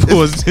a big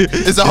pause.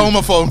 It's a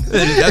homophone.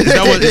 Is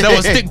that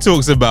what stick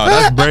talks about?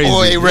 That's brazy.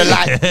 Boy,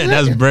 relax.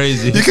 That's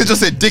brazy. You could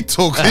just say dick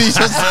talk. He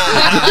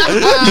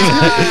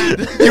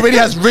already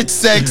has rich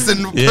sex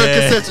and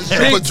Percocets and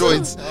stripper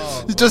joints.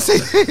 You just say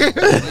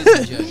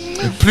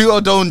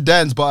Pluto don't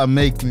dance, but I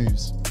make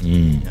moves.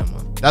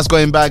 That's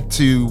going back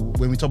to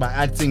when we talk about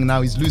acting.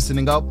 Now he's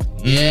loosening up.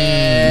 He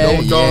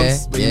don't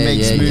dance, but he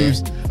makes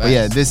moves. But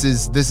yeah, this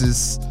is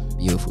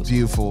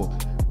beautiful.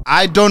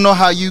 I don't know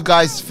how you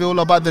guys feel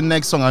about the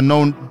next song. I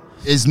know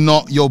it's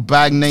not your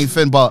bag,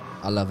 Nathan, but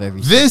I love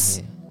everything.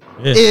 This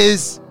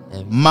is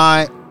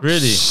my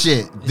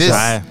shit. This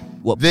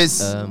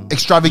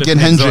extravagant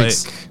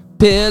Hendrix.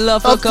 Peel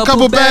off a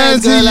couple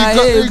bands, girl,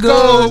 here you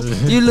go.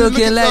 You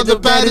looking like the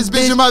baddest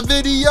bitch in my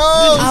videos.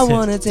 I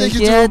wanna take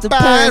you out to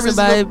Paris and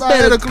buy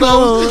better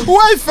clothes.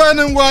 White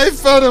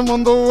phantom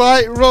on the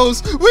white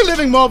rose. We're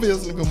living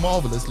marvelous.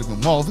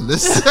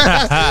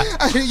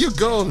 Here you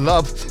go,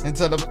 love. And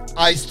tell them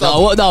I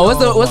stop.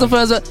 What's the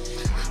first one?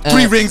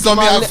 3 rings on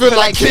me, I feel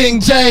like King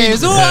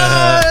James.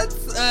 What?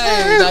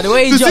 The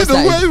way he drops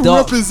that is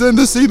dope. Represent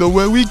the scene of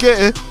where we get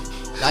it.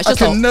 I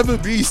can never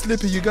be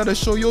slippy. You gotta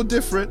show you're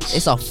different.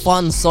 It's a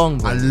fun song,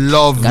 bro. I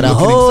love. Got a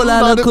whole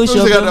lot of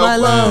cushion in my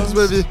lungs,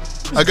 baby.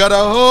 I got a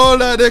whole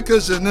lot of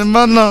cushion in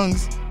my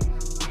lungs.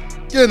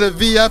 Get a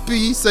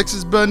VIP, sex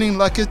is burning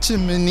like a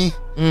chimney.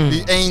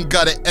 We ain't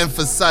gotta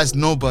emphasize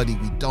nobody.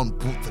 We don't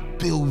boot the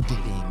building.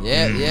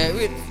 Yeah.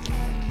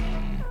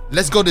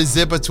 Let's go to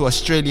Zebra to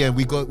Australia and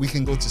we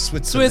can go to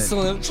Switzerland.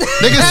 Switzerland.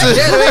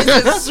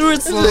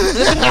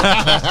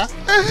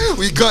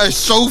 We got a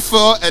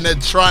chauffeur and a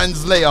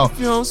translator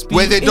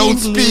where they don't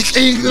speak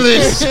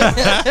English.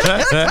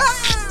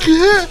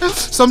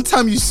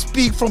 Sometimes you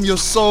speak from your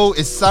soul,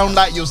 it sounds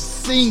like you're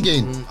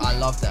singing. I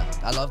love that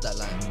line.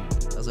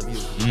 That's a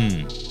beautiful.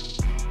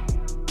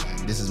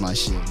 This is my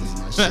shit.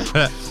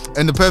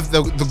 And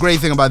the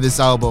great thing about this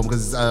album,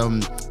 because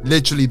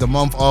literally the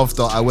month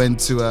after I went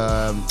to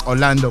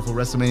Orlando for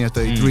WrestleMania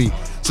 33.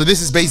 So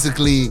this is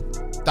basically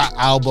that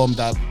album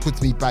that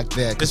puts me back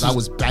there, because I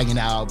was banging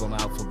that album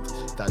out for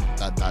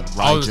that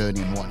ride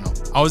journey and whatnot.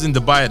 I was in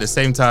Dubai at the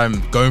same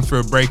time, going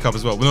through a breakup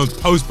as well. Well, no,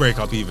 post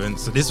breakup even.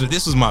 So this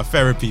was my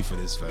therapy for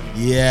this, fam.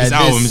 Yeah, this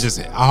album is just,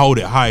 I hold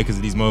it high because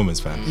of these moments,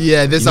 fam.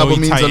 Yeah, this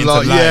album means a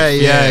lot.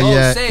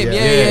 Yeah.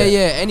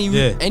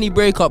 Same. Any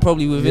breakup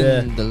probably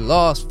within the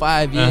last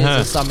 5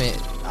 years or something,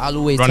 I'll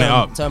always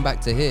turn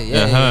back to here.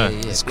 Yeah.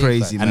 It's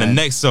crazy, man. And the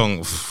next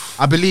song,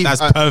 I believe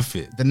that's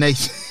perfect. The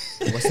next.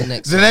 What's the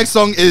next? The next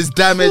song is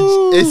Damage.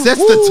 It sets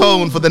the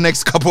tone for the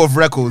next couple of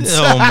records.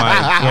 Oh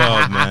my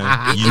god,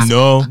 man!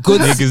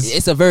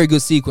 It's a very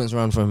good sequence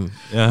run from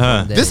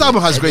him. This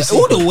album has great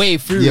all the way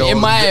through. In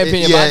my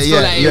opinion, but I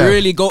feel like it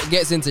really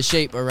gets into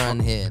shape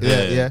around here.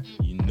 Yeah.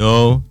 You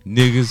know,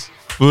 niggas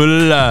full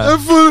of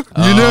life.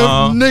 You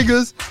know,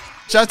 niggas.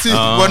 Shout to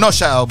well, not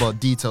shout out, but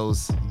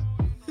Details.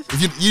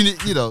 If you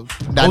know,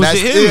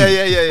 that's it him?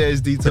 Yeah.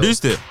 It's Details.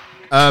 Produced it.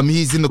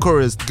 He's in the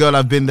chorus. Girl,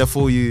 I've been there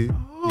for you.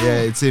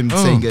 Yeah, it's him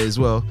saying it as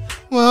well.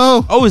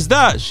 Well, is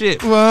that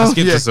shit? Well, I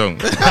skipped the song.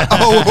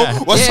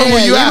 What song were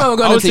you at? I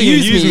was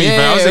singing Use Me, fam.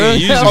 I was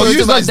singing Use Me. Oh,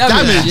 Use Me is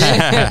Damage.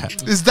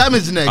 It's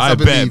Damage next, I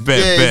believe.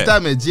 It's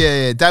Damage.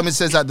 Yeah. Damage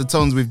says that the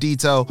tones with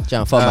detail.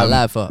 Trying to fuck my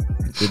life up.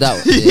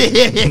 That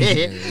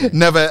one.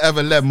 Never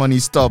ever let money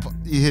stop.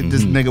 You hit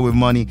this nigga with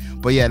money.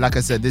 But yeah, like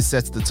I said, this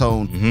sets the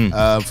tone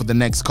for the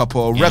next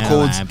couple of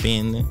records,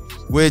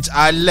 which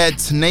I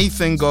let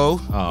Nathan go.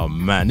 Oh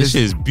man, this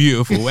shit is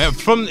beautiful.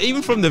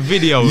 Even from the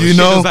video, you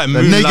know, like the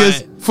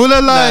niggas full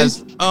of lies.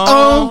 You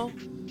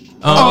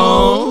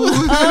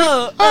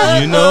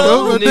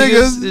know, the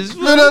niggas is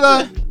full of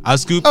lies. I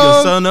scoop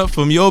your son up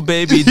from your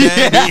baby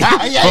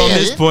daddy. From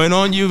this point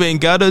on, you ain't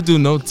gotta do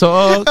no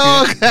talking.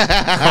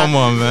 Come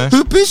on, man.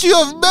 Who piss you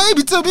off,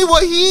 baby? Tell me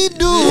what he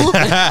do.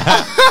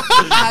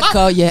 I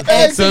call your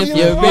ex if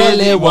you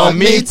really want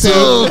me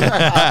to.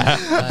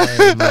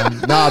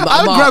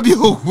 I'll grab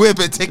your whip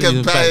and take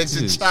it back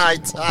to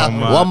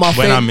Chi-Town.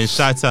 When I'm in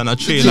Chi-Town, I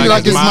treat it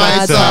like it's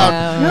my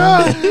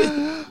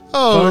town.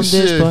 Oh,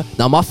 shit.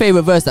 Now, my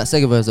favorite verse, that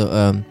second verse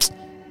of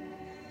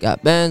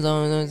got bands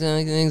on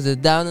things are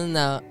down and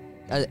out.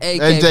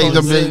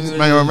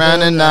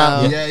 Around and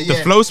out. The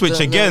flow switch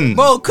again.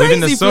 Bro,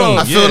 crazy flow.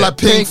 I feel like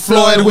Pink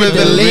Floyd with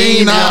the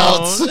lean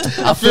out.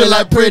 I feel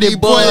like Pretty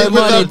Boy with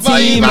the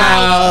team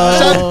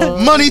out.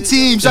 Money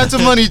Team. Shout to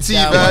Money Team,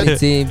 man. Money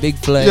Team, big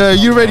play. Yeah,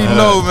 you already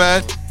know,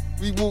 man.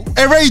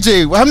 Hey, Ray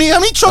J, how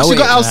many trucks you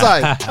got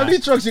outside? How many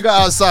trucks you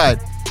got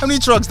outside? How many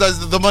trucks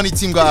does the Money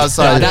Team got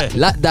outside?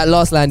 That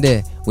last line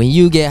there. When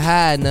you get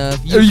high enough,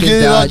 you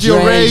can dodge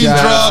your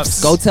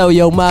raindrops. Go tell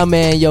your mama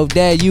and your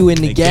dad you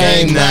in the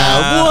game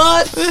now.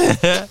 What?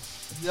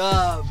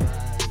 Yeah,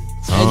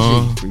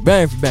 man. Free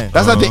bang.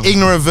 That's like the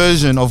ignorant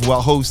version of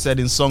what Hov said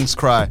in Songs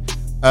Cry.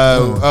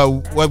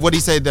 What did he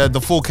say? The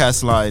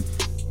forecast line.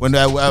 When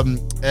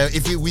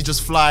if we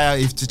just fly out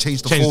to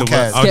change the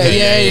forecast.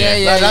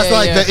 Yeah. That's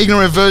like the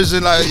ignorant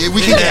version. Like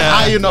we can get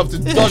high enough to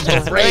dodge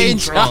the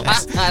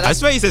raindrops. I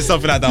swear he said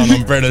something like that on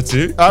Umbrella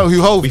too. Oh,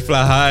 who Hov? We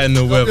fly high in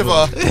the weather.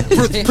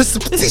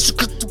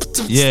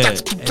 Yeah.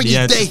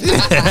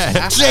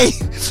 Jay,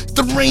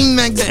 the Rain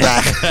Man's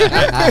back.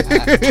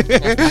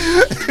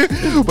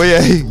 But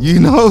yeah, you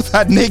know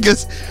that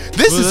niggas.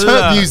 This is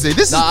her music.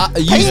 This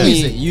is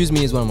music. Use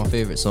Me is one of my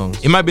favorite songs.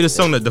 It might be the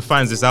song that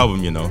defines this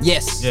album, you know.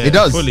 Yes, it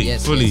does.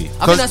 Fully.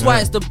 I think that's why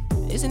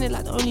isn't it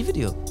like the only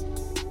video?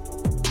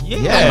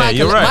 Yeah,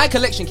 you're right. My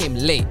collection came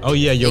late. Oh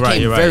yeah, you're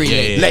right. Very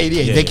late.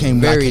 Yeah, they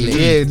came very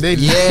late.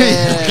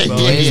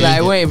 It's like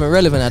it wasn't even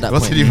relevant at that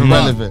point. Wasn't even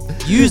relevant.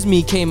 Use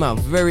Me came out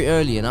very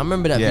early, and I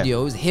remember that video.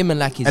 It was him and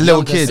like his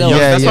little kid. Self.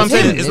 That's what I'm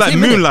saying. It's like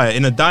Moonlight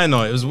in a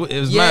diner. It was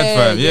mad,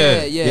 fam.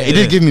 Yeah. It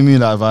did give me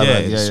Moonlight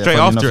vibe. Yeah, straight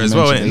after as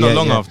well. Not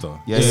long after.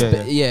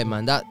 Yeah,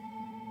 man. That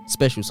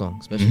special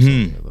song, bro.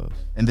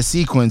 And the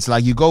sequence,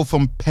 like you go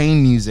from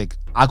pain music,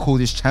 I call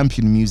this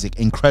champion music,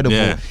 incredible.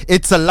 Yeah.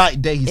 It's a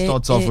light day. He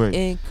starts off with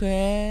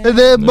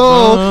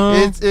incredible.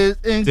 It's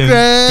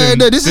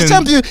incredible. This is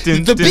champion.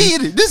 The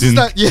beat. This is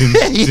like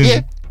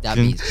That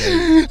beat's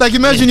crazy. Like,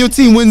 imagine your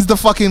team wins the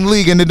fucking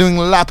league and they're doing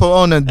Lap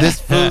on and this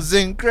feels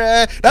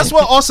incredible. That's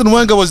what Arsene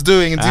Wenger was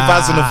doing in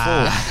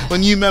 2004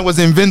 when You Man was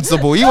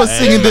invincible. He was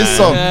singing this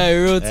song.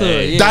 Real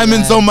talk.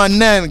 Diamonds on my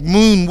neck,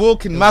 moon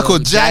walking, Michael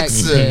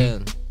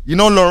Jackson. You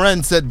know,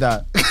 Loren said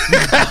that.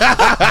 Shout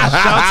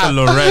out to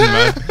Loren,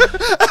 man.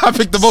 I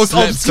picked the most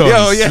obscure.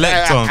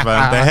 Slept on,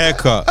 man. The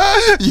haircut.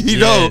 You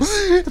know,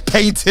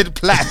 painted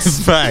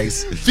plaits.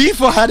 Facts.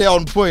 FIFA had it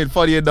on point,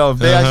 funny enough.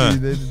 They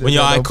actually, when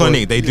you're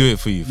iconic, they do it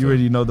for you. You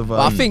already know the vibe. But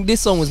I think this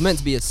song was meant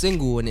to be a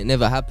single and it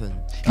never happened.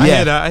 I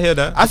hear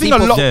that. I think a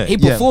lot. He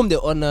performed it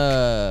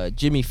on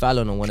Jimmy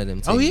Fallon on one of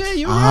them things. Oh yeah,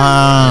 you're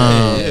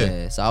right.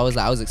 Yeah. So I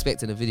was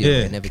expecting a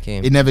video, but it never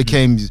came. It never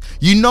came.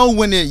 You know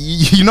when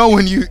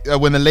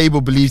when the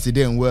label believes it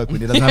didn't work,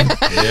 when it doesn't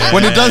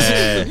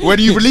have, when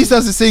you release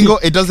as a single,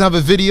 it doesn't have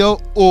a video,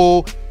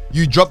 or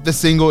you drop the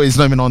single, it's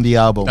not even on the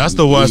album. That's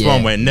the worst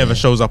one where it never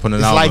shows up on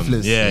an album. It's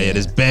lifeless. Yeah,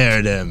 there's bare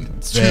of them.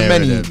 It's too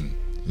many.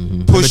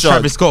 Push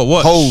Travis Scott,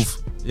 watch. Hove.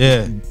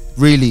 Yeah.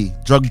 Really,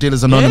 Drug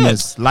Dealers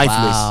Anonymous, Lifeless.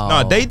 Wow.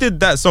 No, they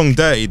did that song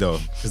dirty though,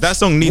 because that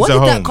song needs what a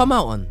home. What did that come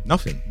out on?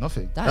 Nothing.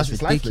 That's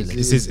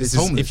ridiculous. It's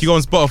if you go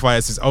on Spotify,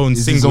 it's his own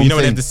single. You know,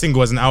 they have the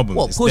single as an album.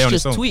 What, Push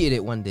just tweeted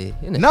it one day,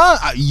 innit? No,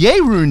 Ye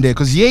ruined it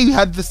because Ye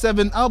had the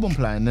 7 album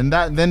plan, and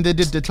then they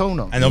did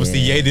Daytona. And obviously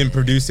Ye didn't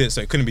produce it,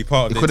 so it couldn't be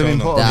part of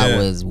Daytona. That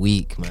was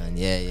weak, man.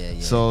 Yeah.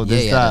 So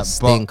there's that.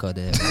 Stinker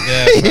there.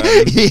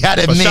 He had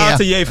a shout out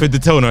to Ye for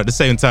Daytona at the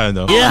same time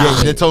though.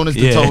 Yeah, Daytona's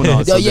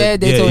Daytona.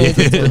 Daytona's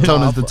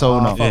Daytona.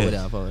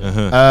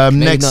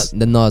 Next,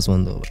 the Nas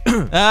one though.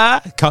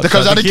 The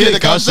comes out the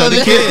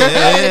kid.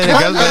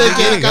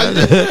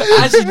 I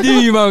actually knew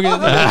you, Morgan.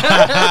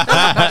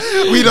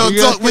 We don't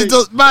talk. We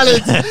just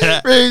balance.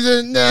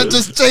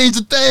 Just change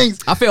the things.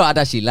 I feel I'd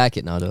actually like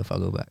it now though if I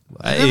go back.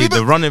 Hey,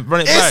 run it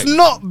back. It's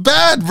not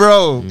bad,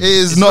 bro. It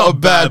is not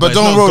bad, but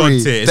don't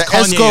worry. The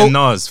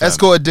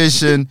Esco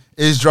edition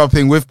is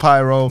dropping with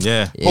Pyro.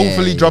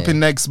 Hopefully dropping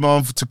next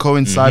month to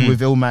coincide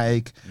with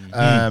Illmatic.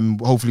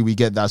 Hopefully we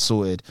get that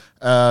sorted.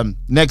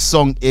 Next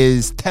song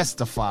is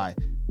Testify.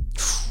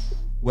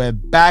 We're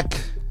back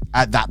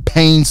at that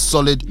pain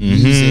solid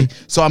music.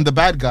 So I'm the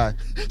bad guy.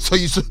 So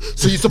you're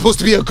supposed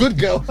to be a good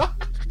girl.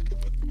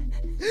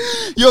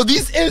 Yo,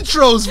 these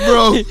intros,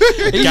 bro.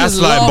 He's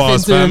just laughing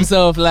to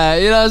himself,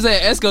 like, you know what I'm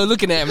saying? Esco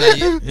looking at him like,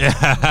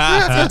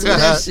 do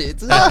that shit.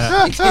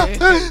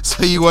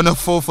 So you wanna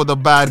fall for the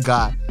bad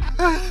guy?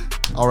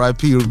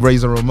 R.I.P.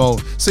 Razor Ramon.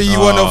 So you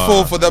wanna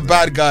fall for the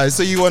bad guy?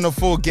 So you wanna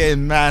fall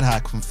getting mad? I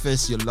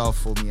confess your love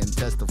for me and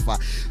testify.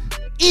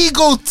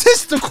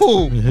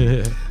 Egotistical.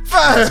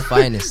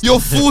 Finest. You're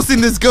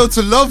forcing this girl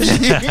to love you.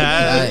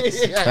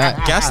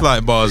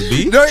 Gaslight bars,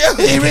 B. No, yeah,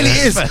 it really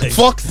is.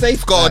 Fuck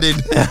safeguarding.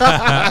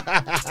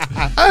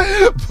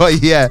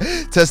 But yeah,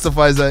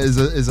 Testifies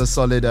is a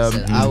solid.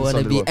 I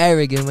wanna be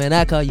arrogant when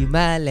I call you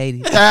my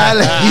lady.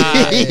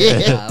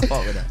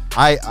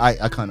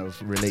 I kind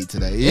of relate to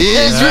that.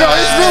 It's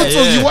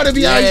real talk. You want to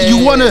be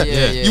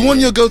you want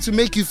your girl to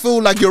make you feel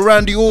like you're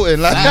Randy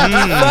Orton. Like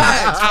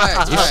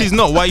if she's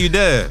not, why you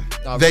there?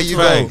 There you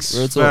go.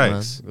 Real talk,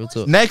 man. Real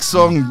talk. Next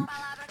song.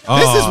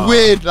 This is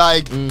weird.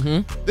 Like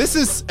this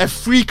is a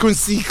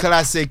frequency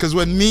classic because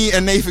when me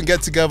and Nathan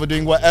get together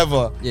doing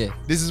whatever,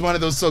 this is one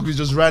of those songs we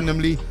just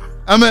randomly.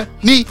 I'ma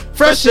need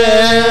fresh air.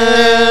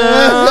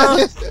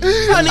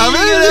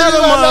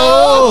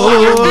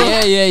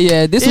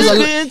 Yeah. This was a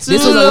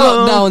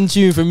lockdown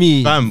tune for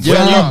me. Fam,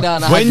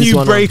 when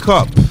you break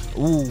up,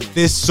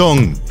 this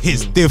song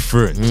hits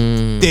different.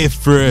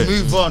 Different.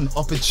 Move on.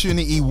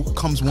 Opportunity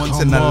comes once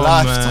in a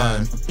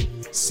lifetime.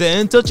 Sit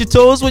and touch your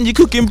toes when you're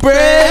cooking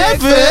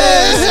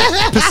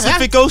breakfast.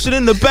 Pacific Ocean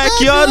in the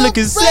backyard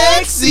looking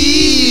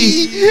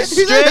sexy.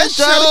 Stretch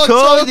out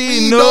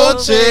cozy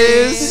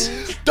noches.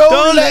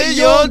 Don't let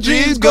your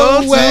dreams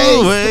go to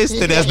waste.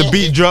 Then as the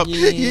beat drop,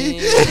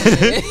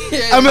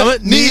 I'ma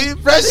need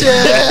fresh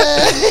air.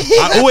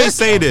 I always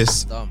say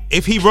this: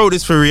 if he wrote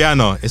this for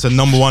Rihanna, it's a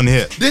 #1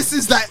 hit. This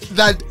is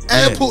that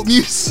airport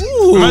music.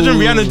 Imagine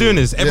Rihanna doing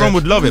this; everyone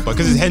would love it. But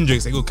because it's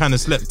Hendrix, it got kind of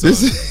slept.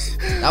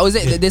 That was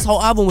it. This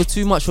whole album was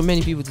too much for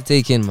many people to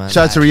take in, man.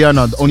 Shout out to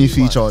Rihanna, the only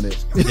feature on it.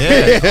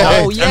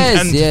 Oh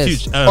yes.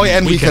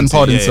 And Weeknd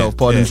pardon himself.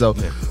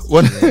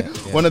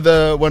 One of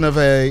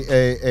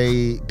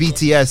a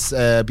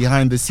BTS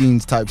behind the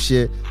scenes type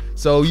shit.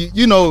 So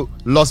you know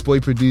Lost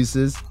Boy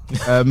producers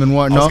and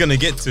whatnot. I was gonna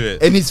get to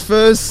it. In his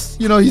first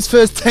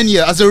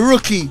tenure as a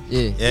rookie,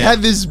 he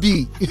had this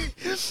beat.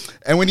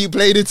 And when he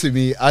played it to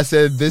me, I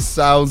said, "This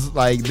sounds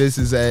like this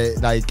is a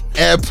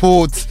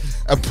airport,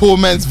 a poor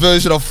man's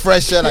version of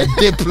Fresh Air, like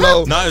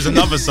Diplo." No, it was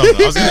another song.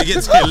 I was gonna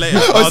get to it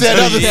later.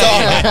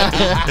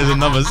 There's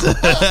another song.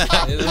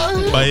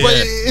 But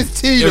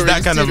it's teetering. It was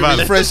that kind of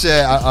vibe. Fresh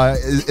Air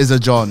is a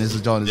John. It's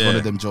one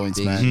of them joints,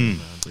 man.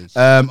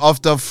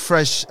 After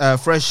Fresh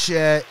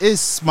Air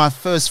is my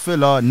first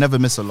filler. Never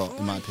miss a lot,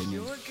 in my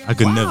opinion. I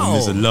could never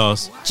miss a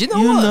loss. Do you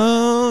know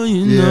what?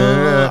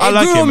 know, I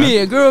like it, man.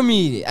 It grew on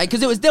me.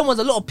 Because it was then was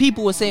a lot of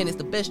people were saying it's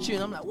the best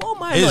tune. I'm like, what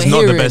am I It's not not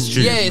hearing? the best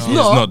tune. Yeah, it's No,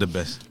 not. It's not the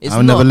best.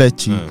 I'll never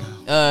let you.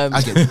 But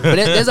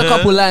there's a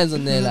couple lines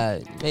on there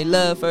like, made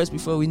love first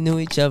before we knew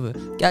each other.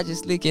 Got you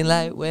slicking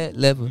like wet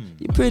leather.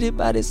 Your pretty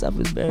body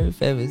suffers very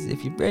feathers.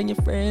 If you bring your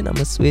friend, I'm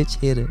a switch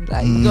hitter.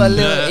 Like, you got a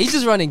little, he's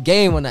just running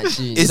game on that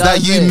shit. Is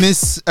that you,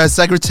 Miss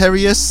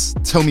Sagittarius?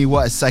 Tell me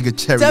what a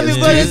Sagittarius Tell me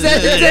what a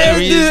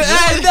Sagittarius is.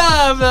 Hey,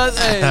 nah, man.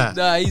 Hey,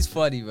 nah, he's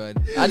funny, man.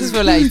 I just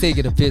feel like he's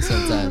taking a piss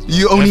sometimes.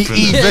 You only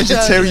eat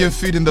vegetarian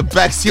food in the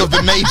backseat of the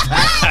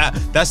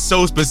Maybach. That's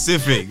so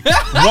specific.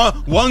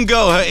 one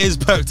girl, her ears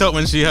perked up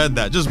when she heard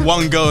that. Just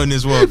one girl in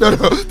this world. No,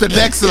 the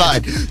next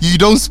line. You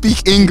don't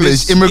speak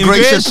English.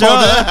 Immigration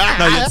problem.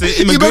 No, you say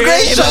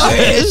immigration.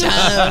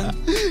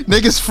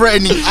 Niggas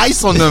threatening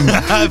ice on them.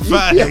 I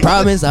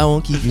promise I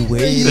won't keep you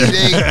waiting.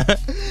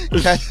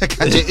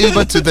 Catch your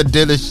Uber to the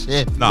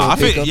dealership. Nah, I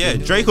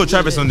think Drake or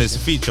Travis on this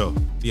feature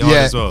be hard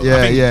as well. I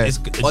think it's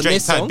On Drake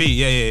this type song? beat.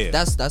 Yeah.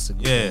 That's a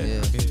good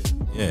one,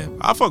 Yeah.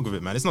 I fuck with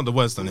it, man. It's not the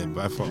worst on it,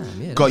 but I fuck.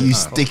 Got you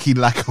sticky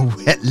like a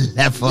wet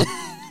leather.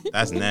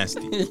 That's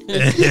nasty.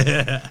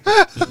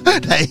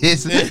 That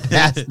is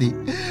nasty.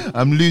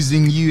 I'm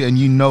losing you, and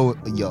you know,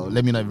 yo.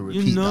 Let me not even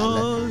repeat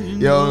that.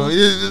 Yo,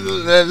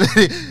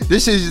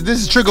 this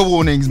is trigger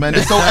warnings, man.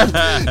 This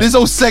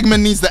whole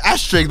segment needs the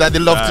asterisk that they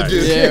love to do.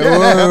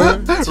 Yeah,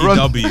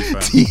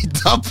 TW.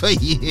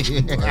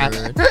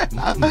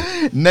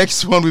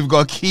 Next one we've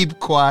got keep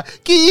quiet.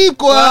 Keep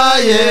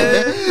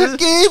quiet.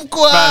 Keep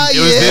quiet. Fam, it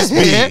was this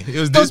beat. It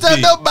was this Don't tell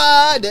beat.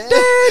 nobody.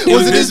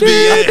 Was it this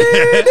beat?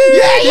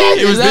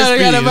 Yeah. It was this beat.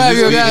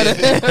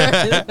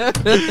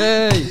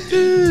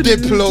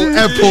 Diplo,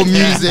 Apple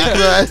Music,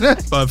 man.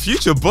 But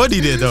Future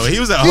bodied it though. He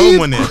was at home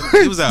on it.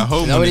 He was at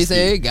home. You know what he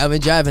say? Got me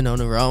driving on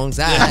the wrong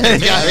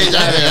side.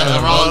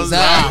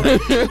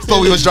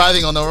 Thought we was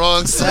driving on the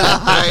wrong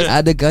side.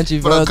 Had the country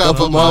for a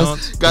couple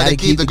months. Gotta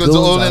keep the goods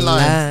all in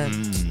line.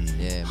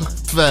 Yeah, man.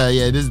 Fair,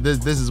 yeah.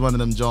 This is one of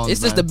them Johns.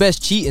 It's just the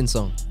best cheating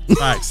song.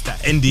 Facts, that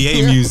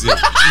NDA music.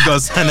 You gotta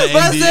sign that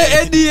What's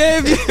NDA. the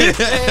NDA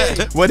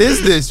music? What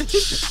is this?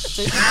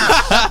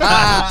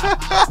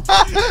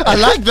 I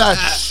like that.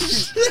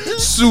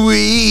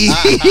 Sweet.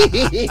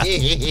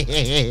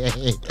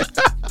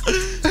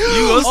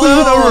 You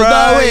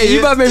gonna wait, you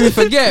might make me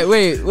forget.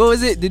 Wait, what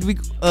was it? Did we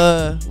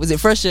was it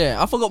Fresh Air?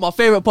 I forgot my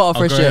favorite part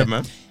of Fresh Air. Ahead,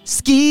 man.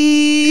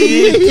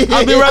 Ski.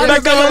 I'll be right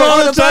back on the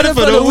road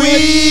for the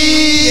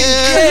weed.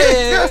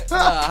 Yeah. I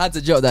had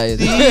to drop that in.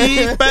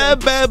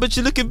 Bad, but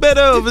you're looking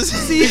better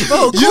overseas. You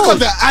got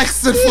the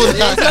accent for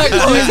that.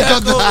 You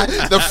got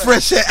the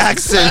Fresh Air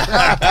accent.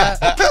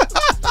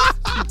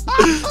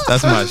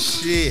 That's my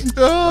shit.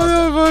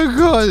 Oh my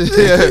god.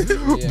 Yeah.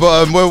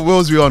 But what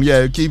was we on?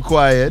 Yeah, keep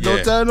quiet.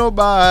 Don't tell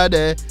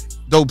nobody.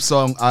 Dope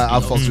song.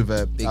 I fucks with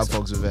it. I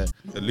fucks with it.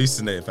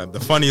 Hallucinate, fam. The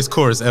funniest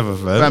chorus ever,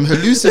 fam.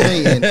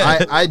 Hallucinating.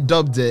 I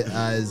dubbed it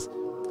as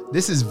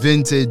this is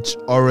vintage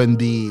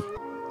R&B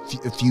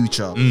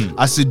Future.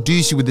 I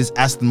seduce you with this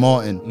Aston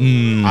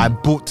Martin. I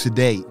bought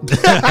today.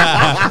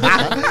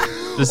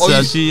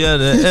 She at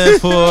the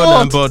airport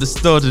and bought the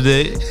store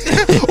today.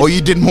 Or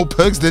you did more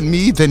perks than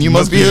me, then you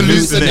must be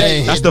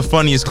hallucinating. That's the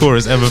funniest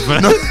chorus ever,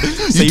 fam. No,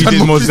 so you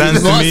did more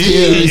dance than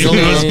me.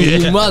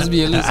 You must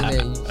be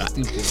hallucinating.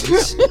 You stupid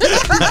bitch.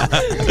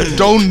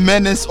 Don't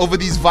menace over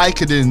these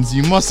Vicodins.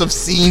 You must have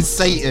seen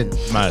Satan.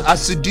 Mad. I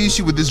seduce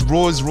you with this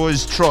Rolls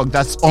Royce truck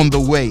that's on the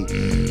way.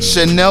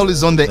 Chanel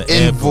is on the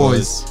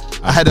invoice.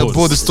 I had to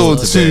board the store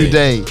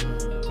today.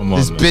 Come on,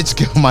 this man. bitch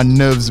get on my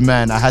nerves,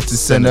 man. I had to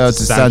send her to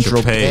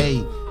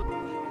Saint-Tropez.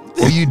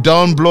 Oh, you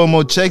don't blow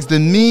more checks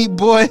than me,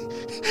 boy?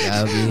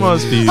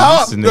 Must be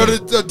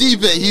the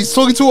deep it. He's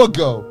talking to a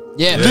girl.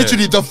 Yeah.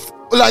 Literally the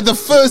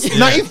first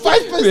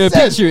 95%. Yeah,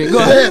 picture it. Go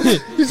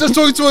ahead. He's just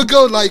talking to a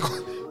girl like,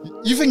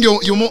 you think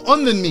you're more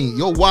on than me?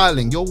 You're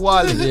wilding.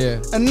 Yeah.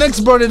 And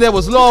next brother there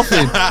was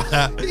laughing.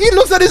 He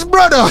looks at his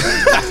brother.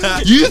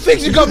 You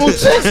think you got more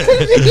checks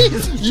than me?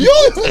 You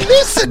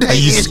hallucinating.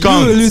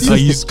 Are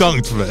you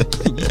skunked, man?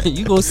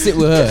 You go sit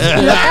with her.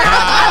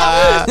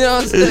 You know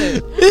what I'm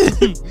saying?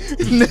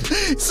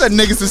 Said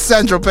niggas to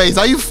Saint-Tropez.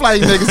 Are you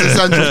flying niggas to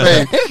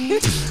Saint-Tropez?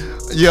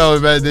 Yo,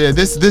 man, yeah,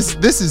 this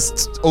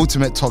is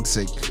ultimate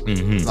toxic.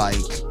 Like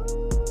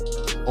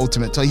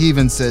ultimate. He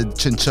even said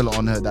chinchilla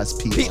on her. That's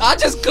P. I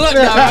just clocked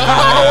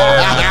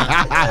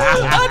that, bro.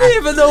 I didn't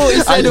even know what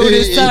he said all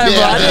this time,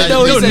 bro. I didn't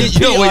know he said. You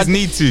don't always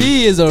need to.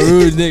 He is a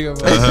rude nigga,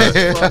 bro.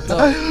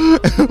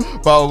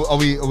 But are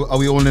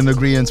we all in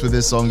agreement with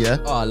this song? Yeah.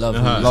 Oh, I love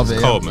it. Love it.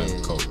 Cold, man.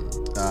 Cold.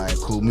 All right,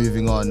 cool.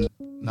 Moving on.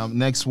 Now,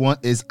 next one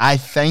is I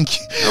Thank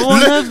You. I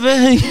wanna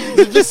thank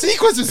you. The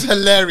sequence is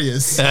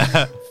hilarious.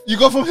 You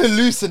go from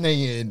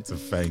hallucinating to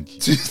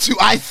thank you to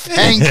I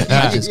thank you.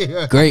 Just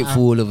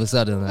grateful all of a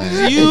sudden. Like.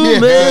 You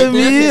made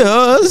me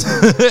yours.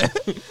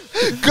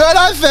 God,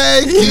 I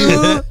thank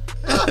you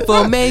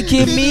for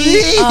making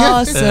me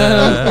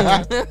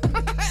awesome.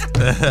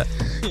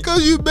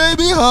 Cause you made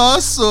me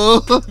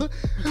hustle.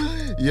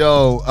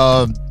 Yo,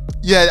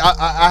 Yeah,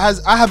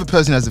 I have a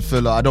person as a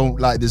filler. I don't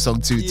like this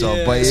song too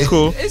tough, but it's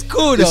cool. It's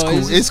cool though.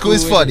 It's cool.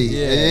 It's funny.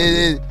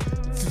 Yeah.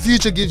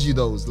 Future gives you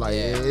those. Like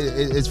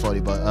it's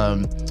funny, but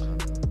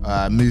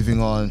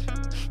moving on.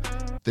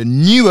 The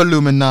new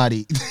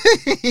Illuminati.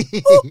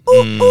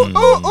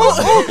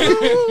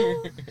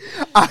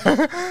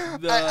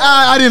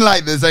 I didn't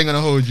like this. I ain't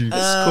gonna hold you.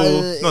 It's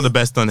cool. Not the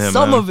best on him.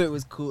 Some of it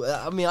was cool.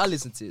 I mean, I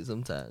listen to it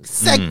sometimes.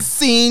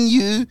 Sexing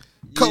you,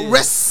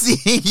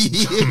 caressing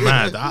you.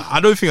 Mad.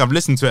 I don't think I've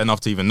listened to it enough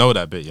to even know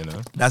that bit. You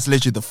know. That's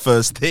literally the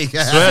first thing.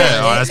 I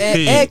swear. Oh, that's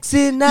P.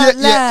 Exit not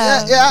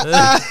loud.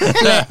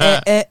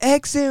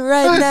 Exit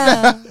right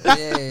now.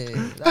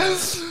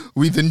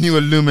 With the new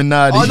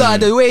Illuminati. Oh no,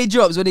 the way he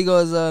drops when he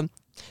goes,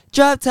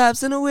 drop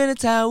tops in the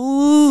wintertime.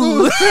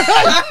 Ooh.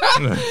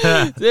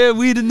 Yeah,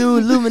 we the new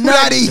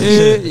Illuminati.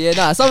 Yeah,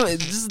 nah,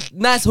 just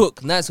nice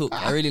hook.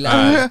 I really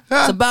like it.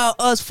 It's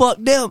about us, fuck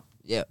them.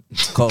 Yeah,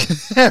 cool.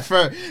 That's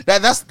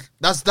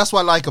what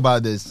I like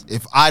about this.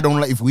 If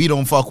we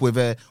don't fuck with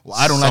it, or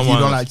I don't like you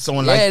don't like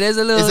someone like. Yeah, there's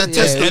a little.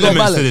 There's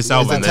elements to this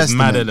album. There's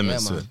mad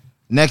elements to it.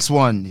 Next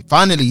one.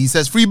 Finally, he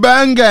says free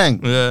bang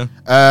gang.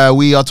 Yeah.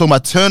 We are talking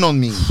about Turn On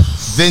Me.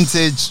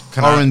 Vintage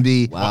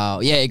R&B.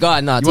 Wow. Yeah, you got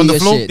it now. You want the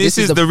floor? Shit. This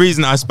is the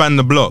reason I spanned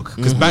the block.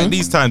 Because back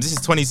these times, this is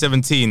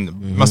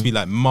 2017. Must be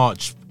like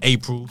March,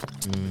 April.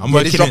 I'm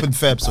working. It's dropping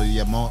Feb, so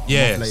yeah, March.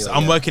 Yeah, later, so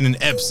I'm working in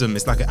Epsom.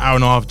 It's like an hour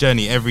and a half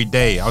journey every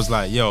day. I was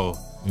like, yo,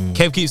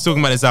 Kev keeps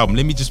talking about this album.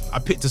 I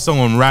picked a song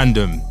on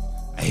random.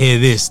 I hear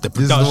this. The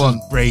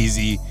production's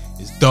crazy.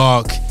 It's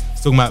dark.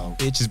 It's talking about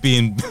bitches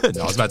being.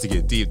 No, I was about to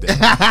get deep there.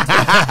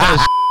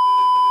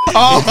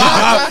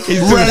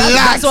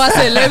 That's why I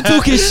said let him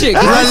talk his shit.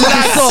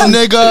 Relax,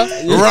 nigga.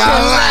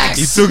 Relax.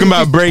 He's talking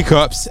about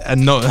breakups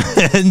and not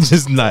and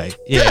just like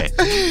yeah.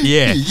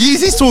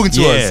 He's talking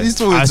to us. He's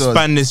talking to us. I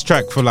spanned this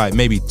track for like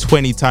maybe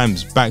 20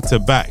 times back to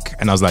back,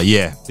 and I was like,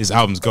 yeah, this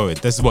album's going.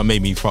 This is what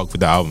made me fuck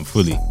with the album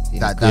fully.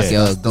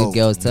 That's good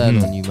girls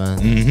turn on you,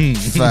 man.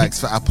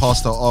 Facts. I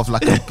passed her off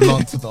like a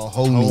blunt to the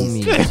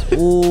homies.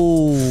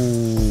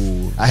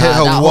 Ooh. I hit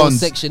her that once.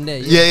 Whole section there.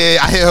 Yeah.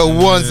 I hit her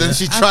once, and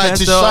she tried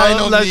to shine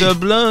on like me. A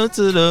blunt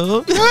to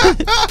the.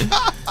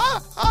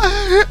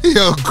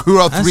 Yo, grew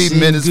up 3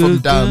 minutes from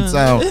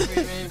downtown.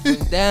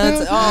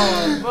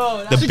 Oh,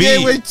 bro. The She beat.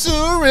 gave away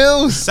 2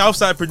 reels.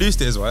 Southside produced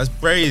it as well. That's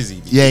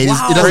crazy. Yeah, it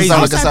doesn't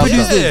sound like a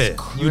Southside. Yeah.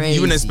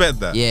 You wouldn't expect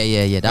that.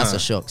 Yeah. That's a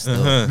shock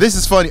still. This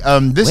is funny.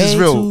 This is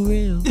Way real. too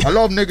real. A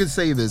lot of niggas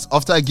say this.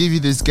 After I give you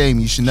this game,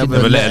 you should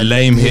never let a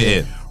lame hit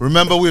it.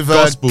 Remember with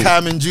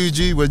Cam and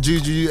Juju, where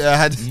Juju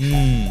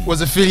was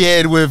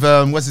affiliated with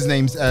what's his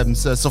name,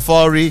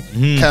 Safari.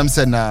 Cam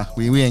said, "Nah,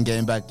 we ain't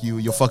getting back.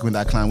 You're fucking with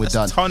that clan. We're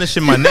done."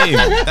 Tarnishing my name.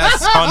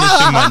 That's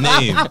tarnishing my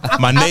name.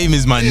 My name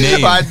is my name.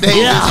 My name is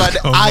my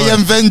name. I am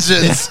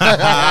vengeance.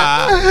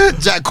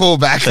 Jack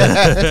callback.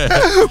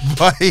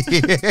 But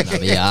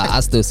I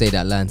still say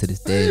that line to this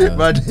day. Bro.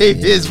 My name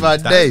is my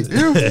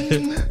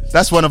name.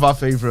 That's one of our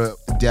favorite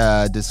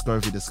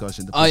discography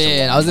discussion. Oh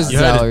yeah, I was listening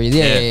to that already.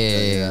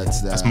 Yeah.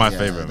 That's my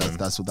favorite.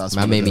 That's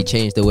man made me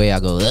change the way I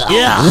go.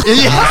 Yeah.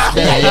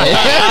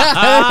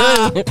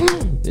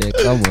 Yeah,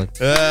 come on.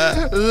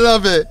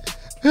 Love it.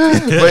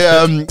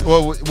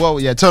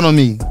 But yeah, Turn On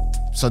Me.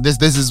 So this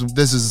is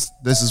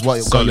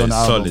what got you on the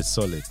album.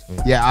 Solid.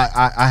 Yeah,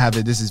 I have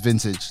it. This is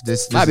vintage.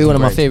 This might be one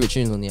of my favorite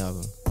tunes on the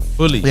album.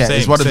 Fully. Yeah,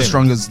 it's one of the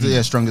strongest.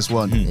 Strongest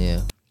one.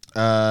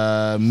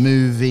 Yeah.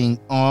 Moving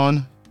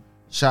on.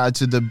 Shout out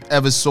to the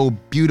ever so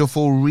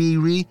beautiful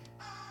Riri.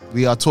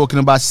 We are talking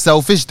about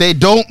Selfish. They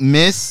don't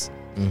miss.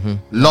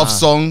 Love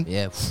song.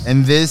 Yeah.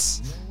 And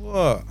this.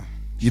 What?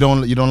 You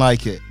don't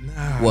like it?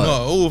 Nah,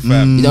 not all,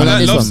 fam. You don't like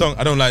this love one? song.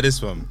 I don't like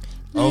this one.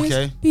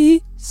 Okay.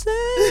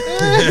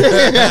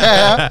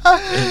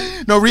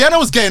 No, No, Rihanna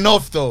was getting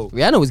off though.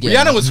 Rihanna was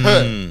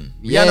hurt.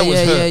 Rihanna was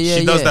hurt.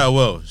 She does that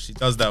well. She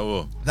does that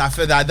well. That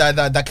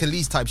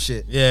Khalees type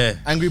shit. Yeah.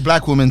 Angry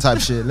black woman type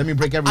shit. Let me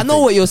break everything. I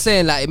know what you're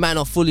saying. Like, it might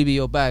not fully be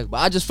your bag, but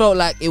I just felt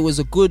like it was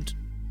a good.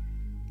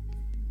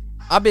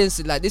 I've been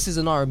like, this is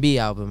an R&B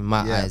album in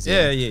my eyes.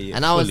 Yeah.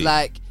 And I was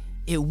like,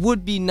 it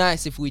would be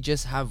nice if we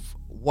just have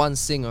one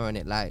singer on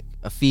it, like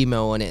a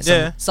female on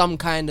it, some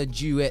kind of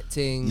duet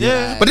thing.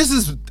 Yeah, like, but this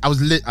is I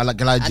was lit. I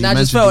glad you and I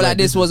just felt like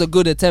this was a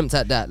good attempt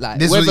at that. Like,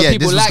 whether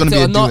people liked it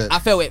or not, I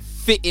felt it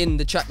fit in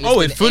the track list.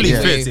 Oh, it fully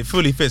fits. It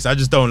fully fits. I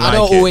just don't like it. I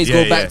don't always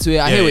go back to it.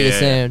 I hear what you're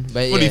saying,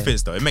 but fully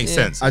fits though. It makes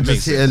sense. I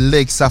just hit a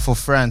lick. Sappho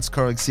France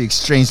currency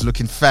exchange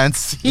looking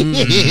fancy.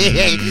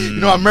 You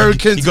know,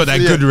 Americans. You got that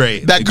good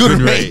rate. That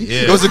good rate.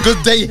 Yeah. It was a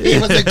good day.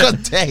 It was a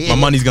good day. My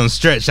money's gonna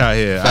stretch out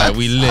here. Alright,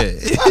 we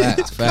lit.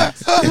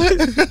 Facts.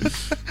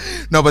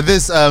 No, but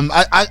this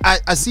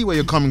I see where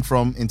you're coming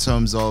from in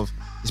terms of,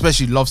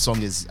 especially Love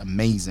Song is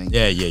amazing.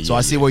 Yeah. So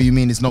I see what you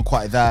mean. It's not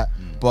quite that,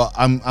 but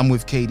I'm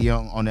with Katie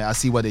on it. I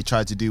see what they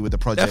tried to do with the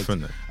project.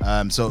 Definitely.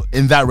 So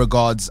in that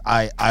regards,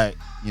 I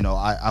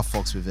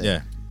fucks with it.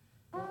 Yeah.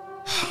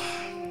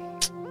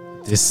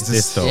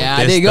 This though.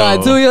 Yeah, they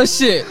gotta do your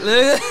shit.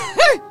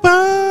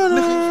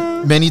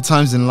 Many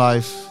times in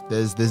life,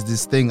 there's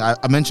this thing. I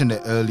mentioned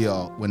it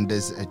earlier when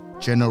there's a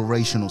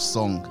generational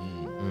song.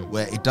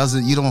 where it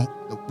doesn't,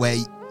 where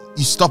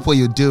you stop what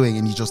you're doing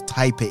and you just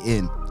type it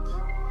in.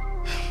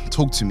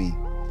 Talk to me.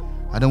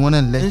 I don't want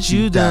to let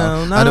you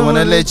down. I don't want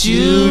to let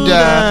you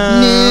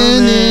down.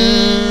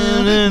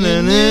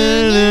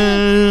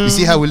 You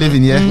see how we're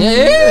living, yeah?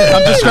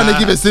 I'm just trying to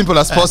keep it simple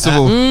as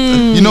possible.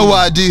 You know what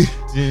I do?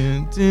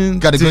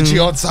 Got a Gucci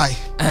on site.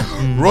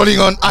 Rolling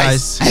on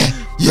ice.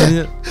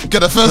 Yeah.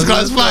 Got a first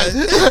class flight.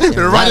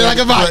 Riding like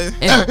a bike.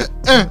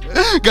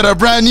 Got a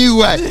brand new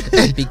way.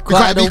 Be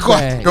quiet.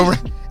 Don't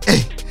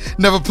hey,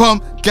 never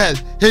pump gas.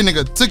 Hey,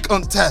 nigga, took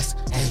on task.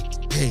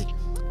 Hey.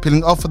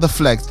 Peeling off for the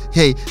flex.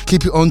 Hey,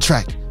 keep it on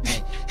track.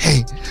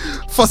 Hey,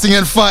 fussing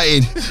and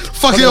fighting.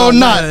 Fucking all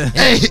night.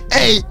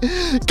 Hey,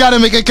 gotta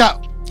make a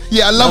count.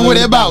 Yeah, I love when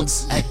it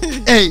bounce.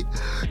 Hey,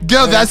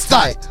 girl, that's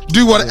tight.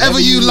 Do whatever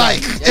you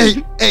like.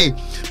 Hey,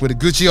 with a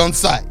Gucci on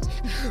site.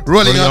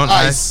 Rolling on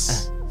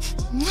ice.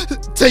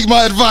 Take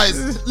my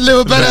advice.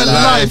 Live a better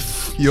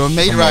life. You're a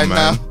maid right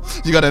now.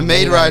 You got a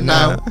maid right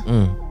now.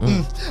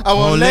 I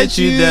won't let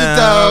you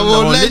down.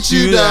 Won't let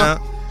you down.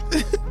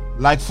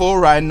 Like 4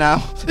 right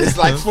now. It's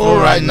like 4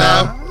 right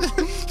now.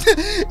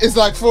 It's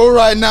like 4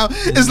 right now.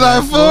 It's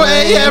like 4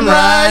 a.m.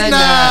 right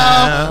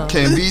now.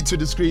 Can't be too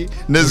discreet.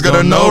 Niggas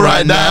gonna know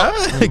right now.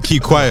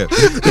 Keep quiet.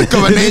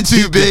 Coming in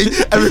too big.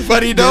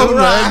 Everybody know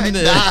right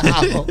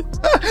now.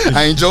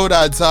 I enjoyed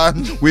that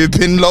time. We've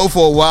been low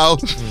for a while.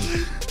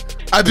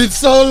 I've been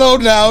so low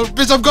now.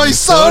 Bitch, I'm going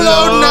so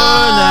low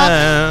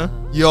now.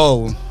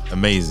 Yo.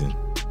 Amazing.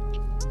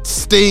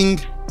 Sting.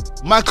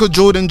 Michael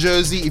Jordan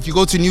jersey. If you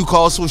go to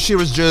Newcastle,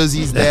 Shearer's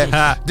jersey's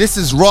there. This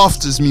is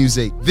Rafters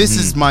music. This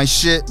is my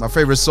shit. My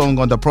favorite song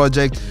on the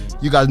project.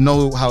 You guys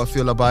know how I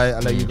feel about it. I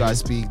let you guys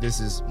speak. This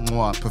is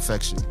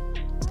perfection.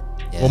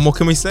 Yeah. What more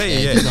can we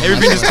say? Yeah.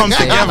 Everything just comes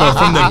together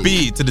from the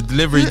beat to the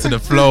delivery to the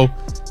flow.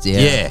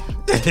 Yeah.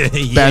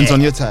 Bands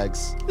on your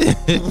tags.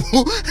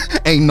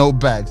 Ain't no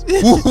bags.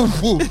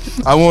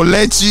 I won't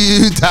let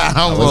you down.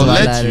 I won't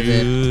let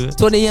you.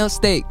 20 ounce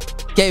steak.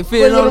 Can't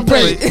feel on the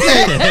plate.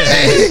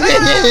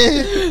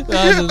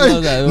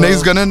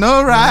 Niggas gonna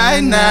know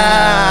right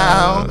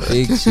now.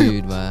 Big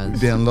dude, man.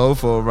 Been low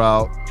for a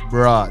while.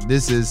 Bruh,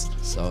 this is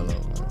so low,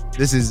 man.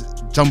 This is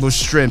jumbo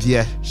shrimp,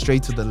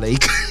 straight to the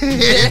lake.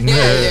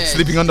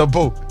 Sleeping on the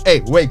boat.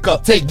 Hey, wake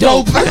up, take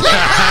dope.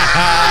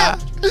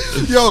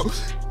 Yo,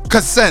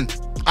 consent.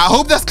 I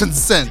hope that's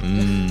consent.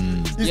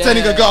 He's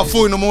telling a girl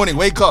 4 a.m,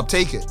 wake up,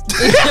 take it.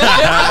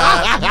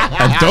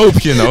 That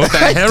dope, you know,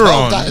 that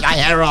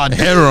heroin.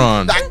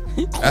 Heroin.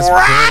 That's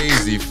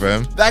crazy,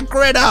 fam. That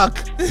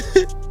crack.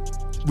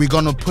 We're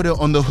gonna put it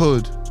on the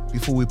hood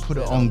before we put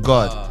it on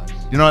God.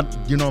 You know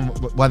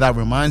what that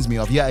reminds me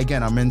of? Yeah,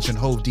 again, I mentioned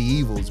Hove the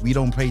Evils. We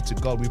don't pray to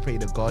God, we pray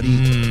to God.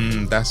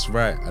 That's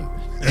right.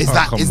 Is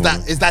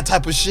that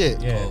type of shit?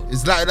 Yeah.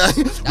 It's like that.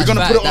 We're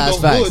gonna put it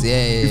on the hood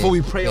before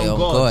we pray on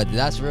God.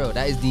 That's real.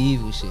 That is the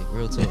evil shit.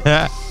 Real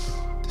talk.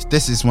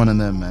 This is one of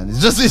them, man.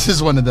 This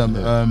is one of them.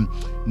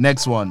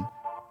 Next one.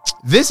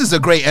 This is a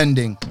great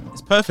ending.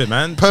 It's perfect,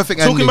 man.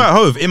 Perfect ending. Talking about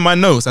Hove, in my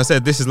notes, I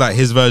said this is like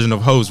his version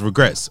of Hove's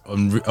regrets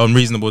on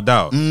Reasonable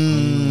Doubt.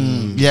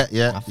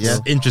 Yeah.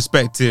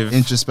 Introspective.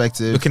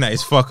 Looking at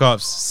his fuck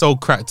ups. So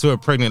cracked to a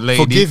pregnant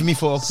lady. Forgive me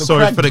for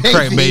the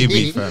crack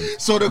baby, fam.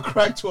 So the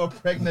crack to a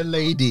pregnant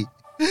lady.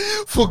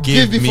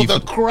 Forgive me for the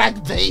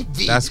crack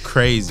baby. That's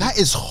crazy. That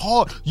is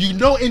hard. You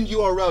know, in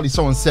URL,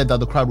 someone said that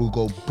the crowd will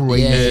go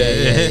crazy.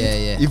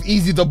 Yeah. If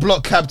Easy the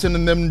block captain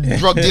and them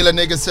drug dealer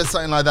niggas said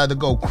something like that, they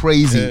go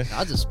crazy.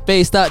 I just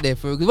spaced out there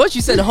for it. Because once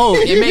you said Hove,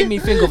 it made me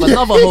think of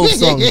another Hove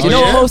song. You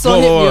know what Hove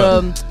song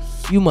hit me?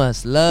 You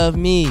Must Love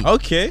Me.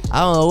 Okay.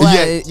 I don't know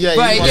why. You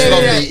must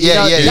love me.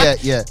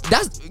 Yeah.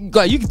 That's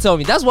God. You can tell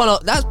me. That's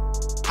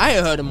I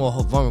ain't heard a more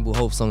vulnerable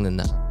Hove song than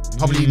that.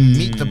 Probably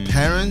Meet the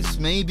Parents,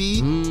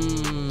 maybe.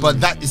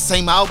 But that is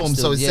same album,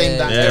 so it's same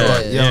that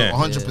era. Yeah,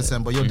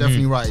 100%. But you're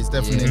definitely right. It's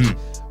definitely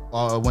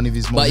one of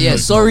his most. But yeah,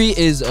 Sorry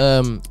is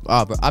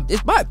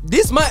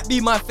this might be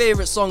my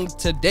favorite song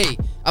today.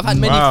 I've had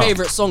many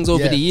favorite songs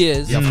over the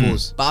years. Yeah, of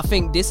course. But I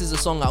think this is a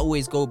song I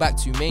always go back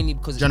to mainly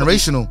because it's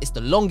generational. It's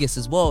the longest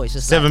as well. It's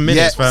just 7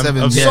 minutes,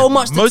 fam. So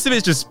much. Most of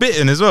it's just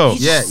spitting as well.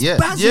 Yeah.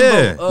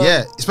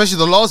 Especially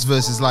the last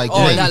verse is like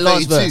that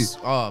last 32. verse.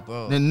 Oh,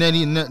 bro.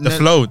 The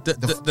flow.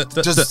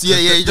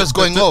 You're just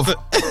going off.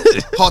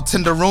 Hot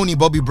tenderoni,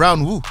 Bobby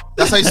Brown. Woo.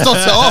 That's how he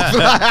starts it off.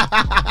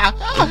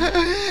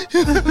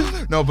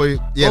 No, but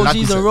yeah, OGs like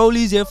and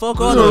rollies, fuck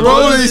all the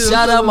rollies.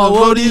 Shout out my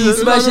roadies,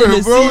 smashing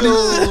the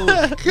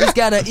seat. This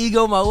got an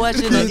ego, my watch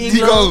in the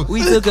ego.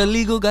 We took a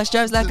legal, got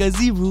straps like a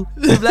zebra.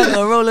 Live like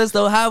a roller,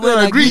 so high when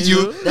I greet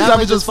you.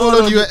 That just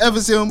followed you, ever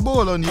see on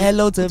ball on you.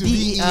 Hello to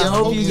B, I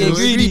hope you get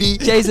greedy.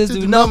 Chasers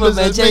do numbers,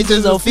 man,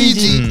 chasers on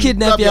Fiji.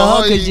 Kidnap your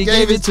heart cause you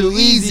gave it too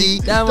easy.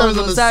 Diamonds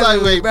on the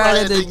sideway,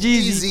 brighter than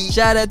Jeezy.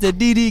 Shout out to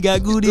Didi,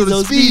 got goodies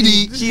on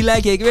speedy. She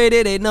like it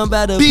graded, ain't none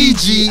about a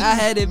PG. I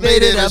had it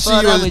made I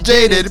thought I was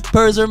jaded.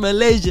 Persia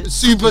Malaysia,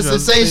 super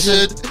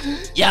sensation.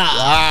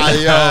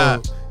 Yeah.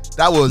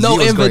 That was no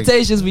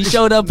invitations. Great. We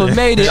showed up and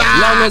made it.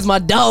 Long as my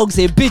dogs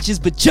and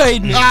bitches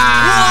betrayed me.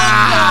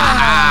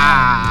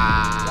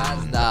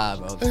 That's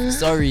bro.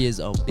 Sorry is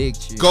a big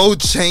tune.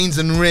 Gold chains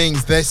and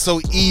rings, they're so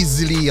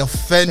easily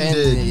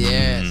offended.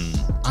 Yes.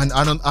 And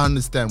I don't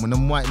understand when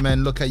them white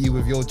men look at you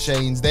with your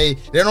chains, they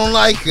don't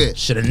like it.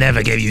 Should have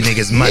never gave you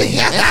niggas money.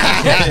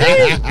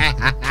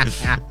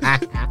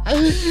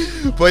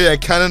 But yeah,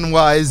 canon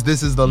wise,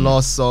 this is the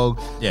last song.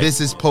 Yeah.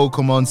 This is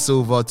Pokemon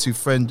Silver to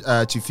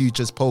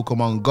Future's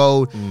Pokemon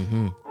Gold.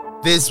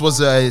 This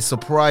was a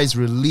surprise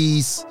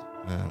release.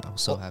 Man, I'm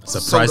so happy.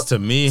 Surprise to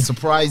me.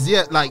 Surprise,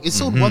 yeah. Like it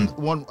sold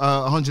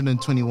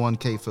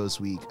 121K first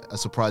week. A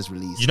surprise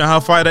release. You know how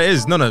fire that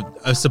is? No,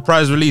 a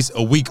surprise release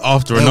a week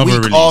after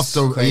another release.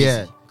 After, Crazy.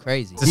 yeah.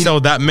 Crazy. To sell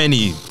that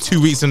many 2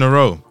 weeks in a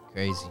row.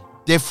 Crazy.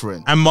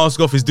 Different. And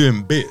Mask Off is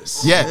doing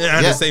bits. Yeah,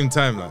 At the same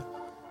time, like.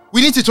 We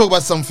need to talk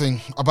about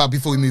something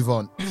before we move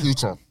on.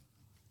 Future.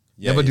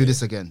 Never do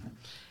this again.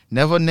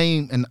 Never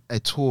name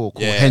a tour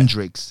called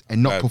Hendrix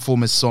and not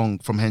perform a song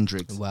from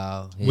Hendrix.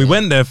 Wow. Yeah. We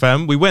went there,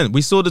 fam. We went.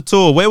 We saw the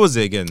tour. Where was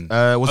it again?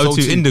 It was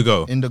O2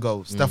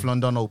 Indigo. Steph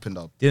London opened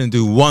up. Didn't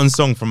do one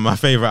song from my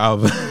favorite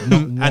album.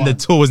 And the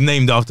tour was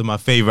named after my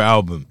favorite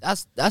album.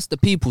 That's the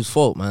people's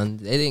fault, man.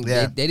 They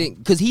didn't. They didn't,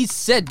 because he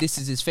said this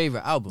is his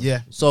favorite album.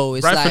 Yeah. So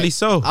it's Rightfully like,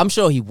 so. I'm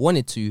sure he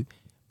wanted to,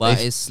 but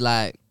it's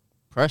like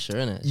pressure,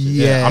 innit?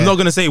 Yeah. I'm not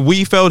gonna say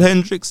we failed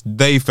Hendrix.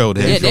 They failed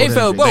Hendrix. Yeah, they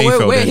failed.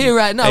 Bro, we're here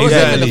right now. Exactly.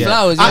 We're giving the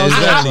flowers. You know what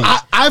I'm saying?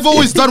 I've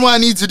always done what I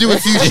need to do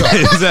with Future.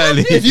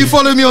 Exactly. If you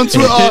follow me on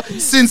Twitter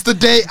since the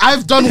day,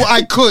 I've done what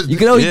I could. You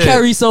can only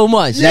carry so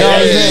much. You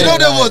know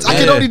that was. I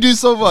can only do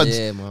so much.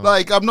 Yeah, man.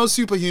 Like I'm not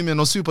superhuman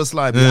or super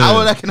slimy.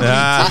 I can only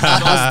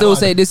I still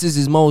say this is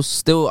his most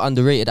still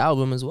underrated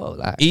album as well.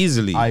 Like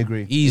Easily. I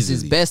agree. it's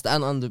his best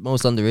and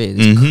most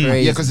underrated. It's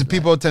crazy. Yeah, because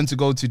people tend to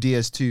go to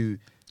DS2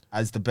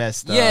 as the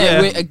best.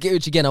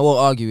 Which again I won't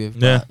argue with.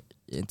 Yeah.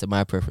 Into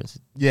my preference.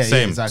 Yeah,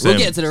 Same, exactly. We'll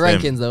get to the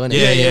rankings though, innit?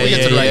 Yeah, we'll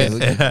get to the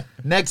rankings.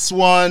 Next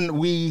one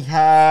we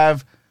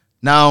have.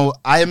 Now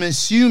I am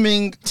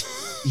assuming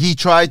he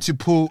tried to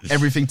pull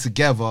everything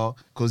together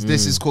because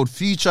this is called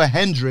Future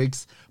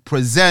Hendrix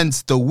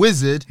Presents The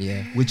Wizard,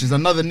 which is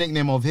another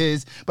nickname of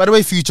his. By the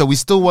way, Future, we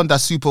still want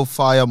that Super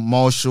Fire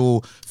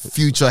Marshall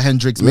Future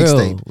Hendrix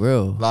mixtape.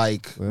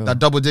 That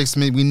double disc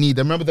we need.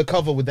 Remember the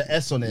cover with the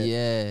S on it?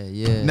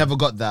 Yeah. Never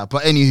got that.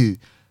 But anywho,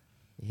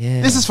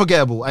 this is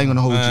forgettable. I ain't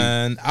gonna hold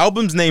you.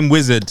 Album's name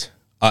Wizard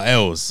are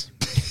L's.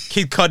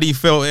 Kid Cudi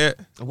felt it.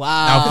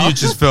 Wow. Now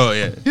Future's felt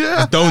it.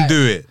 Yeah. Don't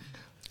do it.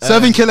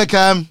 Serving Killer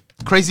Cam,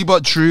 Crazy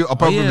But True are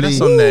probably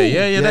that's on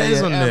there. That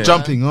is on there.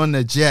 Jumping on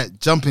the jet,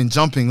 jumping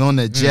on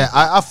the jet.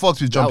 I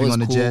fucked with jumping on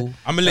the jet.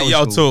 I'm gonna let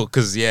y'all talk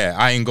because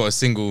I ain't got a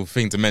single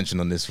thing to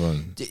mention on this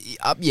one.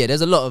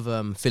 There's a lot of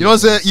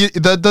you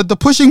know the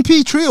Pushing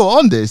P trio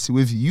on this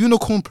with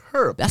Unicorn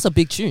Perp. That's a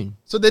big tune.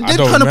 So they did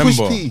kind of push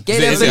P.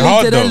 Gave it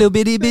hard to that little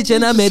bitty bitch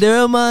and I made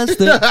her a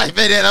monster. I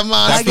made her a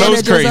monster. I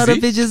get just all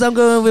the bitches I'm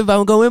going with.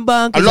 I'm going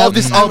bonkers. I love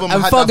this album.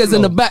 And Fogger's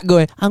in the back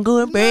going, I'm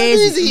going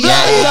crazy.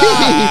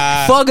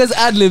 Fogger's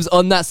ad-libs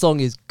on that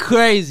song is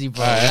crazy,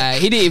 bro. Like,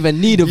 he didn't even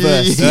need a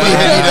verse.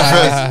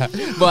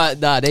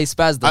 But nah, they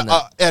spazzed on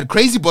that.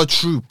 Crazy But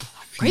True.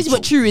 Crazy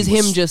But True is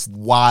him just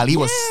wild. He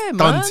was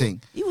stunting.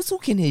 Man. He was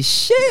talking his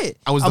shit.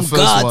 I was I'm the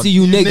first God one. to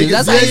you niggas.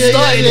 That's how he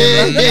started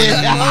it,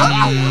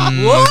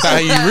 That's how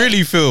you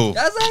really feel.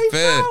 That's how he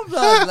felt,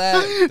 bro.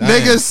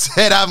 Niggas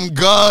said I'm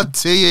God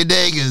to you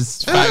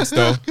niggas. Facts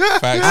though.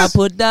 Facts. I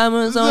put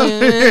diamonds on you,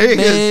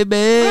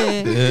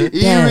 baby.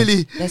 He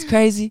really. That's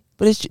crazy.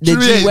 But it's the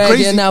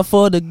G-Wagon out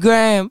for the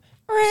gram.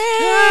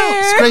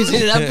 It's crazy.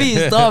 That beat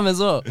is dumb as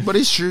well. But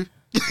it's true.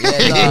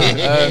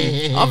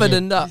 Other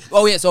than that,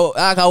 so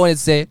like I wanted to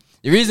say,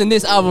 the reason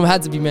this album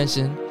had to be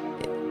mentioned,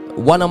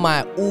 one of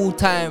my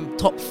all-time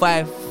top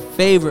 5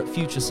 favorite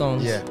Future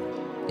songs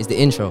is the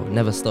intro,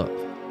 Never Stop.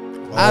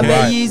 I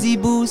bet Yeezy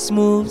Boost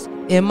moves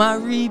in my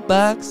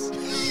Reeboks.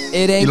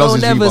 It ain't gonna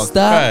never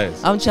stop. Right.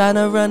 I'm trying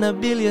to run $1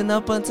 billion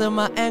up until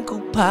my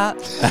ankle pop.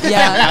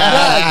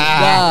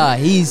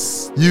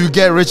 You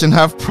get rich and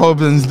have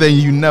problems, then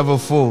you never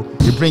fall.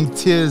 You bring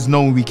tears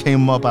knowing we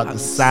came up at the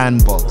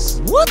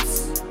sandbox. What?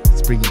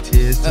 It's bringing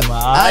tears to my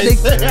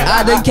eyes.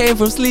 I done came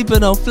from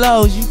sleeping on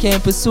floors. You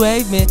can't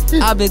persuade me.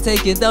 I've been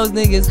taking those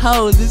niggas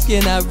hoes. This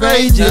can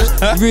outrageous.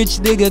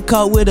 Rich nigga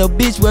caught with a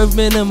bitch worth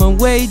minimum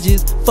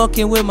wages.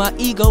 Fucking with my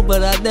ego,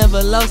 but I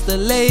never lost a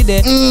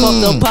lady. Fuck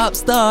the pop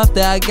star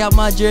after I got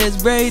my dreads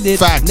braided.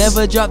 Facts.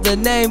 Never dropped the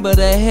name, but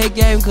the head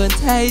game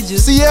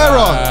contagious.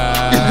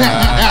 Sierra.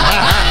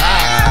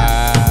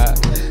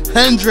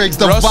 Hendrix,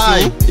 the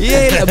vibe.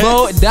 Yeah,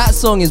 bro, that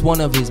song is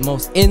one of his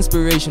most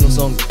inspirational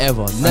songs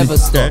ever. Never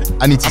stop.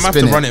 I need to spin it. I'm have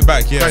to run it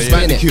back.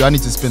 I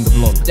need to spin the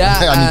block.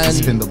 I need to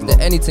spin the block.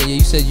 Anything,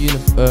 you said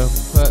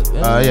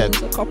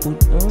there's a couple.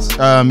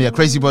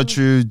 Crazy But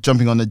True,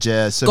 Jumping on the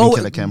Jet,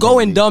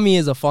 Going Dummy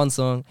is a fun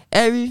song.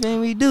 Everything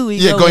we do,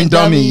 Going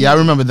Dummy. Yeah, I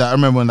remember that. I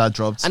remember when that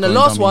dropped. And the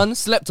last one,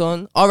 Slept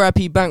On,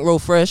 R.I.P. Bankroll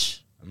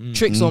Fresh,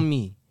 Tricks on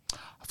Me.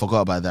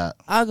 forgot about that.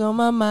 I got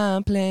my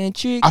mind playing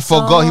tricks. I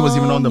forgot he was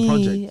even on the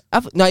project.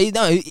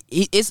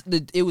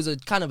 It was a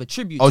kind of a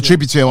tribute. Oh,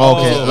 tribute to him.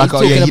 Okay, like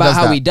talking about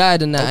how he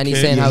died and that, and he's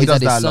saying how he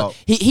does had his that son.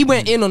 He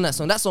went in on that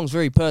song. That song's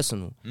very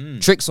personal.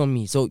 Tricks on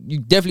Me. So you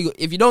definitely,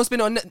 if you don't spin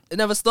it on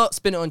Never Stop,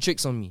 spin it on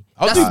Tricks on Me.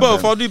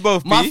 I'll do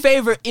both. My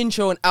favorite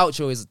intro and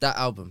outro is that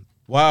album.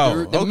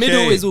 Wow. The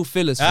middle is all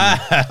fillers for me.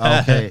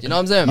 Okay. You know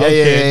what I'm saying?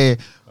 Yeah.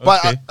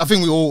 But I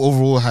think we all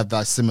overall had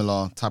that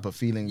similar type of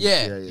feeling.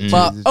 Yeah.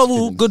 But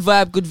overall, good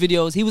vibe, good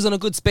videos. He was in a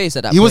good space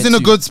at that point. He was in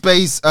a good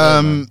space.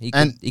 And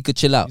he could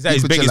chill out. He's at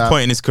his biggest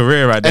point in his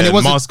career right there.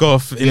 Mask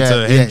Off into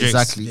Hendrix.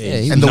 Exactly.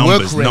 Yeah, and the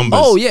work rate.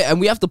 Oh, yeah. And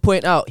we have to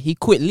point out, he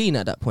quit lean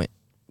at that point.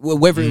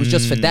 Whether it was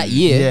just for that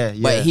year,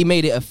 but he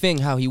made it a thing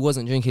how he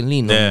wasn't drinking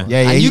lean.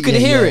 And you could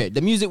hear it.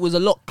 The music was a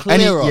lot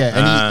clearer.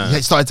 And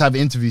he started to have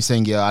interviews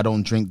saying, I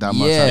don't drink that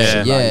much.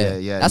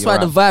 That's why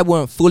the vibe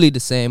weren't fully the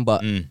same,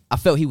 but I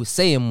felt he was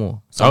saying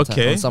more sometimes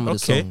on some of the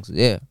songs.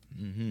 Yeah.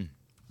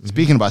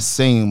 Speaking about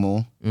saying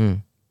more,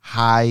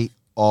 High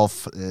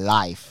of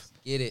Life.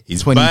 Get it.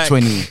 He's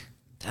 2020.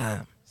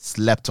 Damn.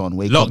 Slept on.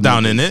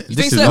 Lockdown, innit?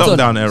 This is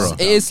lockdown era.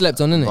 It is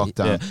slept on, innit?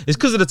 Yeah. It's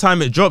because of the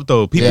time it dropped,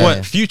 though. People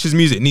want Future's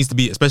music needs to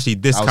be, especially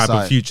this type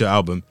of Future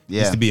album,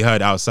 needs to be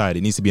heard outside.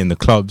 It needs to be in the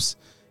clubs.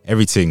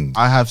 Everything.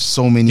 I have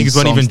so many. Niggas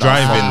weren't even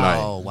driving.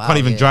 Can't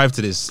even drive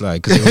to this,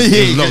 like, because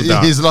it was locked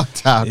down. He's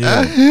locked out.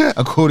 Yeah.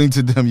 According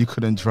to them, you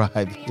couldn't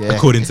drive. Yeah.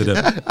 According to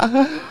them.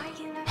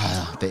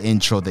 The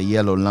intro, the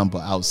yellow Lambo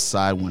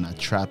outside when I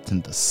trapped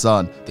in the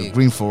sun. The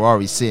green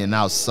Ferrari sitting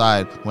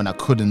outside when I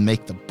couldn't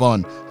make the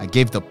bun. I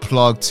gave the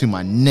plug to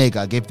my nigga.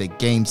 I gave the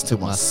games to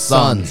my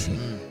sons.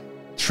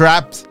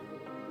 Trapped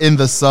in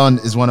the Sun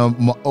is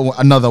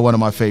another one of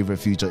my favorite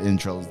Future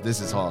intros.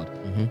 This is hard.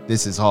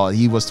 This is hard.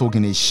 He was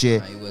talking his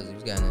shit.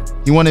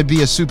 He wanted to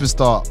be a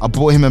superstar. I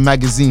bought him a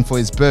magazine for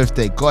his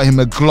birthday. Got him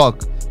a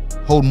Glock.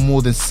 Hold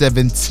more than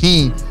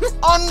 17.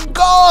 On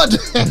God!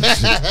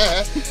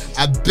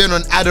 I've been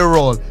on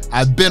Adderall.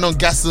 I've been on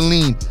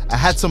gasoline. I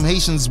had some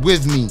Haitians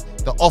with me.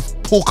 The off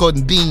pork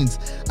and beans.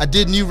 I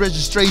did new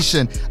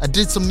registration. I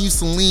did some new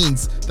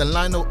Celines. The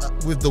line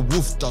with the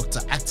wolf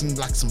doctor acting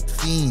like some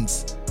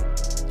fiends.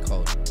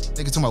 Cold.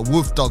 Nigga talking about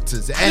wolf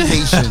doctors and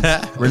Haitians.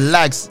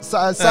 Relax.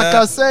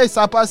 Sakase,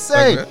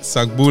 sapase.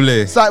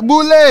 Sakboule.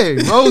 Sakboule.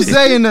 Rose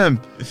in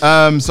them.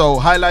 So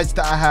highlights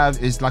that I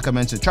have is, like I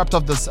mentioned, Trapped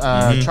in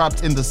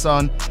the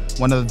Sun.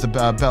 One of the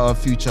better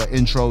Future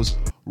intros.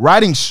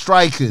 Riding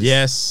Strikers.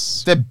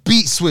 Yes. The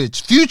beat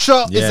switch.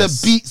 Future is a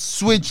beat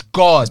switch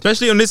god.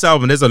 Especially on this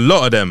album, there's a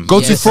lot of them.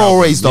 Go to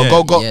Throwaways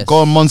though. Go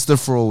on Monster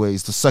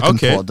Throwaways. The second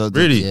part.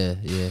 Really?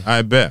 Yeah.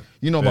 I bet.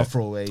 You know about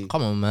Throwaway.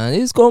 Come on, man.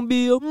 It's gonna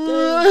be okay. Go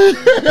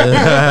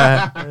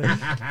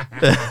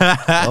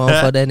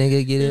for that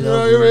nigga, get it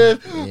over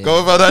with.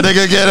 Go for that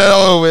nigga, get it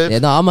over with. Yeah,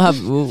 no, I'm gonna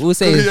have. We'll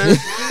say.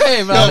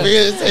 Hey, bro.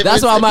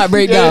 That's why I might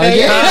break down.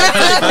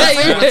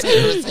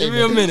 Give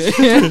me a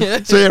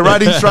minute. So yeah,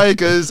 Riding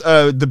Strikers,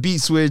 the beat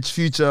switch,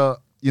 Future.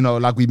 You know,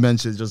 like we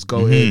mentioned, just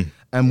go in.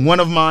 And one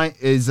of mine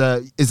is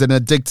an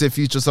addictive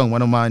Future song.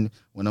 One of mine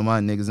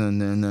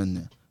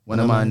niggas. One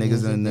of my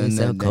niggas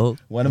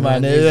one of my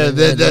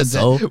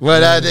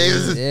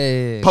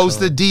niggas. Post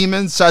the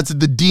Demons. Shout out to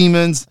the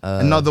Demons.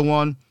 Another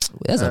one.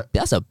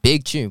 That's a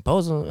big tune.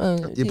 Post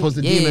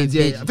the Demons.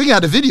 Yeah, I think it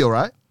had a video,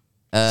 right?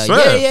 It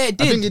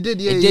did. I think it did.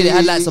 Yeah, it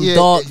had like some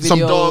dark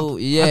video.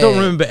 I don't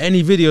remember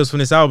any videos from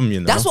this album.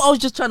 You know, that's what I was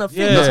just trying to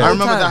figure. I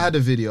remember that had a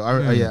video.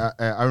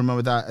 I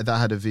remember that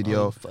had a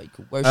video. Shout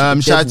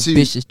out to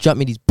bitches, drop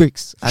me these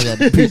bricks. I got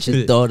the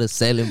preacher's daughter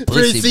selling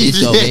pussy.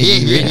 Bitch, oh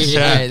baby, rich.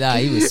 Nah,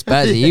 he was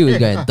spazzy. He was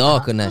going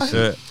dark on that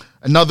shit.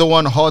 Another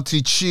one, Hard to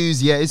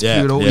Choose. Yeah, it's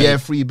beautiful. Yeah,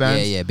 free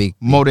bands. Yeah, big.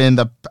 Motor in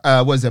the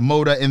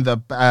motor in the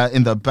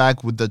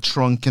back with the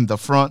trunk in the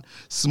front.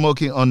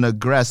 Smoking on the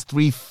grass.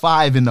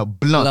 3-5 in the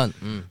blunt.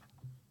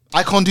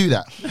 I can't do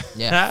that.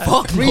 Yeah,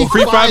 fuck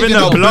 3-5 in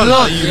the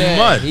blunt. You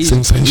mad? He's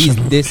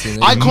dissing.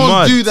 I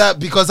can't do that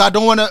because I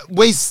don't want to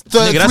waste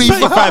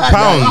 35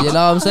 pounds. You know what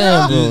I'm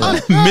saying,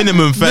 bro?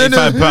 Minimum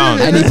 35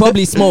 pounds. And he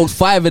probably smoked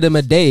 5 of them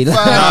a day.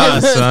 Nah,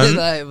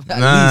 son.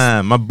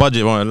 Nah, my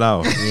budget won't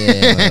allow.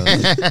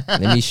 Yeah,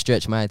 let me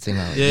stretch my thing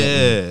out.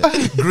 Yeah.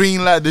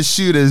 Green like the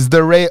shooters.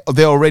 They're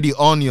already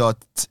on you.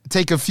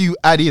 Take a few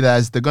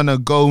Adidas. They're gonna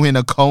go in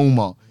a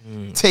coma.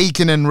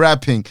 Taking and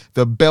rapping,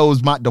 the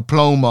bells my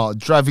diploma.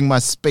 Driving my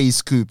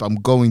space coupe, I'm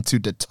going to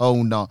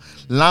Daytona.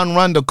 Land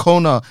round the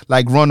corner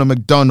like Ronald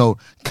McDonald.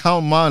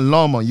 Count my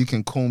llama, you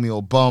can call me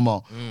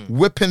Obama.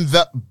 Whipping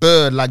that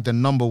bird like the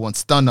 #1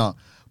 stunner.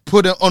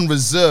 Put it on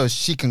reserve,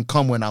 she can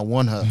come when I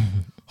want her.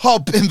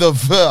 Hop in the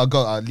ver, I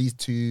got at least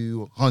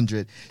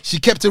 200. She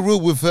kept it real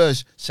with her.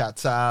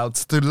 Shout out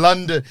to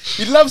London.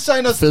 He loves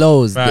China's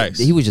flows.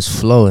 He was just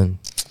flowing.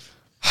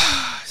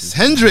 It's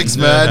Hendrix,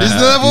 man.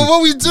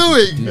 What we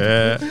doing?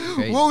 Yeah.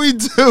 What we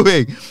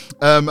doing?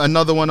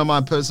 Another one of my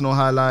personal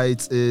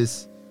highlights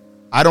is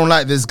I don't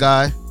like this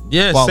guy.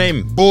 Yeah, but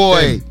same.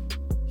 Boy,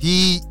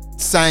 he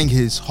sang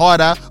his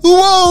heart out.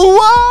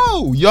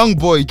 Whoa, Young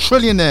Boy,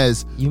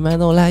 Trillionaires. You man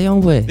don't like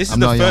Young Boy. This is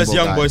the first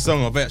Young Boy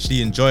song I've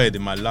actually enjoyed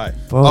in my life.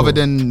 Bro. Other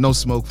than No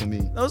Smoke for me.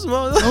 No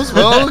smoke. No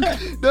smoke.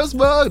 No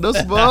smoke. No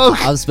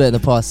smoke. I've spent the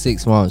past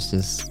 6 months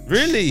just.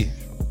 Really?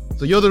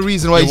 So you're the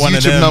reason why You're it's one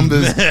of YouTube them.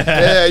 numbers.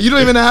 Yeah, you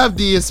don't even have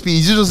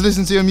DSPs. You just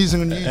listen to your music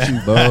on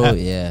YouTube. Bro,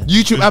 yeah.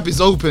 YouTube app is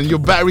open. Your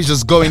battery's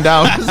just going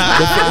down.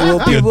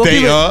 Your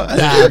data.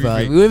 Nah,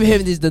 bro. With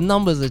him, the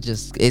numbers are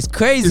just, it's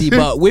crazy.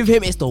 But with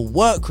him, it's the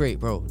work rate,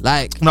 bro.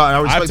 Like, No,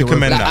 I I have to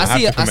commend like,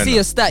 that. I see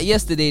a stat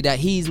yesterday that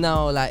he's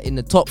now like in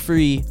the top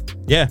 3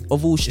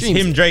 of all It's streams.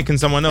 him, Drake, and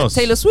someone else.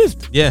 Taylor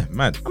Swift. Yeah,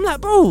 man. I'm like,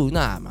 bro,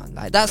 nah, man.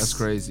 Like that's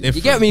crazy. You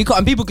get me? You can't,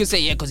 and people can say,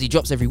 yeah, because he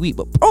drops every week.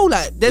 But bro,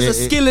 like, there's a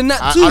skill in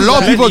that too. A lot of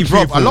like, people Plenty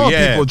drop. A lot of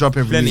people, people drop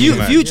every Plenty, week.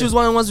 man. Future's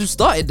one of the ones who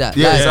started that.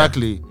 Yeah, Like,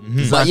 exactly. But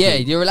Exactly. yeah,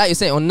 you're like you're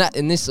saying on that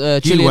in this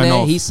went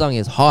Trillionaire, off. he sung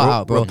his heart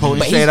out, bro. Pulling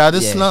But straight out of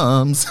the yeah.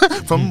 slums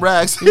from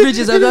rags.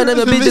 Riches are gonna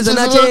the bitches and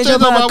I change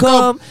up how I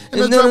come.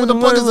 And then with the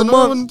pockets and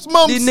mums.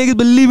 These niggas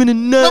believing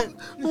in nothing.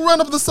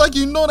 Run up the psyche,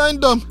 you know that I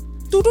ain't dumb.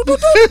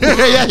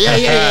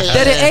 Yeah.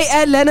 That it ain't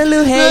Atlanta,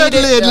 Lil Haiti.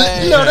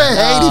 Lil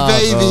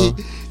Haiti,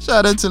 baby.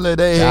 Shout out to Lil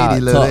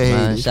Haiti, Lil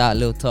Haiti. Shout out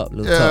Lil Top,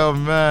 Lil Yeah, Top.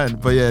 man.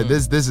 But yeah,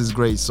 this is a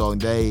great song.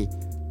 They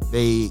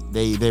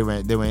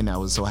were in. I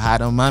was so high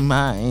on my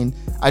mind.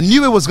 I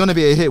knew it was gonna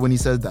be a hit when he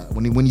said that.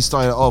 When he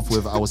started off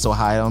with, I was so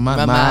high on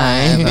my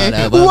mind.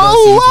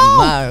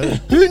 Whoa.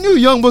 Who knew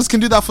Young Boys can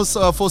do that for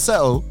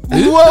falsetto?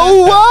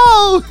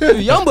 Whoa.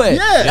 Young Boy.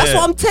 Yeah. That's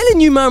what I'm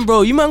telling you, man,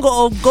 bro. You man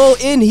gotta go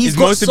in. He's Is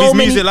got most of so his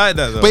many. music like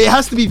that though? But it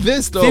has to be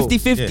this though.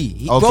 50-50.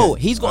 Yeah. Bro,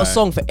 Okay. he's got a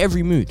song for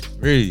every mood.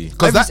 Really?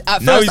 Because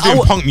At Now first, he's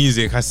doing punk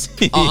music. I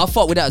see. I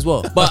fuck with that as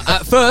well. But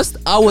at first,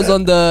 I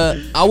wasn't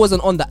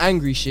on the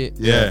angry shit.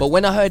 Yeah. But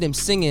when I heard him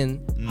singing,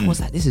 I was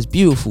like, this is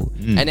beautiful.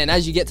 And then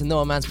as you get to know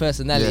a man's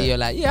personality, you're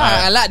like, yeah,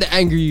 I like the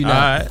angry you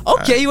now.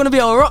 Okay, you want to be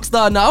a rock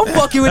star now? I'm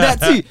fucking with that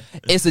too.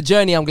 It's a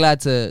journey I'm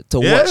glad to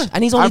Yeah. watch.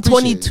 And he's I only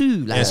appreciate it.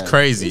 22. Like, It's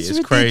crazy. It's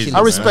crazy. ridiculous,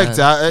 I respect man.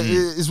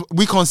 that.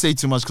 We can't say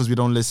too much because we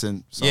don't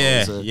listen. So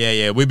Yeah, it's a-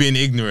 yeah. We're being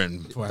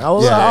ignorant.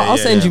 I'll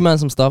send you man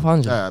some stuff,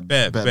 100.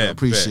 Bet,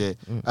 appreciate.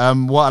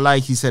 What I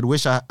like, he said,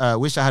 wish I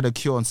had a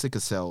cure on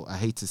sickle cell. I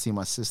hate to see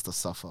my sister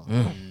suffer.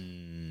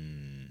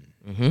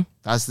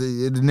 That's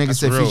the nigga That's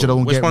said real. Future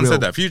don't Which get one real.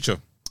 said that? Future.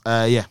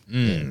 Yeah.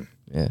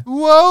 Yeah.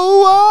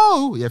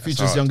 Whoa. Yeah,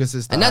 Future's hard. younger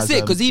sister. And that's has,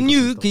 it, because he sickle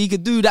knew cell. he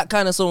could do that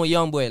kind of song with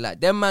Young Boy. Like,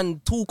 them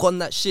man talk on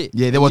that shit.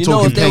 Yeah, they were you know,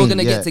 talking if they were pain,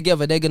 gonna yeah. get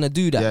together, they're gonna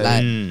do that. Yeah,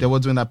 Like, they were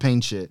doing that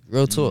pain shit.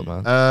 real talk,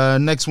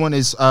 man. Next one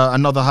is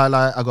another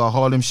highlight. I got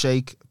Harlem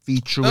Shake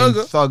featuring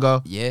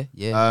Thugger. Yeah.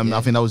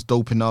 I think that was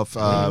dope enough.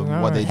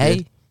 What they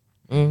hey.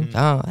 did.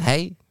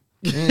 Hey.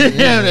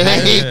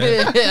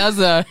 Hey. That's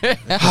a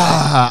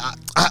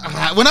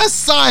When I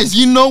size,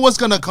 you know what's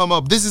gonna come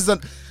up. This is a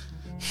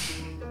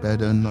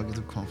better not get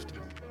too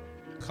comfortable.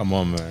 Come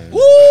on, man.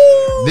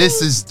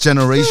 This is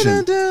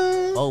generation.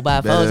 Oh, by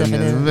Better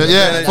phones.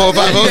 Yeah, 4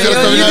 5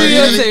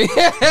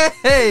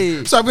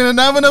 Hey. Shopping a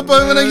diamond up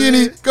on a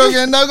guinea. Go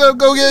get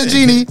a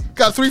genie.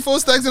 Got 3-4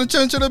 stacks in a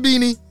church and a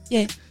beanie.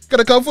 Yeah. Got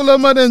a cup full of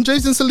mud and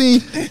Jason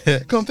Celine.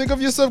 Come think of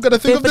yourself, gotta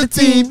think of the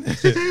team.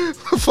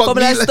 Fuck Come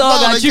me like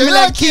star, nah, got you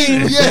like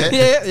king.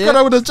 Yeah. Got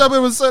out with a chopper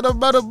and said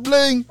about a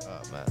bling.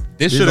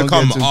 This They should have don't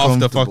come get too after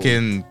comfortable.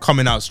 fucking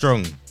Coming Out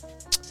Strong.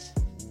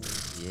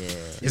 Yeah.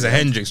 It's a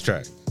Hendrix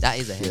track. That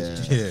is a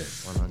hit. Yeah.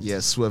 Yeah,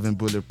 swerving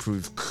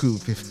bulletproof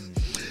coupe.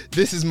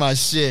 This is my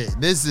shit.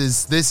 This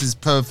is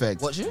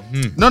perfect. Watch it?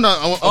 No, I'm you're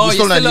still on.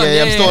 still on,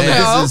 Yeah, I'm still on.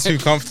 yeah. This is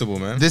Too comfortable,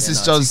 man. This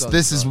is just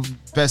this is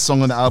best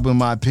song on the album in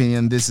my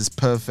opinion. This is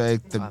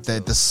perfect.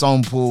 The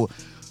sample,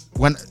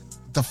 when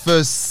the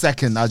first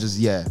second, I just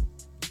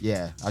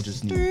I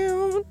just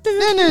knew.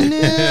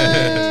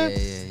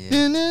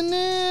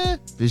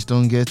 Bitch,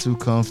 don't get too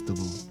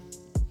comfortable.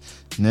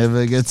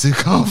 Never get too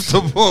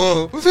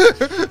comfortable.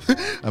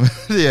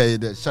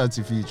 Shout out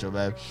to Future,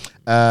 man.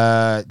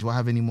 Do I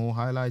have any more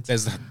highlights?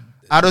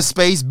 Outer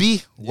Space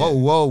B.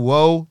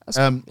 Whoa.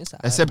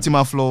 Accepting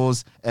My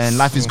Flaws and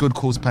Life is Good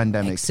Cause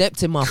Pandemic.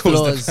 Accepting My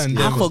Flaws.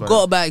 I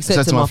forgot about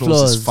Accepting My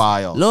Flaws. Is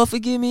fire. Lord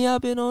forgive me,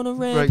 I've been on a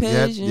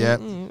rampage. Yep.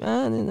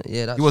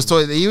 Yeah, He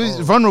was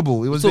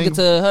vulnerable. He was talking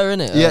to her,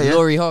 innit? Yeah.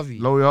 Lori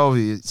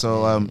Harvey.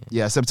 So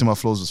Accepting My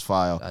Flaws was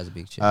fire. That was a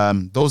big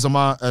tune. Those are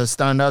my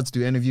standouts.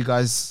 Do any of you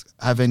guys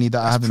have any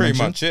that I haven't Pretty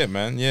mentioned? much it,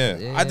 man.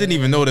 Yeah. I didn't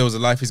even know there was a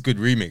Life is Good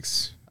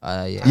remix.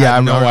 I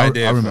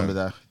remember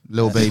that.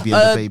 Lil Baby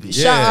and the Baby.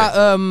 Shout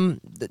out,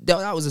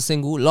 that was a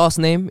single. Last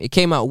Name. It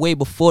came out way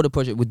before the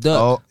project with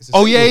Dirk.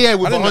 Yeah,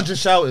 with 100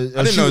 shouters.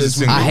 I didn't know it was a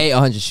single. I hate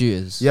 100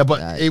 shooters. Yeah,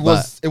 but it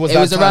was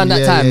around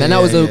that time, and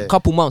that was a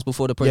couple months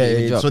before the project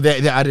even dropped. So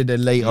they added it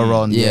later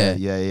on. Yeah,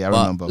 I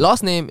remember.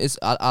 Last Name is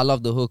I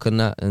love the hook and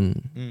that,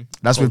 and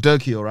that's with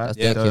Durkio, right?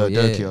 That's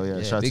Durkio,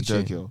 yeah. Shout out to big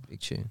tune, Durkio. big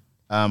tune.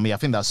 I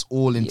think that's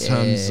all in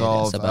terms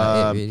that's of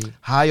about it, really.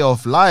 High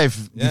Off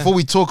Life. Yeah. Before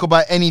we talk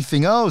about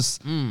anything else,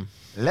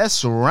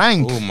 let's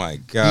rank Oh my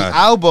the god.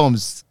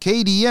 albums.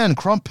 KDN,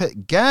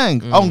 Crumpet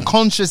Gang,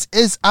 Unconscious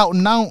is out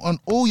now on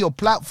all your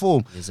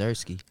platforms.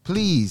 Yezersky.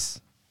 Please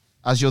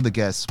as you're the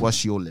guest,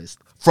 what's your list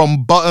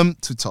from bottom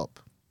to top?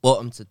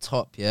 Bottom to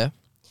top, yeah.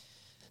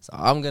 So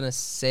I'm gonna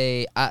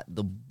say at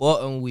the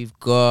bottom we've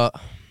got.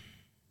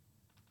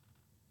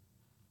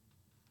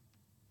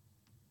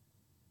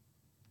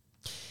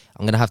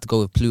 I'm gonna have to go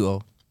with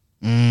Pluto.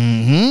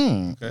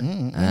 Mm-hmm.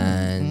 Okay.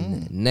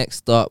 And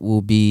next up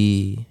will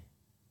be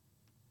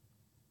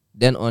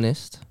then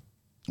Honest.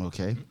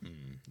 Okay.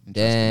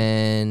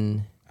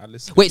 Then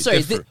wait,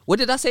 sorry. What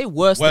did I say?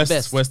 Worst the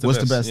best. Worst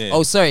the best. Yeah.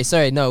 Oh,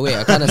 sorry. No, wait.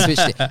 I kind of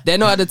switched it. They're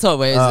not at the top.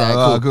 Wait, is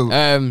that cool?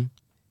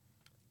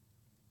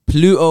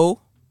 Pluto,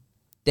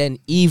 then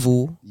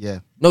Evil. Yeah.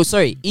 No,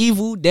 sorry.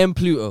 Evil, then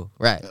Pluto.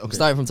 Right. I'm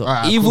starting from top.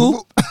 Right,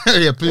 Evil. Cool.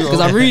 Yeah, Pluto.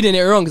 Because I'm reading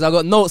it wrong. Because I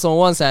got notes on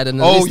one side and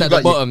the list at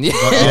the bottom.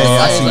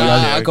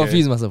 I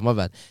confused myself. My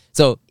bad.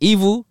 So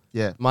Evil.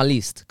 Yeah. My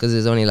least. Because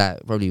there's only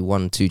like probably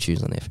 1-2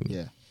 tunes on there for me.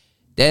 Yeah.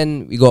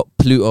 Then we got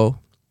Pluto.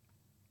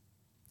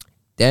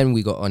 Then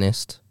we got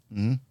Honest.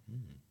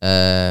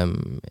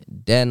 Mm-hmm.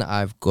 Then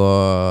I've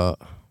got.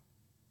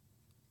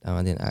 Damn,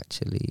 I didn't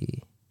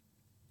actually.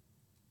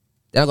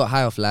 Then I got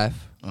High Off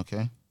Life.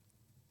 Okay.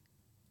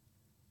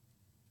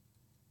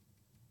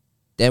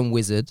 Then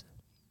Wizard.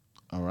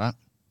 All right.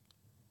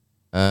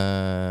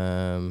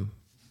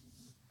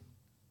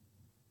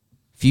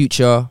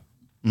 Future.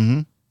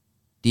 Mm-hmm.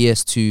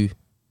 DS2.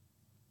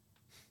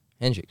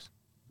 Hendrix.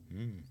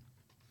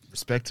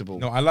 Respectable.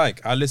 No, I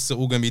like. Our lists are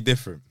all gonna be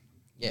different.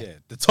 Yeah.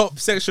 The top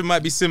section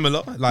might be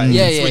similar, like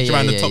switch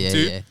around the top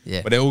two,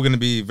 but they're all gonna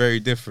be very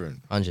different.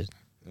 100.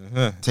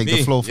 Take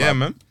the floor, yeah,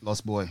 man.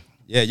 Lost boy.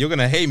 Yeah, you're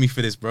gonna hate me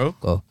for this, bro.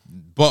 Go.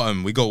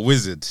 Bottom, we got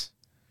Wizard.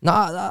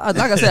 Nah,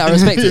 like I said, I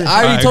respect it.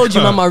 I already told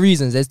you, man, my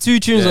reasons. There's 2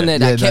 tunes on there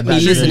that kept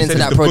me listening to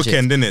that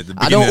project. Bookend,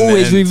 I don't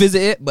always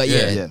revisit it, but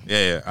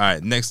yeah. All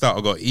right, next up,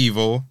 I got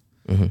Evil,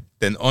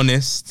 then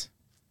Honest,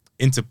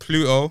 into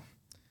Pluto,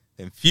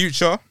 then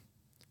Future,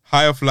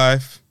 High Off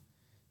Life,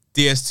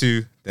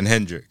 DS2, then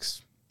Hendrix.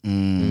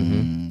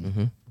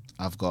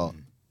 I've got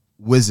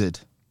Wizard,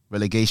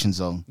 Relegation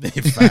Zone.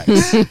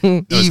 Facts.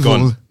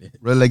 Evil,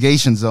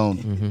 Relegation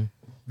Zone.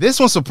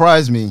 This one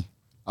surprised me.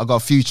 I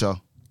got Future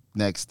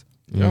next.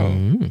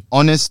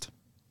 Honest,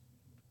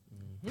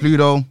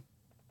 Pluto,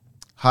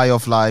 High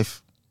Off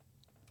Life,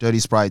 Dirty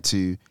Sprite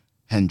 2,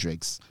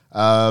 Hendrix.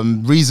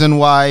 Reason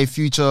why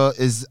Future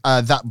is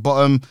at that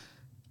bottom,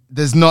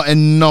 there's not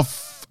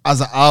enough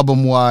as an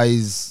album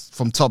wise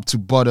from top to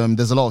bottom.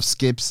 There's a lot of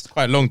skips.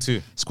 Quite long too.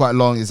 It's quite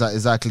long,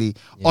 exactly.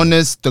 Yeah.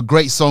 Honest, the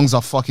great songs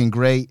are fucking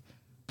great.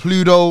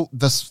 Pluto,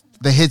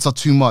 the hits are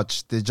too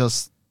much. They're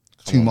just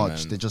too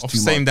much. Man. They're just too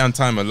much. Same damn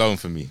time alone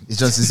for me. It's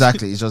just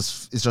exactly. It's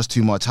just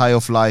too much. High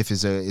Off Life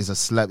is a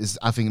slept.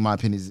 I think in my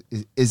opinion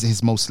is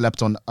his most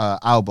slept on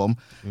album.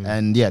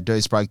 And yeah,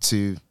 Dirty Sprite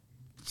 2,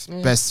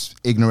 best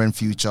Ignorant,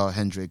 Future,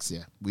 Hendrix.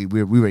 Yeah, we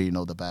already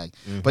know the bag.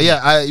 But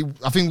yeah,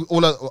 I think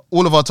all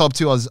of our top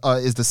 2 is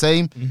the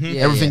same.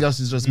 Everything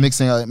else is just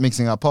mixing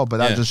our pop. But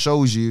that just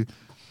shows you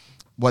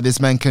what this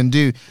man can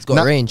do. It's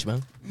got range,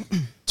 man.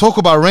 Talk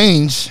about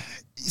range.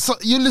 So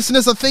your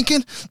listeners are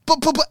thinking, but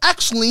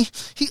actually,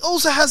 he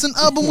also has an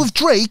album with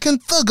Drake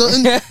and Thugger,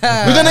 and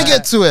we're gonna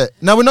get to it.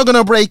 Now we're not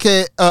gonna break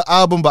it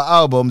album by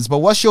albums, but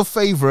what's your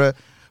favorite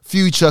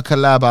Future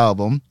collab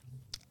album?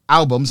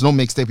 Albums, no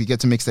mixtape. We get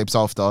to mixtapes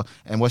after.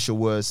 And what's your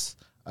worst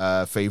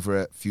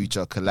favorite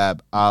Future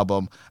collab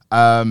album?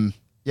 Yeah,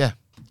 you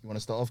want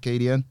to start off,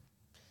 KDN?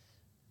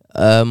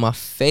 My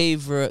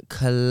favorite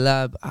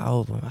collab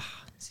album.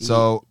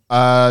 So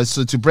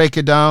to break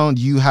it down,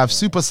 you have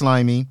Super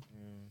Slimy.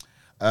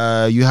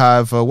 You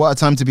have What a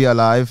Time to Be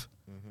Alive,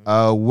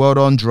 World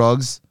on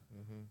Drugs,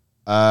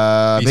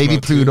 Baby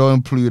Pluto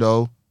and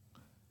Pluto.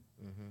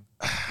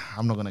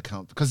 I'm not gonna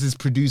count because it's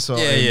producer.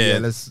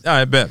 Yeah.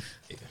 I bet.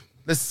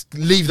 Let's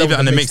leave it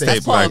on the mixtape.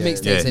 That's part of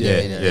mixtapes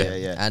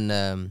anyway.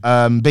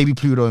 And Baby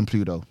Pluto and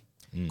Pluto.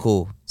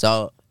 Cool.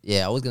 So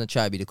yeah, I was gonna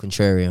try to be the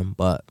contrarian,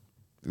 but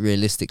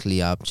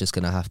realistically, I'm just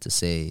gonna have to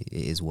say it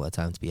is What a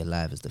Time to Be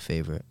Alive as the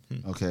favorite.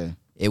 Okay.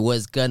 I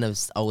was gonna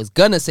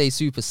say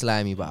Super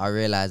Slimy, but I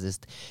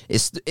realized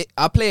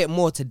I play it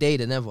more today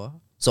than ever.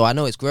 So I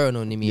know it's growing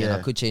on me and I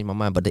could change my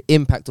mind, but the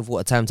impact of What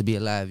a Time to Be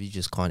Alive, you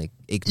just can't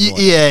ignore.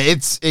 Yeah,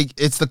 it's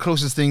the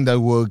closest thing that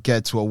will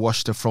get to a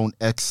Watch the Throne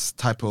X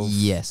type of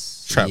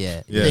trap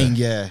thing.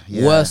 Yeah.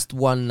 Worst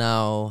one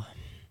now,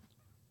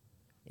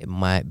 it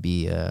might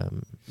be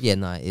it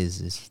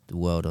is the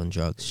World on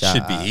Drugs.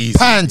 Should be easy.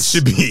 Pants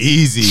should be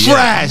easy.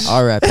 Trash.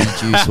 R.I.P.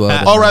 Juice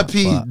WRLD.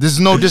 R.I.P.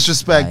 There's no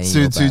disrespect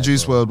to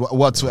Juice WRLD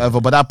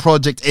whatsoever, but that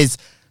project is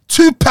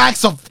 2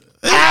 packs of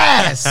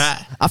ass.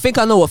 I think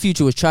I know what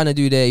Future was trying to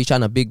do there. He's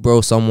trying to big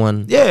bro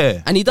someone.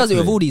 Yeah. And he does it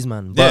with all these,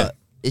 man. But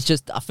it's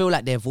just, I feel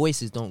like their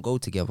voices don't go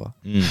together.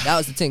 That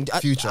was the thing.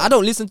 Future.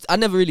 I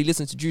never really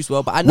listened to Juice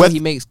WRLD, but I know he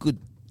makes good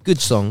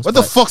songs. What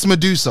the fuck's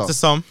Medusa? It's a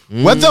song.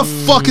 What the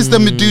fuck is the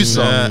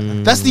Medusa?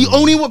 That's the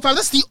only one.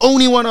 That's the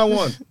only one I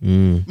want.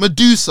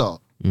 Medusa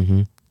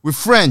with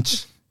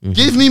French.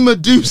 Give me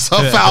Medusa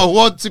if I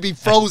want to be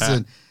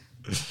frozen.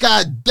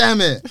 God damn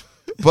it.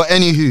 But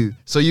anywho,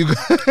 so you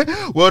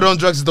World on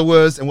Drugs is the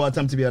worst, and What a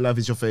Time to Be Alive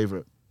is your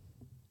favorite.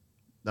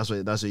 That's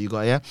what you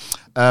got, yeah?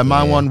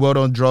 My one, World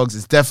on Drugs,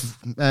 is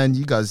and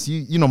you guys,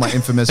 you know my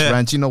infamous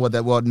rant. You know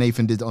what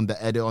Nathan did on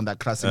the edit on that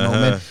classic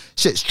moment.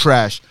 Shit's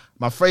trash.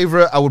 My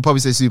favorite, I would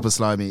probably say Super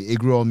Slimy. It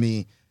grew on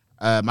me.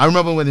 I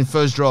remember when it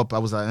first dropped, I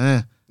was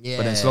like, Yeah.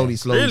 But then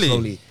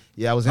slowly.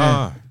 Yeah, I was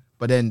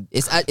But then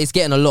it's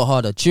getting a lot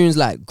harder. Tunes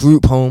like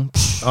Group Home.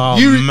 Oh,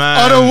 man.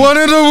 I don't want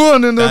it,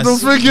 don't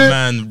forget.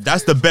 Man,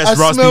 that's the best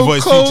raspy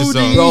voice feature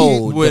song.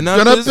 Bro,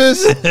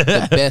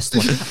 the best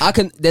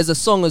one. There's a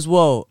song as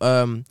well.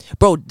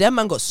 Bro, that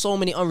man got so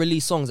many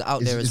unreleased songs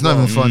out there as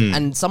well. It's not even fun.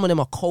 And some of them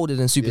are colder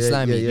than Super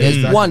Slimy. Yeah, There's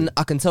exactly. one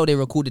I can tell they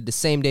recorded the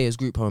same day as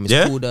Group Home.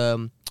 It's called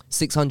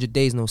 600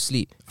 Days No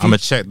Sleep. I'ma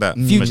check that.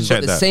 Future's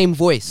got the same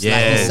voice.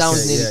 Yes. Like, he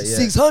sounds nearly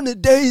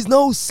 600 days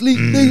no sleep,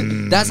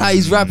 nigga. That's how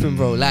he's rapping,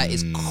 bro. Like,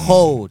 it's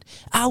cold.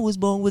 I was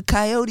born with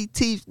coyote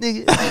teeth,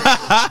 nigga.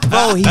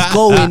 Bro, he's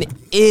going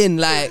in.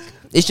 Like,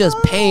 it's just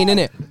pain,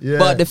 innit? Yeah.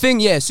 But the thing,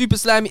 Super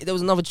Slimy, there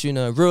was another tune,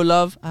 Real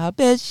Love. I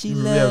bet she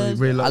loves.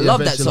 Real I love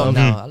that song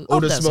now. I love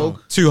All the that Smoke.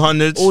 song.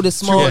 200. All the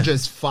Smoke. 200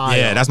 is fire.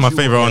 Yeah, that's my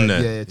favorite on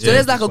there. Yeah, So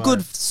there's like a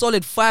good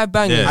solid 5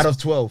 bangers. Yeah. out of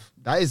 12.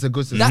 That is a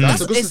good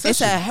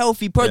It's a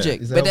healthy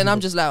project. But then I'm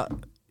just like,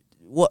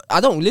 what? I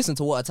don't listen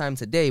to What a Time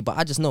Today, but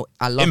I just know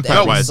I love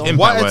Impact-wise, that song.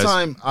 What a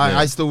time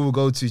I still will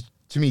go to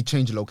me,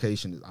 Change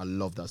Location. I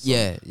love that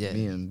song. Yeah.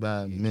 Me and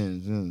bad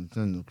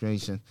men,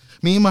 creation.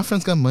 Me and my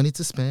friends got money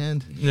to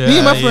spend. Yeah, me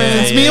and my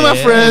friends. Me and my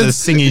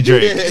friends. The singy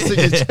Drake.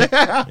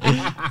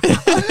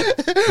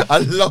 I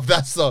love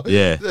that song.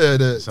 Yeah.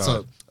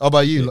 So, how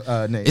about you,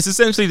 Nate? It's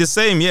essentially the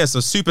same, yeah. So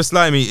Super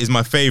Slimy is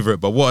my favorite,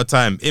 but What a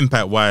Time,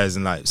 impact wise,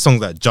 and like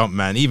songs like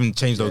Jumpman, even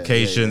Change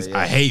Locations.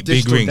 I hate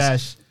Digital Big Rings.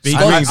 Dash. Big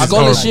Rings is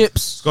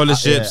Scholarships. horrible.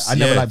 Scholarships. I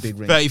never liked Big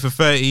Rings. 30 for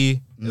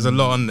 30. There's a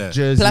lot on there.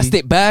 Jersey.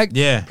 Plastic Bag.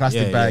 Yeah.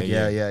 Plastic bag.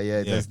 Yeah.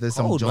 Yeah. There's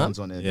some Cold, Johns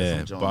on it.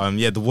 Yeah,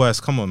 but the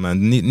worst. Come on,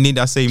 man. Need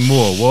I say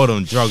more? World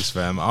on Drugs,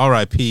 fam.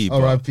 R.I.P.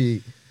 bro.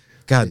 R.I.P.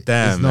 God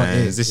damn, It's not man.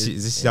 it. Is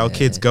this our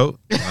kids' goat?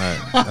 Alright,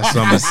 that's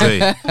what I'm gonna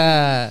say.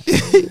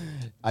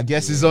 I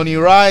guess it's only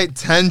right.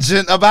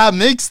 Tangent about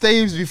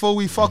mixtapes before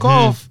we fuck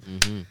off.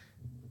 I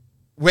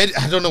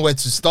don't know where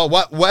to start.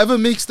 Whatever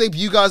mixtape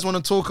you guys want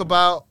to talk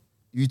about,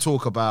 you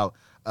talk about.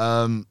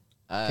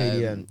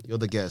 KDN, you're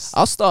the guest.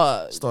 I'll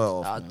start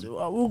off.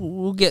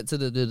 We'll get to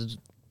the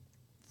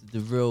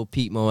real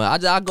peak moment. I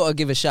gotta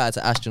give a shout out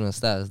to Astronaut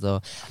Status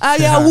though. I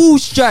got Woo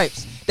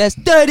Stripes. That's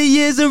 30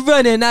 years of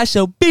running. I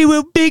shall be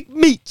with Big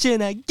Meech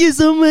and I get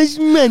so much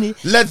money.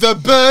 Let the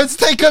birds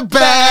take a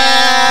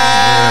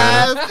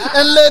bath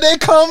and let it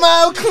come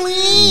out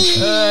clean.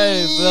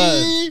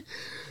 Hey,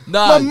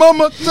 my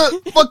mama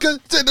fucking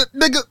to the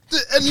nigga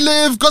and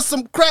live. Got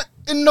some crack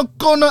in the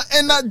corner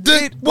and I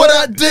did what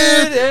I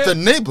did. The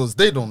neighbors,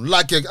 they don't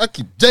like it. I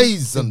keep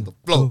days on the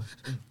floor.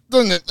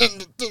 In my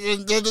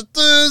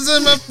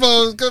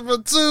foes, cover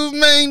 2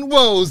 main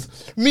woes.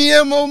 Me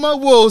and all my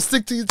woes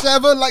stick to each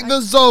other like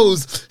the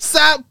Zoes.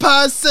 Side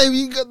pie say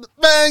we got the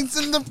bangs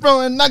in the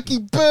front and I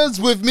keep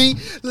birds with me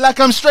like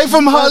I'm straight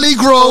from Holly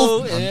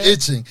Grove.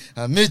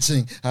 I'm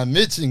itching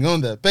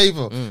on that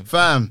paper.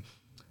 Fam,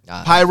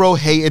 Pyro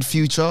hated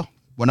Future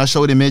when I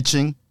showed him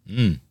itching.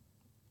 Yeah,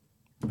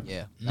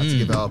 that's to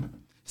give it up.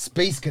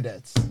 Space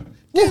Cadets.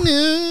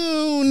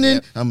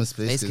 I'm a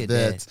space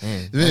cadet.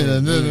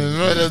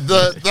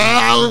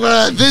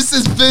 This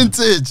is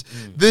vintage.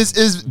 This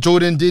is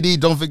Jordan Diddy.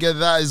 Don't forget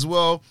that as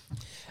well.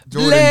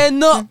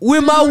 Laying up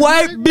with my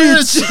white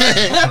bitch.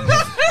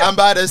 I'm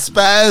about to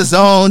spaz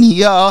on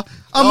y'all.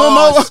 I'm on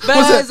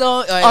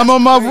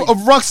my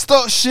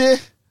rockstar shit.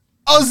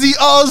 Ozzy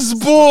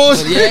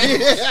Osbourne.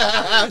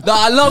 Yeah. No,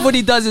 I love what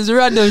he does. His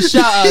random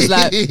shout outs,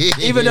 like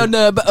even on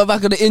the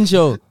back of the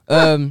intro.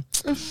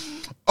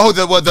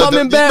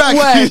 Coming back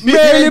white,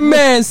 Marilyn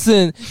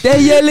Manson. They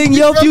yelling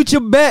your future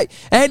back,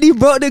 and he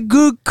brought the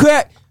good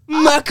crack,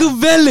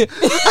 Machiavelli.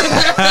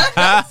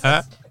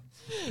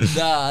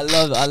 I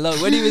love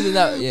it. When he was in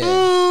that,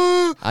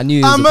 I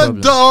knew. I'm a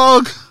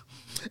dog,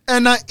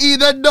 and I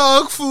eat a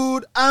dog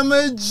food. I'm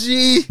a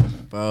G,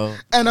 bro,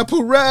 and I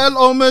put red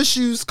on my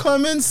shoes.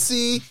 Come and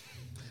see.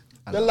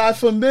 The life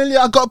familiar,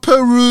 I got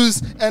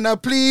peruse, and I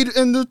plead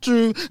in the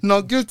truth.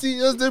 Not guilty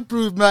as they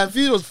prove. Man,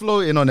 feet was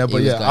floating on there,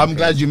 but I'm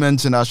glad you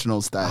mentioned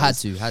Astronaut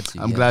Status. Had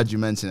to. I'm glad you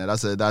mentioned it.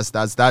 That's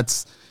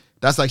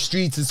like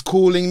Streets is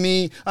calling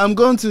me. I'm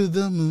going to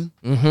the moon.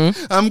 If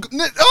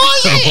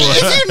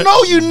you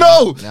know, you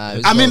know.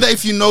 I mean that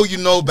if you know, you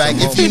know. Back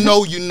if you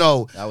know, you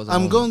know.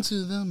 I'm going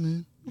to the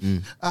moon.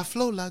 I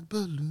float like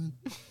balloon.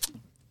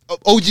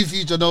 OG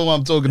Future know what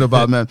I'm talking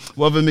about, man.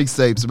 What other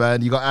mixtapes,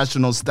 man? You got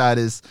Astronaut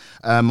Status.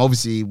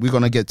 Obviously, we're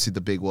gonna get to the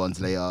big ones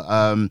later.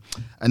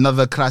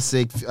 Another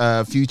classic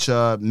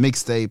Future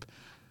mixtape,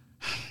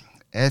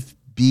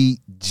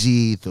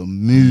 FBG the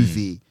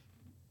movie.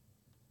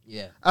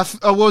 Yeah.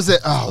 What was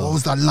it? What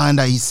was that line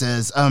that he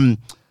says? I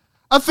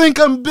think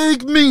I'm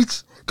Big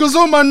Meech, cause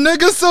all my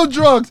niggas sell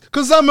drugs,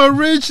 cause I'm a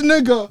rich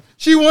nigga.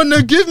 She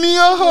wanna give me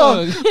a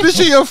hug. Bitch,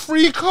 she a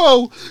freak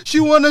hoe.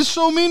 She wanna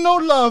show me no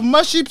love.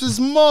 My sheep is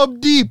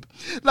mob deep.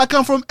 Like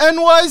I'm from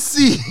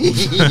NYC.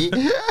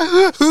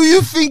 Who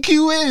you think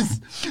you is?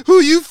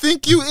 Who you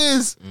think you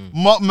is?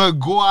 Mark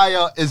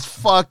Maguire is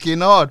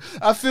fucking hard.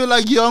 I feel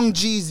like young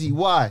Jeezy.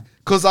 Why?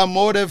 Cause I'm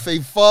more than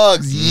fake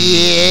fugs.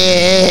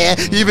 Yeah.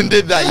 He even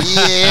did that.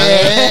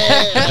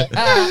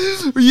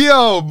 Yeah.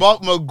 Yo,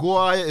 Mark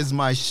Maguire is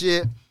my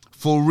shit.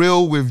 For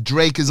real with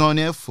Drake is on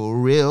here. For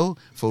real.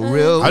 For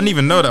real. I didn't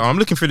even know that. I'm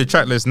looking through the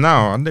track list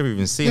now. I've never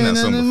even seen that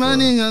song before. I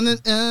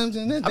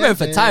remember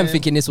for time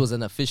thinking this was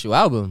an official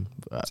album.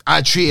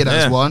 I treat it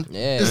as one.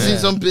 Yeah. See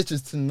some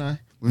bitches tonight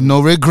with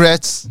no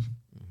regrets.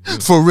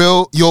 For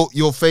real,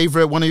 your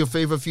favorite, one of your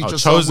favorite Future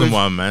songs. Chosen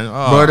one, man.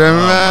 I wanted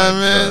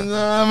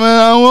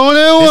one.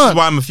 This is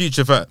why I'm a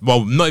Future fan.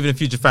 Well, not even a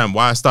Future fan.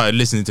 Why I started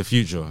listening to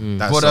Future.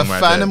 But I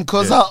found him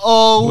because I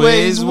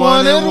always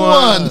wanted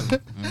one.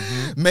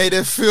 Made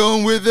a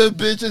film with the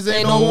bitches,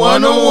 ain't no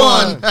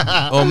one-on-one.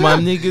 All my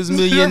niggas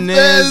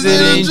millionaires,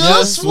 it ain't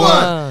just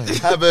one.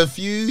 Have a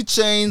few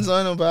chains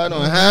on them, but I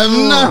don't have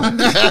none.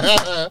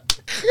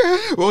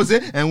 What was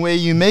it? And where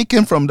you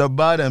making from the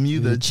bottom, you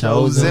the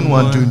chosen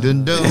one. Dun,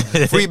 dun, dun.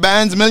 Free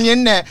bands,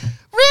 millionaire.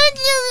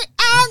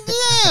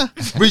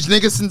 Rich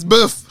nigga since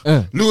birth.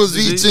 Louis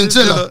V.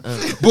 Chinchilla.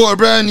 Bought a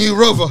brand new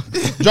Rover.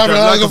 Driving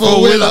like a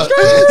four-wheeler.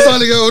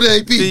 Sonic old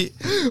AP.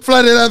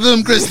 Flooded out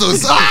them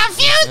crystals.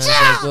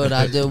 Future!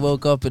 I just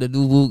woke up in a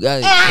new book. Yo,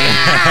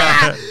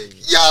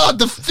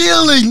 the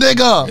feeling,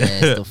 nigga. Yeah,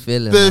 it's the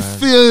feeling. The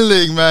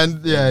feeling,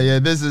 man. Yeah.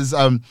 This is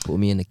put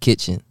me in the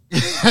kitchen.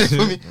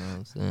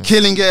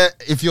 Killing it.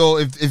 If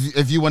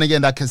you want to get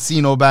in that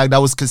casino bag, that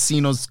was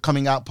Casino's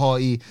coming out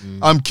party.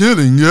 I'm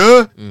killing,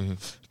 yeah.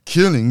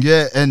 Killing,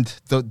 yeah. And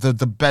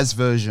the best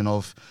version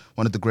of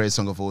one of the greatest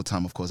songs of all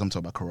time, of course, I'm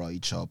talking about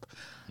Karate Chop.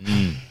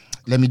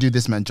 Let me do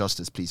this man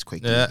justice, please,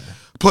 quickly. Yeah.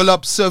 Pull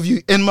up, serve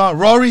you in my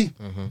Rory.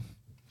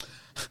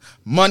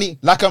 Money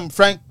like I'm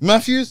Frank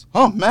Matthews.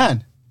 Oh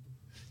man.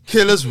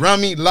 Killers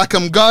round me like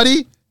I'm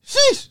Gotti.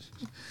 Sheesh.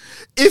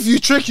 If you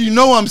trick, you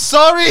know I'm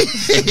sorry.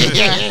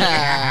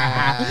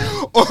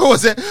 Or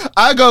was it,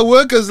 I got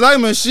workers like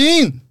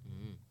machine.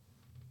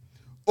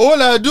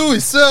 All I do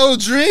is sell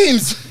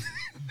dreams.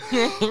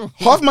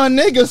 Half my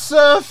niggas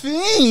serve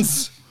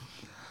fiends.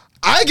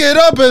 I get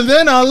up and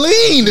then I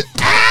lean.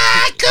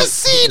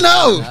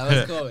 Casino.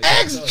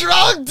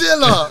 Ex-drug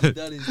dealer.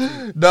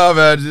 No,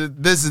 man.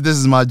 This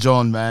is my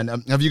John, man.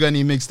 Have you got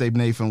any mixtape,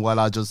 Nathan, while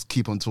I just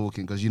keep on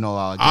talking? Because you know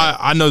how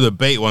I know the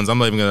bait ones. I'm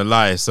not even going to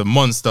lie. So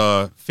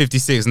Monster,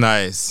 56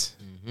 Nights.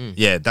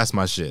 Yeah, that's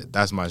my shit.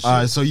 That's my shit. All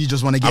right, so you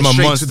just want to get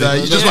straight to that.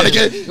 You just want to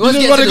get. You want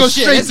to go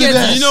straight to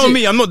that. You know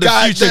me. I'm not the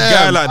Future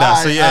guy like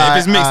that. So yeah,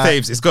 if it's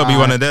mixtapes, it's got to be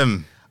one of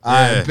them.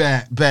 I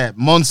bet.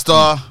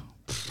 Monster.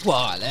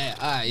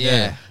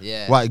 Yeah.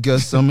 White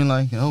girls, something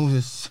like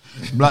Elvis.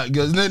 Black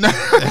girls.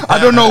 I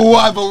don't know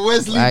why, but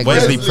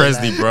Wesley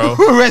Presley, bro.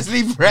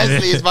 Wesley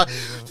Presley is my.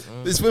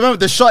 Remember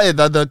they shot it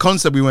at the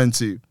concert we went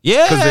to.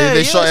 Yeah, because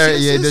they shot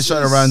it. Yeah, they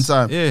shot it around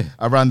time. Yeah,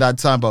 around that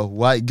time. But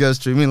white girls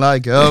treat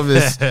like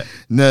Elvis.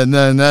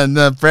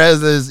 no,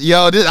 Presley.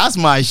 Yo, that's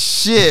my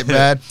shit,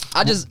 man.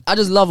 I just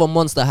love on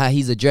Monster how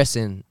he's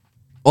addressing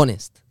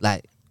honest,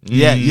 like.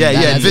 Yeah.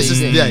 This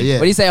is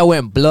When he say I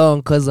went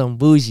blonde cause I'm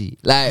bougie,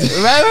 like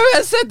remember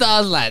I said that,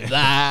 I was like,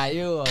 nah,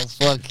 you are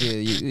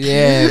fucking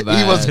man.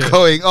 He was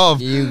going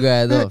off. You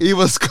guys off. He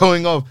was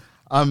going off.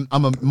 I'm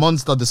a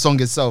monster. The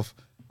song itself.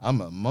 I'm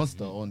a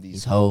monster on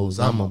these hoes.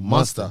 I'm a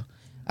monster.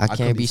 I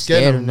can't be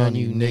scared of none of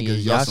you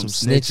niggas. Y'all some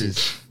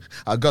snitches.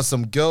 I got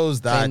some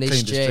girls that claim they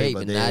straight,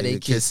 but now they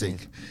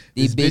kissing.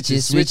 These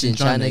bitches switching,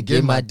 trying to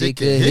get my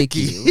dick a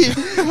hickey.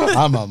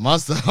 I'm a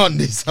monster on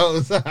these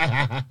hoes.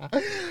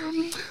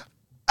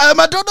 I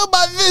don't know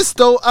about this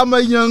though. I'm a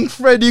young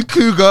Freddy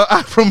Cougar.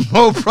 I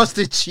promote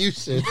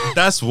prostitution.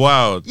 That's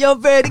wild. Yo,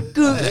 Freddy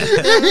Cougar.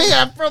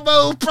 I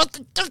promote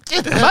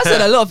prostitution. If I said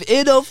a lot of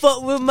it don't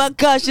fuck with my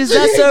conscience,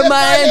 I serve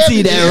my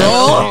auntie that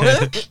wrong.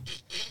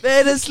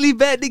 Better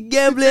sleep at the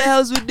gambling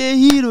house with the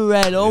heater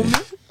right on me.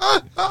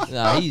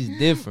 Nah, he's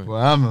different.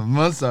 Well, I'm a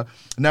monster.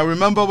 Now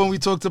remember when we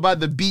talked about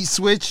the beat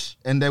switch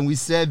and then we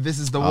said this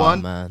is the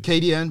one, man.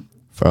 KDN.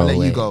 I'll let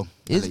you go.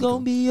 It's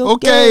gonna be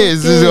okay.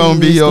 It's gonna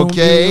be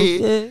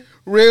okay.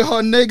 Real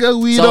hot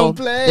nigga, we don't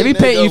play. Let me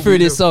paint you through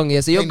this song. Yeah,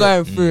 so you're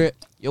going through it.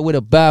 You're with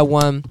a bad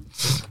one.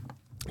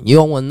 You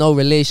don't want no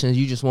relations.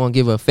 You just want to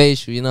give her a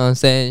facial. You know what I'm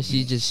saying?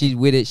 She's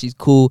with it. She's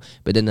cool.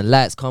 But then the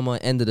lights come on.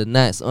 End of the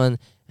night's on,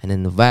 and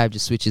then the vibe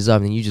just switches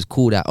up, and you just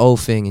cool that old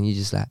thing, and you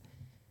just like,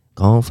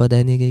 go on for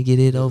that nigga, get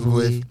it over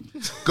with.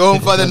 Go on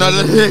for that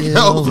nigga, get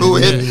over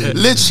with.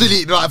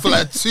 Literally, for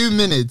like 2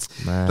 minutes.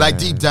 Man. Like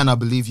deep down, I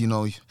believe you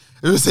know.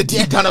 It was a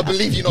deep down, I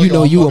believe you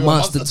know you a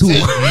monster too.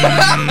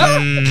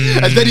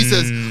 And then he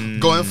says,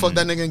 go and fuck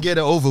that nigga and get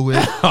it over with.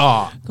 Go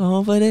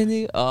on for that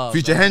nigga.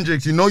 Future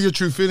Hendrix, you know your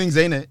true feelings,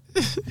 ain't it?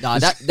 Nah,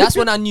 that's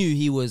when I knew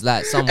he was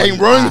like someone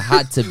I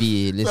had to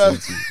be listening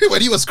to.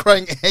 When he was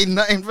crying, ain't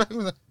nothing.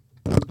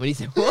 When he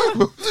said what?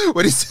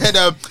 When he said,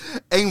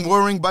 ain't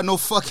worrying about no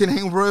fucking,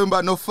 ain't worrying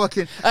about no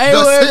fucking. Ain't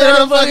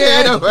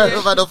worrying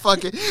about no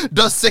fucking.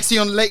 Does sexy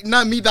on late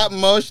not mean that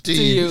much to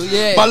you?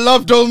 Yeah. My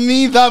love don't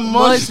mean that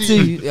much to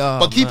you. Oh,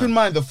 but keep in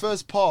mind, the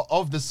first part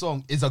of the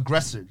song is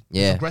aggressive.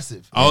 Yeah. It's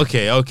aggressive. Oh,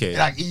 okay.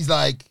 Like, he's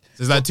like.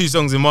 So it's like 2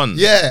 songs in one.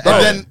 Yeah.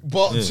 And then,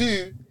 but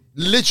 2,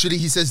 literally,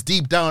 he says,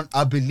 deep down,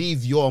 I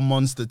believe you're a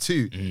monster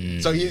too.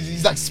 So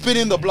he's like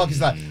spinning the block.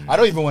 He's like, I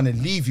don't even want to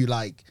leave you.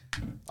 Like,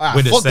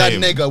 right, fuck that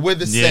nigga. We're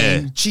the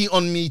same. Cheat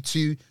on me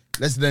too.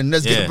 Let's get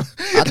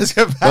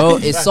back. Bro,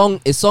 it's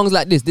songs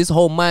like this. This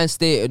whole mind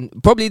state, and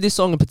probably this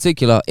song in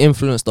particular,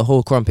 influenced the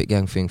whole Crumpet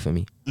Gang thing for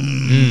me.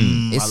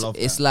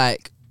 It's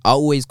like, I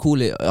always call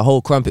it a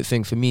whole Crumpet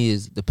thing for me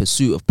is the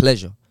pursuit of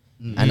pleasure.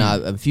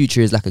 And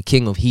Future is like a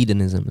king of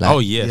hedonism. Like, oh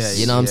yes,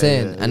 you know what I'm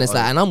saying. And it's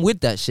like, and I'm with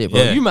that shit, bro.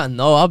 You man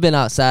know I've been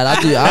outside.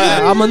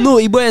 I'm a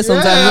naughty boy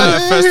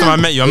sometimes. First time I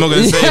met you, I'm not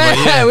gonna say, but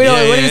yeah.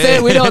 What do you say?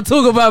 We don't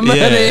talk about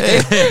murder.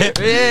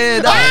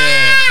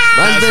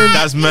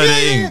 That's Murder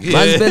Inc.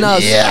 Man's been out.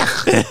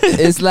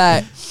 It's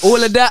like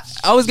all of that.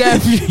 I was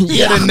going through.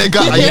 The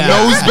nigga, he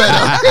knows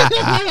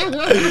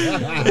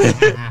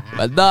better.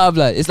 But nah, I'm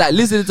like, it's like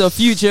listening to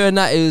Future and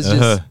that. It was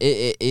just,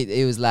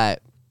 it was like.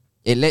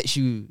 It lets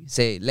you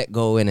say, let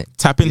go, innit?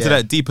 Tap into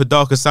that deeper,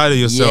 darker side of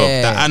yourself,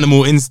 that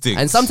animal instinct.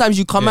 And sometimes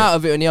you come out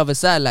of it on the other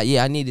side, like,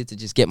 I needed to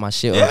just get my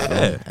shit off,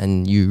 man.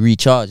 And you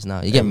recharge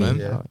now. You get me?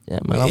 Man.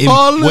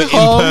 We're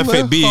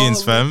imperfect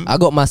beings, fam. I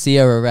got my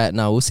Sierra right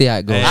now. We'll see how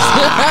it goes.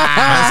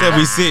 I said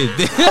we see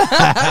it.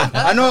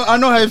 I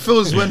know how it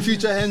feels when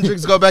Future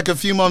Hendrix got back a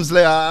few months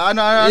later. I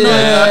know. You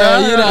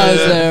know what I'm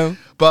saying?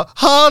 But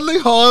hardly.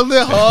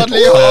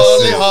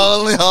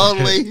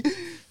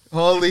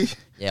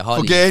 Yeah,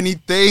 Harley. Forget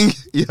anything,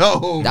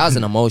 yo. That was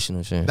an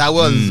emotional shit. That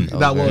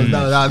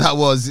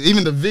was.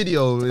 Even the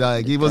video,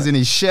 like he was in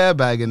his share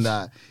bag and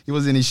that. He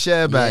was in his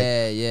share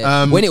bag.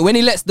 Yeah. When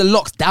he lets the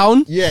locks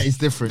down. Yeah, it's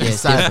different.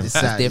 It's sad.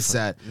 It's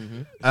sad.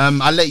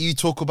 I'll let you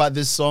talk about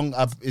this song.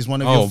 Is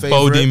one of your favorite.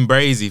 Bodine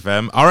Brazy,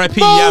 fam.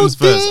 R.I.P. Yams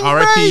first.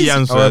 R.I.P.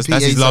 Yams first.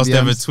 That's his last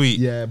ever tweet.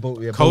 Yeah,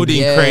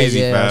 Codeine Crazy,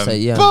 fam.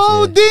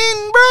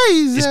 Bodine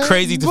Brazy. It's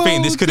crazy to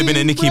think this could have been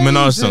a Nicki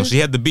Minaj song. She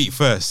had the beat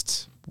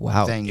first.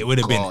 Wow. It would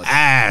have been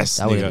ass.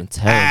 That would have been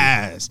terrible.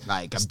 Ass.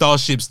 Like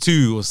Starships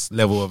 2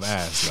 level of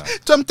ass.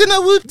 Like. Jumped in a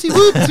whoopty.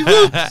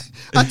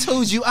 I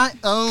told you I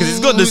own. Because it's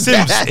got the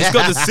Simps. It's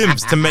got the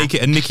Simps to make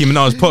it a Nicki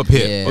Minaj pop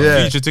hit.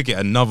 But Future took it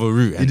another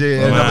route. He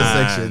did another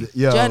section.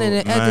 Johnny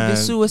and Anthony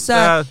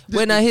suicide.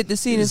 When I hit the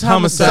scene, it's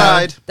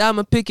homicide.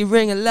 Diamond picky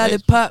ring and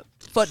lollipop.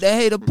 Fuck that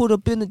hater, put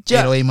up in the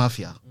jet. 808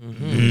 Mafia.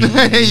 You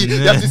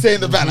have to say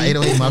in the back, like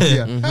 808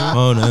 Mafia.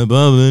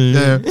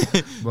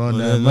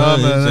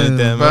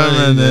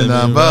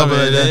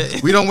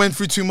 We don't went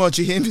through too much,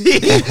 you hear me?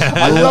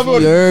 I love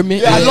it.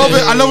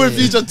 I love when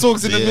Future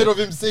talks in the middle of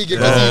him singing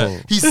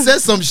because he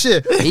says some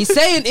shit. He's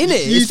saying in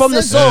it. It's from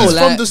the soul. It's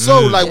from the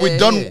soul. Like we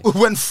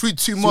went through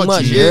too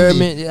much. You hear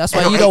me? That's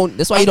why you don't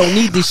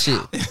need this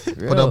shit.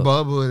 Put a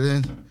bubble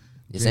in.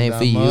 This ain't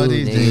for you,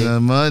 nigga.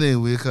 Money,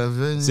 we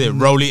cover. Say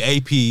Rolly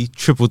AP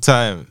triple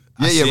time.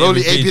 Yeah,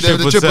 Rolly AP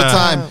the triple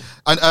time.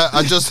 And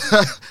I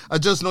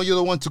just know you're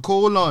the one to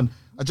call on.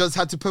 I just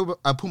had to put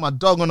my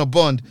dog on a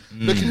bond.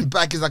 Looking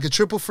back is like a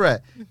triple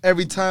threat.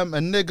 Every time a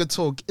nigga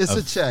talk, it's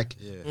a check.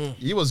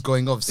 He was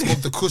going off,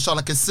 smoked the kush out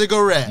like a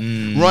cigarette.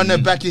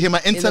 Running back, you hear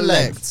my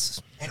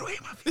intellect.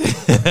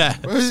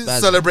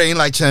 Celebrating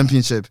like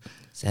championship.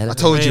 I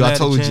told you.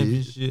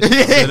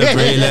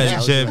 Celebrate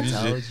like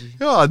championship.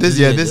 Oh, this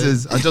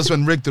is. I just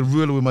went Rick the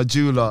Ruler with my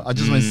jeweler. I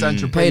just went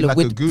Sancho Pay like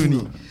a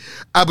goonie.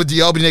 Abu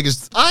Dhabi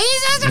niggas. Oh, he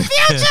says the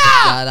future.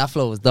 That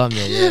flow was dumb,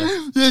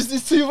 yeah.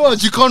 It's too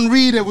much. You can't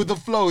read it with the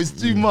flow. It's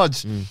too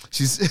much.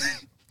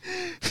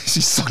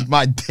 She sucked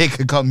my dick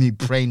and got me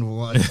brain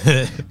one.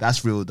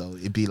 That's real though.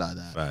 It be like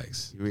that.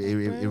 Facts. It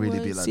really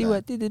be like See that.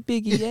 what did the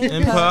biggie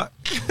and pop.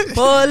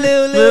 Poor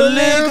little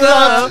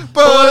nigga.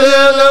 Put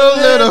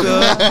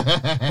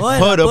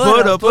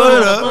up.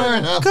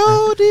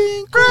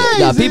 Codeine Crazy.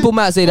 Yeah, people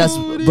might say that's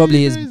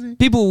probably his.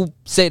 People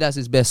say that's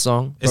his best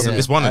song.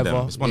 It's one of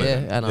them. It's one of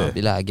them. And I'll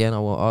be like, again, I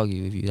won't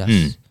argue with you.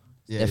 That's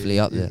definitely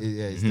up there.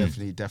 Yeah, it's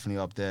definitely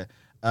up there.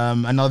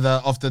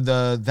 Another after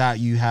that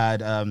you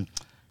had.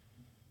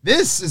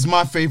 This is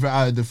my favorite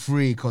out of the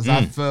three because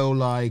I feel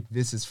like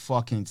this is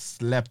fucking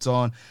slept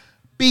on.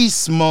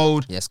 Beast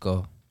Mode. Let's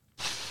go.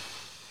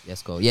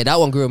 Yeah, that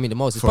one grew on me the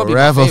most. It's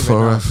forever,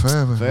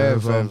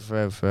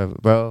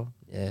 bro.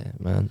 Yeah,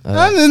 man.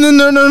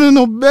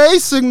 No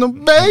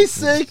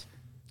basic.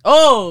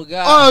 Oh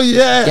god. Oh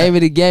yeah. Gave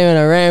it a game and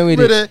I ran with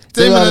it.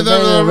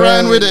 I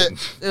ran with it.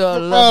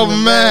 Oh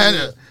man.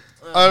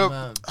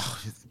 Man.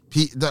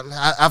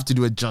 I have to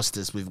do it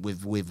justice with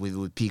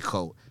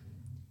Pico.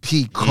 I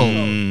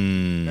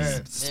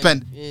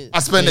spent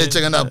that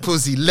chick on that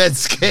pussy.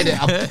 Let's get it.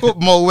 I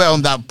put more weight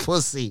on that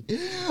pussy.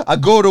 I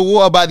go to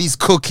war about these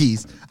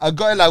cookies. I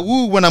got it like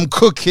woo when I'm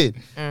cooking.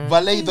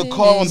 Valet the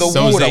car on the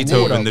water.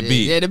 Zaytoven the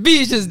beat. Yeah, the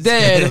beat's just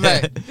there in the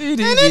back.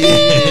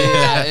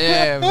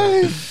 Yeah,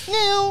 man.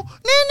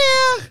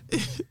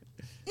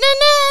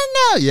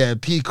 Yeah,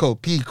 Pico,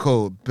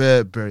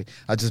 Burberry.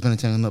 I just been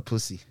checking that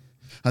pussy.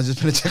 We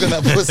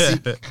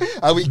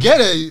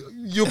get it.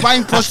 You're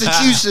buying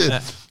prostitution.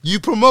 You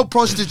promote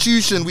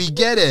prostitution. We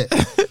get it.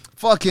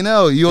 Fucking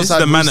hell. You this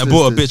also is the man that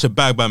bought a bitch a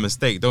bag by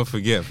mistake. Don't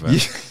forget, man.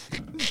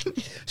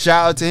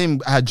 Shout out to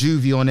him. Had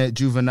Juvie on it,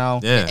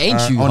 Juvenile. Yeah.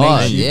 Ain't you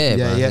hard?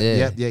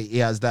 Yeah. He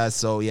has that.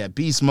 So yeah,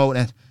 Beast Mode.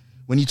 And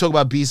when you talk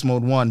about Beast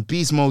Mode 1,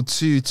 Beast Mode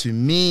 2, to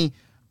me,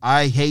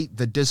 I hate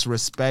the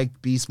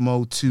disrespect Beast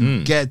Mode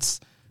 2 gets.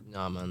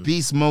 Nah, man.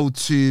 Beast Mode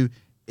 2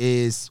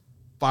 is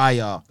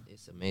fire.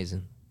 It's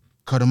amazing.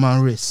 Cut on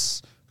my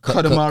wrist.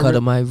 Cut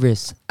on my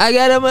wrist. I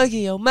got a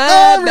monkey on my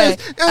back.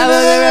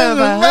 I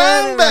my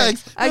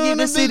handbags. I keep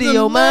the city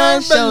on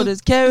my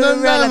shoulders. Carry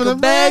around like a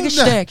bag of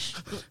stacks.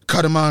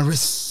 Cut on my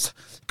wrist.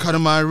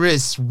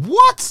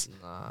 What?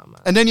 Nah,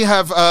 man. And then you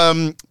have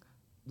how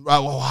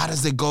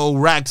does it go?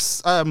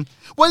 Racks.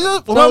 What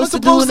am I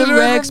supposed to do?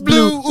 Rags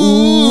blue.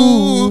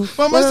 Ooh.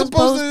 What am I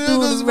supposed to do?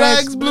 This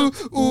rags blue.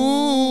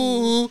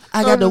 Ooh.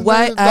 I got the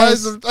white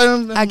eyes.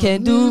 I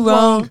can't do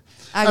wrong.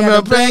 I got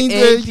a brain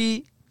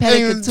AP.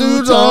 Panic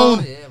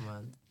two-tone. Yeah,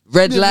 man.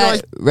 Red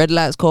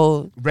light's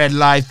cold. Red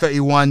light,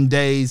 31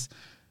 days.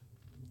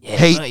 Yeah,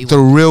 Hate 31. the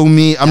real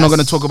me. I'm not going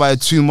to talk about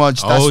it too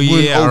much. That's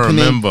I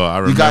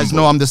remember. You guys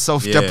know I'm the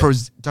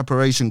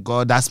self-deprecation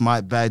god. That's my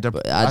bad.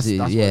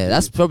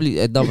 That's probably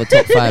another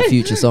top 5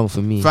 Future song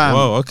for me. Fam,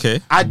 whoa,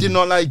 okay. I did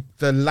not like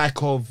the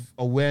lack of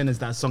awareness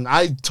that song.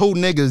 I told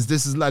niggas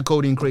this is like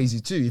Codeine Crazy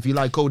too. If you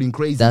like Codeine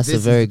Crazy, that's a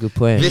very good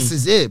point. This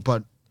is it,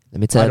 but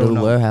let me tell the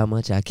world how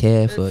much I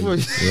care for you.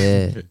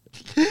 Yeah.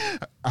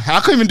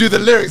 I couldn't even do the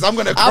lyrics. I'm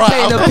gonna cry. I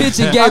paint a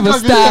picture, gave a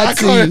style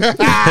to you.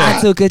 I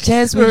took a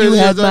chance when you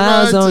had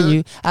miles on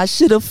you. I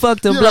should have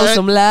fucked and blow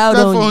some loud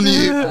on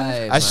you.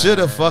 I should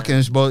have fucking,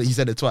 he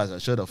said it twice. I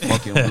should have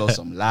fucking blow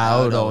some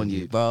loud on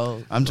you,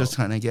 bro. I'm just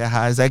trying to get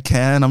high as I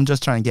can.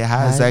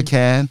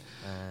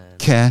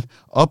 Can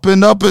up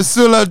and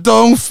still I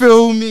don't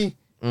feel me.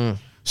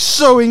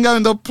 Showing out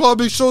in the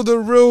public, show the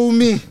real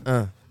me.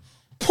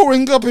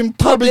 Pouring up in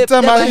public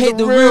time, I hate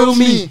the real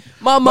me.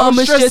 My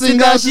mama stressing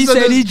out, she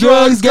said these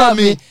drugs got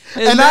me.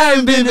 And I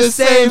ain't been the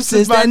same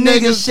since that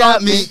nigga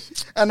shot me.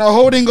 And I'm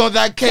holding all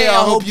that K,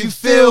 I hope you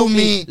feel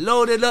me.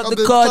 Loaded up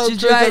the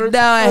cartridge right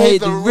now, I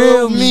hate the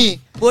real me.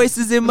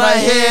 Voices in my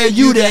head,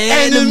 you the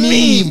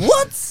enemy.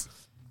 What?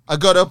 I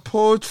got a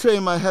portrait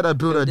in my head, I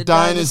built a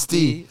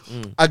dynasty.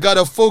 I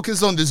gotta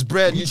focus on this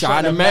bread, you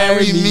trying to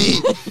marry me.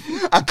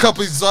 A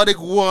couple exotic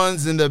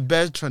ones in the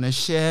bed trying to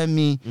share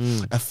me.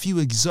 A few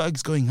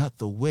exotics going out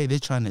the way, they're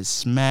trying to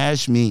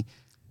smash me.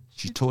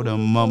 She told her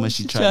mama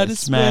she tried to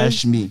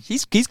smash me.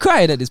 He's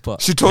crying at this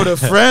part. She told her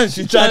friend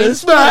she tried to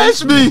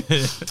smash me.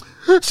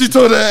 She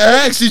told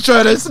her ex she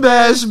tried to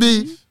smash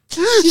me.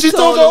 She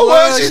told the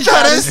world she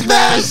tried to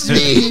smash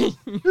me.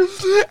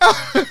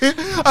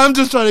 I'm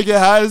just trying to get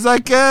high as I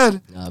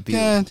can.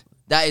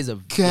 That is a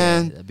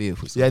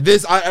beautiful song. Yeah,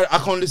 this I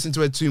can't listen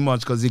to it too much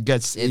because it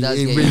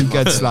really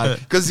gets like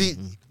because he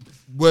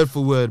word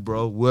for word,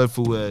 bro, word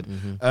for word.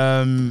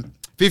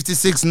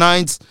 56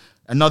 Nights,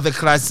 another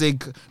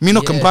classic. Me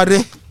no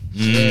compadre.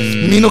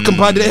 Me no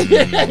compadre.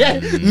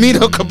 Me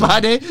no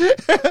compadre.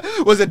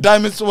 Was it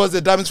diamonds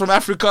from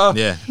Africa?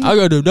 Yeah. I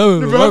got the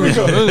diamonds from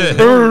Africa.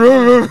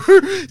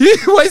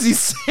 What is he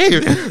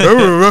saying?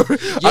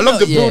 I love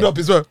the build up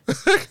as well.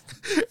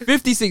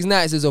 56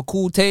 Nights is a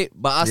cool tape,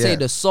 but I say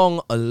the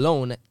song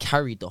alone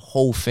carried the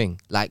whole thing.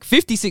 Like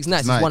 56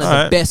 Nights is one of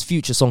the best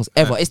Future songs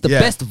ever. It's the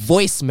best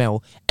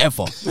voicemail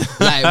ever.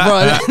 Like,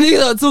 bro, niggas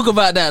don't talk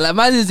about that. Like,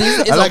 man, it's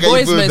a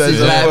voice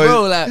message. Like,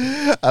 bro, like,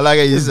 I like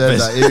how you said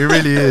that. It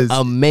really is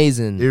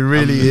amazing. It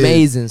really is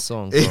amazing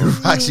song. Bro. It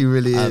actually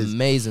really is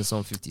amazing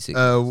song. 56.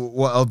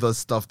 What other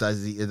stuff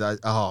does he?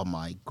 Oh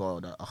my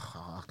god.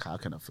 How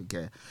can I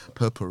forget?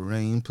 Purple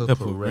Rain.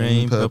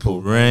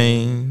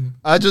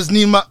 I just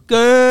need my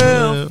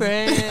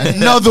girlfriend.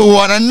 Another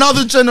one,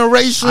 another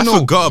generational. I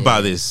forgot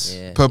about this.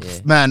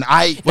 Man,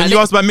 when you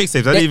asked about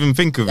mixtapes, I didn't even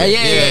think of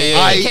it.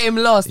 I came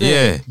last.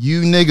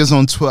 You niggas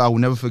on Twitter, I will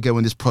never forget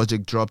when this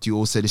project dropped. You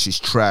all said this is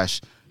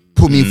trash.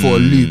 Put me for a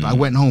loop. I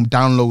went home,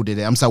 downloaded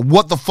it. I'm like,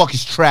 what the fuck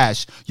is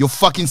trash? Your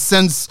fucking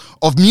sense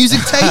of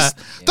music taste?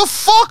 The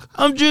fuck?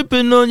 I'm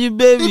dripping on you,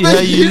 baby.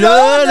 How you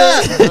love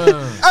that?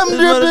 I'm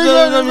dripping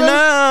on you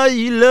now.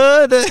 You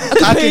love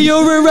that. I can hear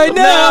your right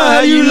now.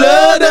 How you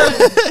love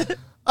that?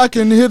 I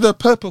can hear the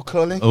purple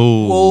calling.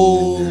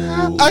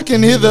 Oh, I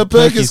can hear the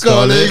Perkins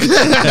calling.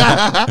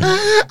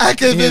 I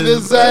can hear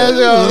the sound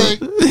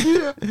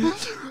calling.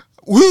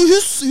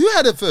 Who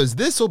had it first?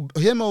 This or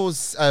him or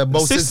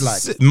Moses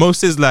like?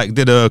 Moses like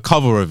did a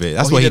cover of it.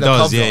 That's what he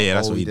does. Yeah,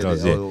 that's what he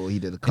does. Yeah, he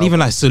did a cover. And even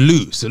like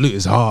Salute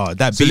is hard.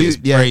 That beat is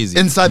crazy.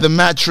 Inside the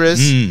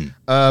Mattress. We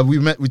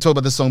talked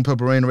about the song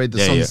Purple Rain, right? The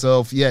song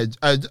itself. Yeah,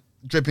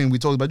 Dripping. We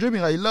talked about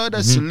Dripping. Like, love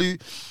that.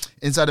 Salute.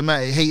 Inside the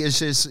Mattress. Hate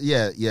shit.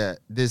 Yeah.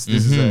 This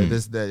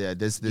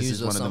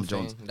is one of them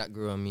Jones. That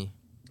grew on me.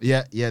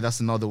 Yeah, that's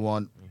another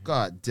one.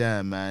 God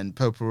damn, man.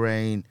 Purple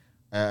Rain.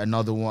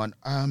 Another one.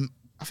 I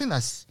think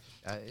that's.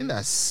 And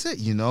that's it,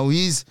 you know.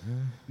 He's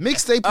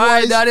mixtape All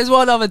right, wise. now there's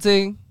one other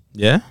thing.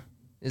 Yeah?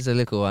 It's a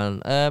little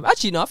one.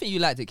 Actually, no, I think you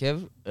liked it,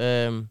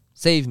 Kev.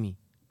 Save Me.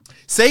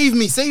 Save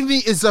Me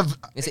is a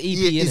it's an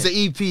EP. It's an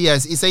EP.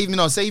 Yes, Save Me.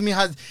 No, Save Me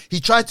has. He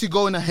tried to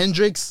go in a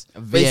Hendrix.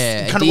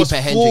 Yeah, kind of was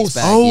Hendrix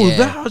bag. Oh, yeah.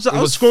 that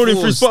I was scrolling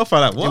through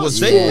Spotify like, what? It was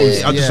Save Me?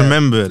 forced, I just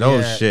remembered. Oh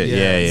shit,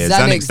 yeah.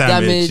 Xanax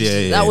Damage.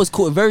 Yeah. That was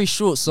cool. A very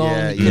short song.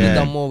 Yeah, You could have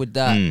done more with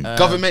that.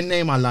 Government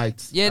Name I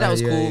liked. Yeah, that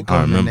was cool.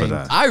 I remember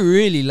that. I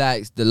really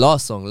liked the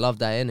last song, Love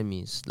Thy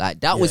Enemies.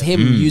 Like that was him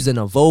using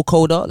a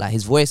vocoder. Like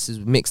his voice is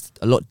mixed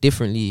a lot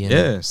differently. You know?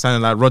 Yeah,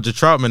 sounding like Roger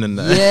Troutman and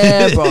that.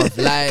 Yeah, bro.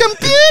 Like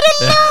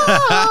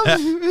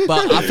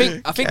but I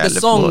think the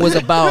song was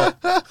about.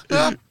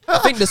 I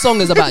think the song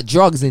is about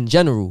drugs in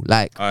general,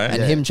 like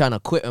and him trying to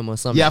quit him or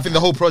something. Yeah, I think the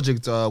whole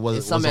project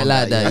was something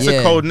like that. That's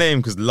a cold name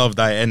because love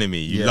thy enemy.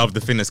 You love the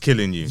thing that's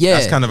killing you. Yeah,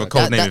 that's kind of a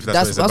cold name. If that's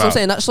what it's about. What I'm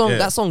saying.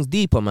 That song's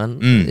deeper, man.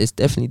 It's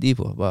definitely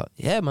deeper. But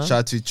yeah, man. Shout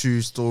out to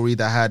True Story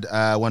that had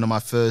one of my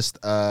first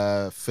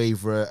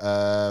favorite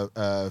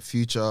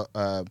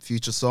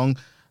future song,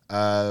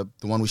 the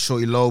one with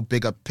Shorty Low,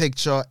 Bigger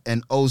Picture,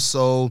 and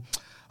also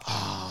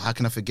how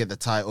can I forget the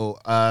title?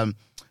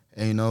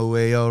 Ain't no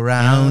way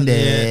around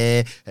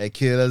it. A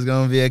killer's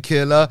gonna be a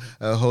killer.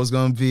 A hoe's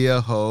gonna be a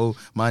hoe.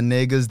 My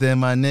niggas, they're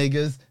my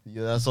niggas.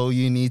 Yeah, that's all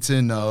you need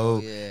to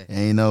know.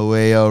 Ain't no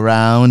way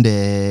around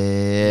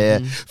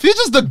it.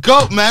 Future's the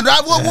GOAT, man.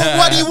 Right?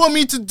 What do you want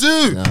me to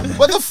do?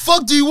 What the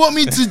fuck do you want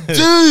me to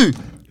do?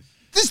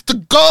 This is the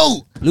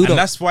GOAT. And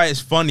that's why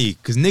it's funny,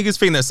 because niggas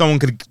think that someone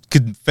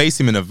could face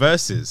him in a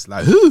verses.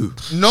 Like, who?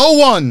 No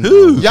one.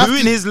 Who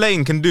in his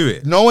lane can do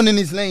it? No one in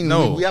his lane.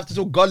 No. We have to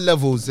talk God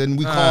levels, and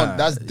we can't.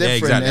 That's different.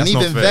 Exactly. And That's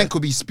even not fair. then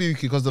could be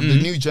spooky because of the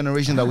new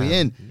generation that we're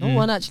in. No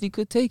one actually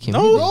could take him.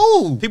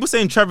 No. People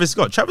saying Travis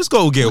Scott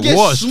will get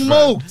washed.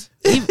 Smoked.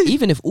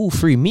 Even if all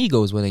three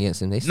Migos went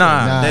against him, they still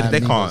they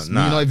Migos. can't.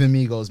 Nah. Not even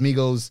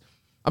Migos.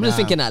 I'm just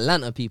thinking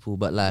Atlanta people,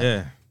 but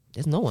like,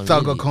 there's no one.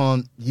 Thugger really.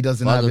 can't. He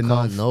doesn't have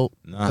enough. Nope.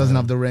 Doesn't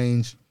have the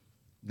range.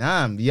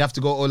 Nah, you have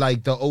to go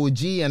like the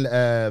OG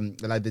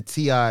and like the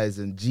TIs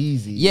and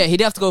Jeezy. Yeah,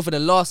 he'd have to go for the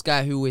last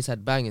guy who always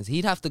had bangers.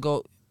 He'd have to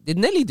go. Did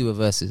Nelly do a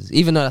versus?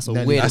 Even though that's a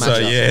weird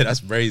matchup.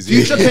 That's crazy.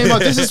 Future came out.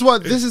 This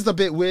is a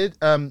bit weird.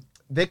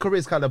 Their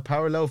careers kind of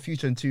parallel,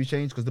 Future and 2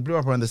 Chainz, because they blew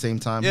up around the same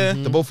time. Yeah.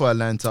 They both were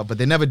Atlanta, but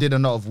they never did a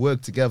lot of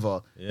work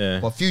together. Yeah.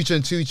 But Future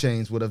and 2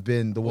 Chainz would have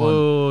been the one.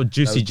 Oh,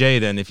 Juicy J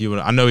then, if you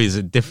want. I know he's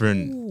a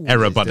different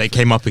era, but they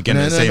came up again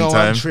at the same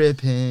time. I'm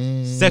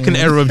tripping. Second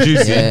era of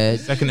Juicy.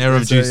 Second era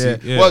of Juicy.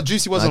 Yeah. Well,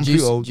 Juicy was on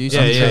Pluto. Juicy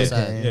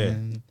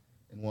and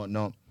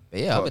whatnot. But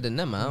yeah, other than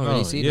them, I don't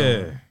really see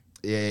them.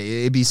 Yeah,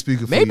 it'd be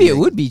spooky. Maybe it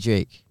would be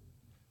Drake.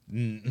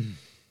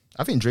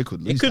 I think Drake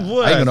would lose. It could that.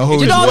 work. I ain't gonna hold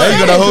You you. know I what ain't I'm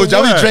gonna saying? hold you.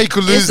 I think Drake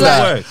could lose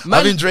that.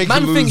 I think Drake could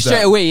Man lose thinks that.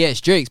 straight away, yeah,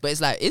 it's Drake's, but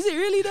it's like, is it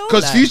really though?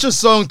 Because like, Future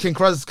song can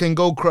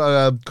go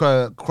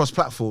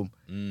cross-platform.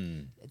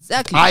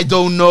 Exactly. I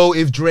don't know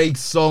if Drake's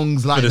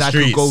songs like For the that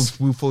streets. could go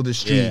through for the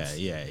streets.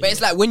 Yeah. But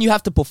it's like when you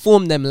have to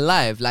perform them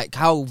live, like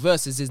how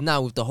Versus is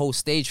now with the whole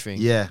stage thing.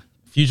 Yeah.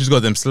 Future's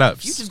got them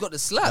slaps. Future's got the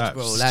slaps,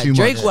 bro. It's Like too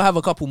Drake much. will have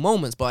a couple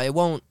moments, but it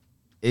won't.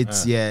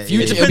 It's Future- It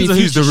it'll be depends on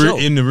who's Future show.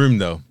 in the room,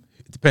 though.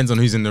 It depends on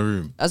who's in the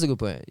room. That's a good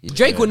point.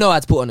 Drake would know how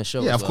to put on a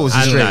show. Yeah, as of well. course,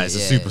 it's And Drake. that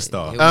is a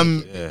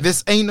superstar.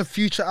 This ain't a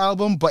Future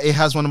album, but it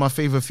has one of my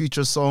favorite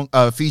Future song,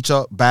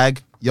 Future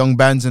Bag, Young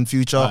Bands and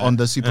Future on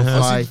the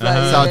Superfly soundtrack.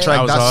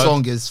 That was That hard.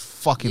 song is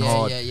fucking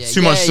hard.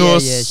 Too much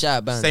sauce. Yeah, shout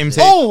out bands. Same yeah.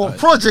 tape. Oh,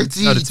 Project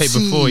E. No, the tape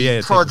before,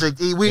 yeah.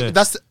 Project E.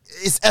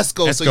 It's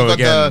Esco. So you Esco got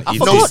again. the I No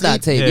forgot Sleep.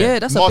 that tape. Yeah. Yeah,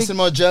 that's a big. Martin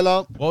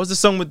Margiela, What was the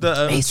song with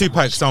the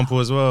Tupac sample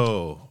as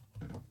well?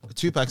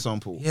 Tupac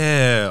sample.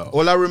 Yeah.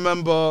 All I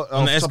remember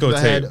on the the top Esco of the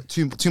head,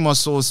 tape. too much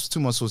sauce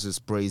is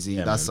brazy.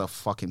 Yeah, That's man. a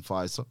fucking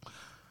fire song.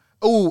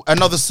 Oh,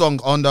 another song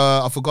on the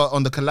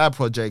on the collab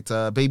project,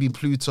 Baby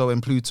Pluto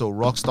and Pluto,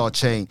 Rockstar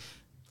Chain.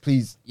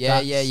 Please. Yeah,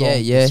 that yeah, song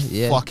yeah, is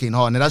yeah. fucking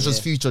hard. And that's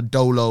just Future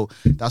Dolo.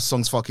 That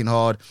song's fucking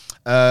hard.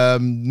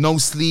 No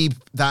Sleep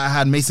that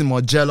had Mason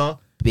Margiela.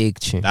 Big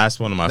tune. That's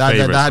one of my That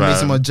favorites. had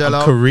Mason fam.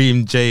 Margiela.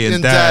 Kareem, Jay,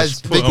 and Dash.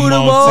 They Put them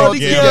all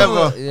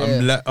together.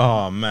 Yeah.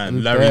 Oh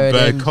man, Larry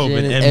Bird, Kobe,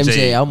 and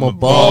MJ. I'm a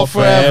ball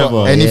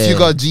forever. And if you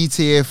got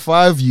GTA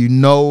 5, you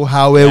know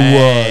how it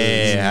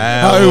was.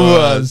 How it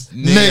was.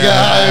 Nigga,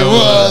 how it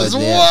was.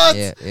 What?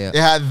 Yeah. It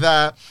had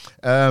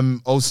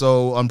that.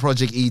 Also on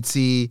Project ET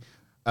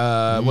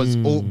was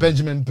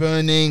Benjamin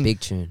Burning. Big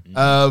tune.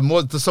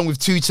 What's the song with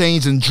 2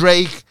 Chainz and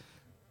Drake?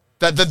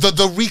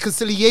 The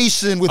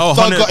reconciliation with Oh,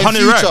 Thugger and 100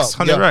 Future. Racks.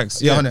 100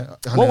 Racks. Yeah, Yeah.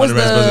 100. What was 100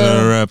 Racks wasn't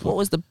a rapper. what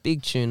was the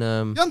big tune?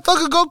 Young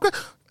Thugger go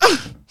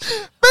crazy.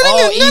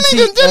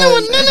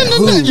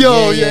 Who?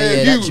 Yo, Yeah,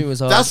 you. that tune was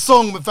hard. That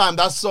song, fam,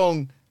 that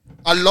song.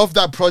 I love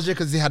that project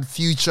because they had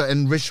Future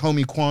and Rich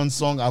Homie Quan's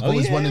song. I've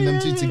always wanted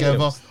them two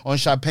together on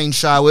Champagne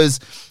Showers.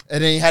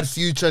 And then he had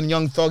Future and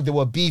Young Thug. They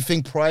were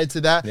beefing prior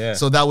to that. Yeah.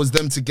 So that was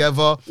them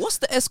together. What's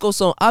the Esco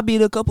song? I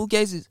beat a couple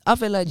cases. I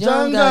feel like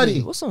John John Gotti.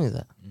 Gotti. What song is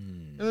that?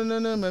 That's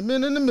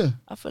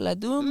I feel like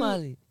doing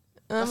Molly.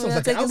 I'm sounds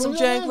like taking an some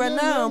album. drink right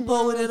now and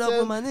pouring it up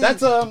with my niggas.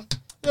 That's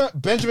Yeah,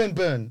 Benjamin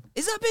Byrne.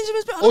 Is that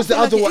Benjamin Byrne? Or is the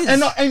other one?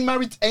 And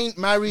ain't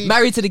married.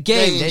 Married to the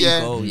Game. There yeah.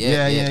 you go.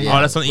 Yeah.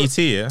 Oh, that's on ET,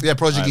 yeah? Yeah,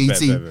 Project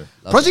ET.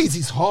 Project ET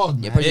is hard,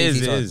 man. Yeah, Project ET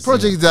is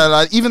hard. Project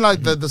like even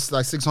like the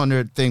like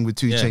 600 thing with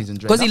 2 Chainz and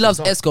Drake. Because he loves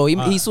Esco,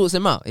 he sorts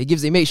him out.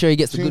 He makes sure he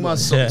gets the good one.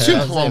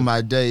 Oh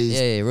my days.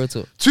 Yeah, real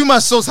talk. Too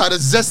Much Sauce had a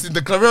zest in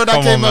the club. Remember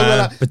that came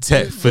out like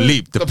Protect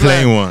Philippe, the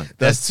plain one.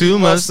 That's Too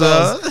Much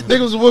Sauce.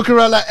 Niggas walking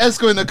around like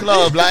Esco in the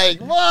club,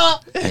 like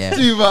what?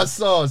 Too Much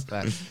Sauce.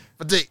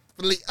 Protect.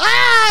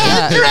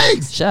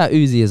 Drinks. Shout out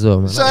Uzi as well,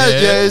 man. Shout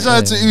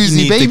out to Uzi, you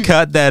need baby. to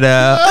cut that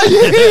out.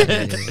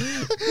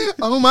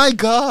 Oh my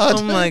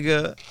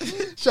god.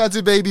 Shout out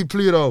to baby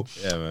Pluto.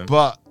 Yeah, man.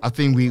 But I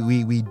think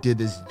we did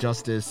this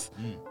justice.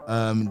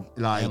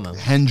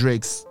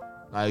 Hendrix,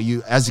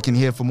 you, as you can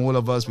hear from all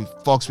of us, we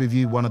fucks with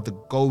you, one of the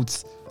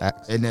GOATs.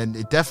 And then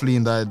it definitely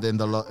in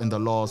the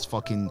last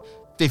fucking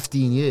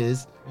 15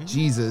 years,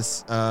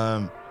 Jesus.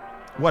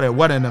 What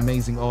an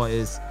amazing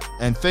artist.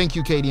 And thank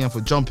you, KDM, for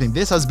jumping.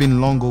 This has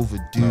been long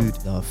overdue.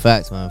 No,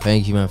 facts, man.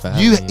 Thank you, man, for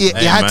having me. It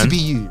had to be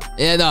you.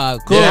 Yeah, no,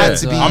 cool. It had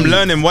to be I'm you.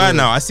 learning why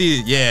now. I see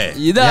it, yeah.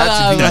 You know,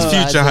 that's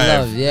future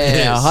hype.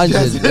 Yeah, 100.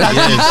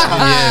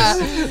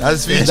 Yes.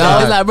 That's future No, I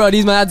was hype. like, bro,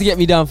 these man had to get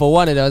me down for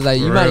one. And I was like,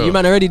 you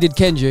man already did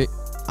Kendrick.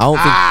 I don't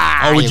think.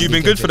 Oh, would you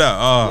been good for that?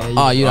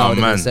 You know what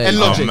I'm man. saying. And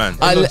Logic. Oh, man.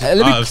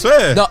 I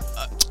swear. No,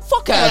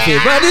 fuck out of here,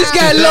 bro. This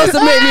guy loves to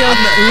make me on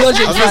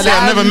Logic. I was gonna say,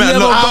 I've never met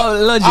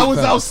Logic. I was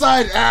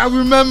outside. I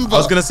remember. I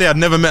was gonna say I'd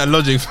never met a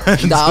Logic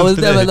fan. Nah, I was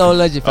never no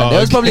Logic fan.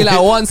 There was probably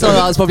like one song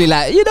I was probably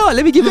like, you know what,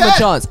 let me give him a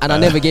chance. And I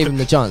never gave him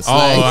the chance.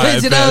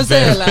 Like, you know what I'm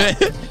saying?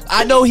 Like,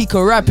 I know he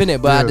can rap in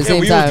it, but at the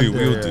same time,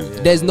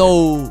 there's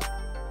no...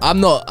 I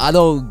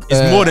don't...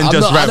 It's more than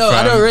just rap,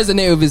 I don't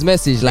resonate with his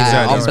message. Like,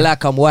 Exactly. I'm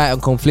black, I'm white,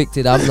 I'm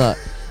conflicted.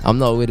 I'm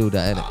not with all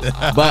that,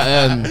 innit?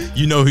 But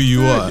you know who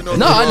you are.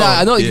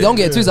 I know. You don't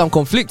get it twisted. I'm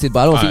conflicted, but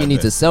I don't think you need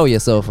to sell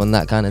yourself on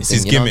that kind of thing.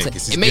 His You know what I'm gimmick.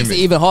 saying? It makes it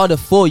even harder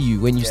for you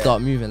when you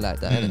start moving like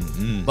that.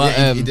 Innit?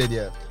 But he did,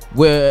 yeah.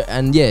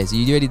 So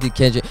you already did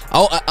Kendrick.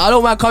 I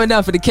don't mind coming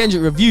down for the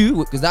Kendrick review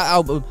because that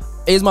album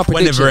is my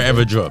prediction. Whenever it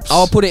ever drops,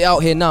 I'll put it out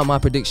here now. My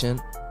prediction.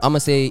 I'm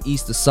gonna say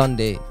Easter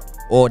Sunday.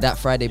 Or that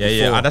Friday before.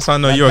 Yeah, that's how I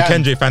know you're a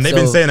Kendrick fan. They've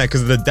been saying that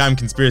because of the damn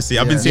conspiracy.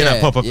 I've been seeing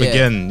that pop up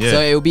again. Yeah.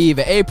 So it'll be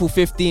either April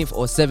 15th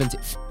or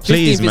 17th.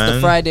 15th is the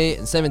Friday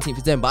and 17th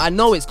is then. But I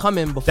know it's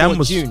coming before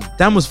June.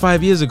 That was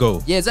 5 years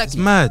ago. Yeah, exactly.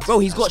 It's mad. Bro,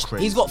 he's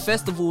got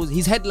festivals.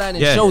 He's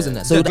headlining shows and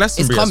that. So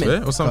it's coming.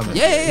 Or something.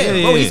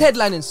 Yeah. Bro, he's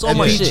headlining so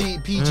much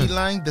shit. PG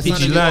Lang.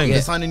 PG Lang.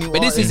 They're signing new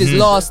But this is his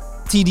last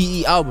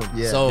TDE album.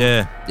 So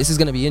this is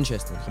gonna be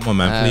interesting. Come on,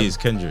 man, please,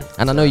 Kendrick.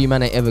 And I know you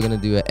man ain't ever gonna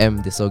do an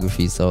M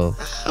discography, so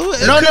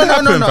No,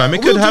 fam.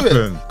 It could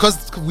happen because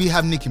we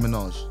have Nicki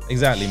Minaj.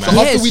 Exactly, man. So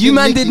yes, you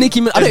man did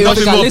Nicki Minaj. I don't even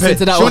think I listened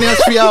to that She one. only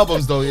has 3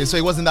 albums though, so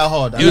it wasn't that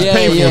hard. It was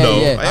painful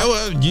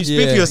though. You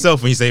speak for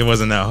yourself when you say it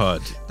wasn't that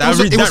hard.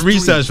 That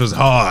research was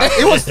hard.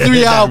 It was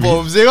 3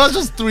 albums. It was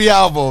just 3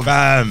 albums.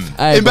 Bam.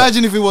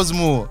 Imagine if it was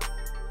more.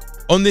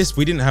 On this,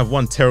 we didn't have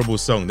one terrible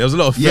song. There was a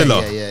lot of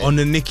filler. Yeah. On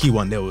the Nicki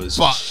one, there was.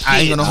 But I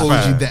ain't gonna hold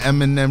you. The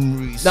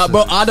Eminem research. No,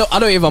 bro, I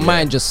don't even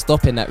mind just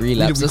stopping that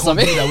relapse or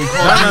something. No.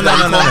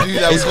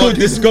 It's called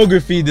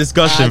discography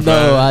discussion.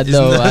 I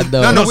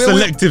know. No,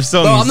 selective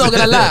songs. Bro, I'm not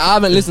gonna lie. I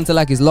haven't listened to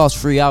like his last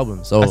 3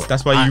 albums. So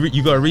that's why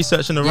you got to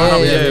research in the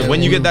round. Yeah.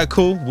 When you get that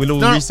call, we'll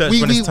all research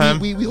when it's time.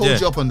 We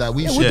hold you up on that.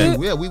 We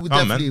should. Yeah, we would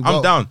definitely.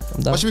 I'm down.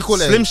 What should we call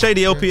it? Slim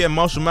Shady LP and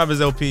Marshall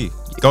Mathers LP.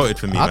 Goated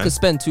for me, man. I could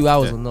spend 2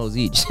 hours on those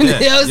each. Yeah,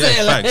 you know what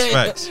I'm saying?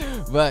 Facts.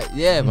 But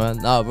yeah, man.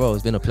 Nah, bro,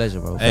 it's been a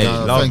pleasure, bro. Hey,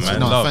 thanks, man.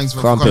 Thanks for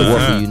Crumpet, coming.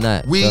 what for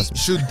unite.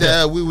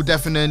 We will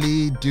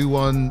definitely do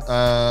one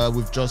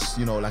with just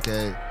like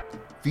a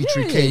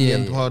featuring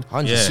KDM pod.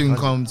 Soon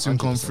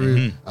come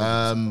through.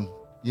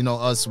 You know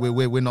us,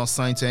 we're not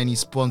signed to any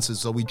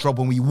sponsors, so we drop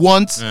when we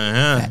want,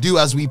 do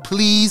as we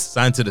please.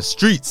 Signed to the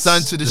streets.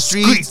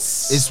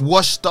 It's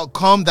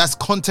wash.com. That's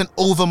content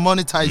over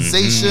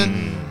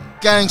monetization.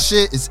 Gang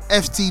shit is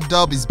FT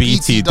dub, is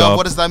BT dub.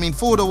 What does that mean?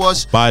 For the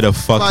wash, by the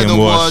fucking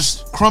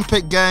wash.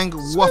 Crumpet gang,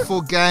 Waffle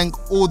gang,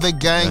 all the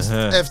gangs,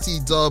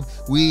 FT dub.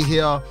 We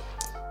here.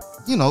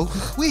 You know,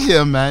 we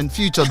here, man.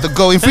 Future, the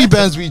going. Free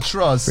bands we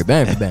trust. Free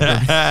band.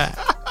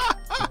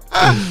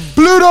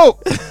 Pluto.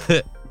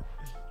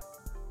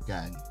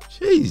 Gang.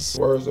 Jeez.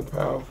 Words are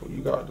powerful.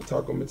 You got to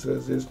talk them into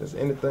existence.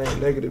 Anything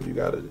negative, you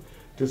got to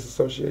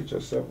disassociate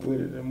yourself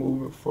with it and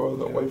move it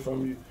further away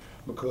from you,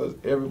 because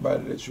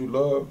everybody that you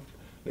love,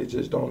 they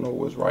just don't know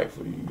what's right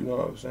for you. You know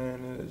what I'm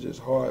saying? And it's just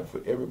hard for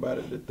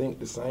everybody to think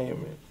the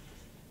same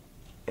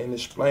and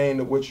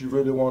explain what you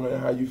really want and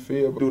how you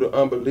feel. But do the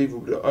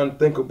unbelievable, the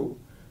unthinkable,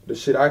 the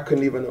shit I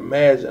couldn't even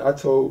imagine. I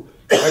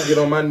get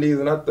on my knees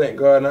and I thank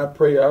God and I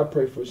pray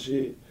for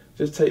shit.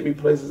 Just take me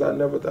places I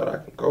never thought I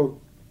could go.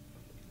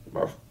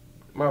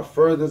 My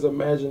furthest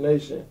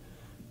imagination,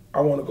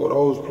 I want to go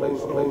those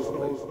places.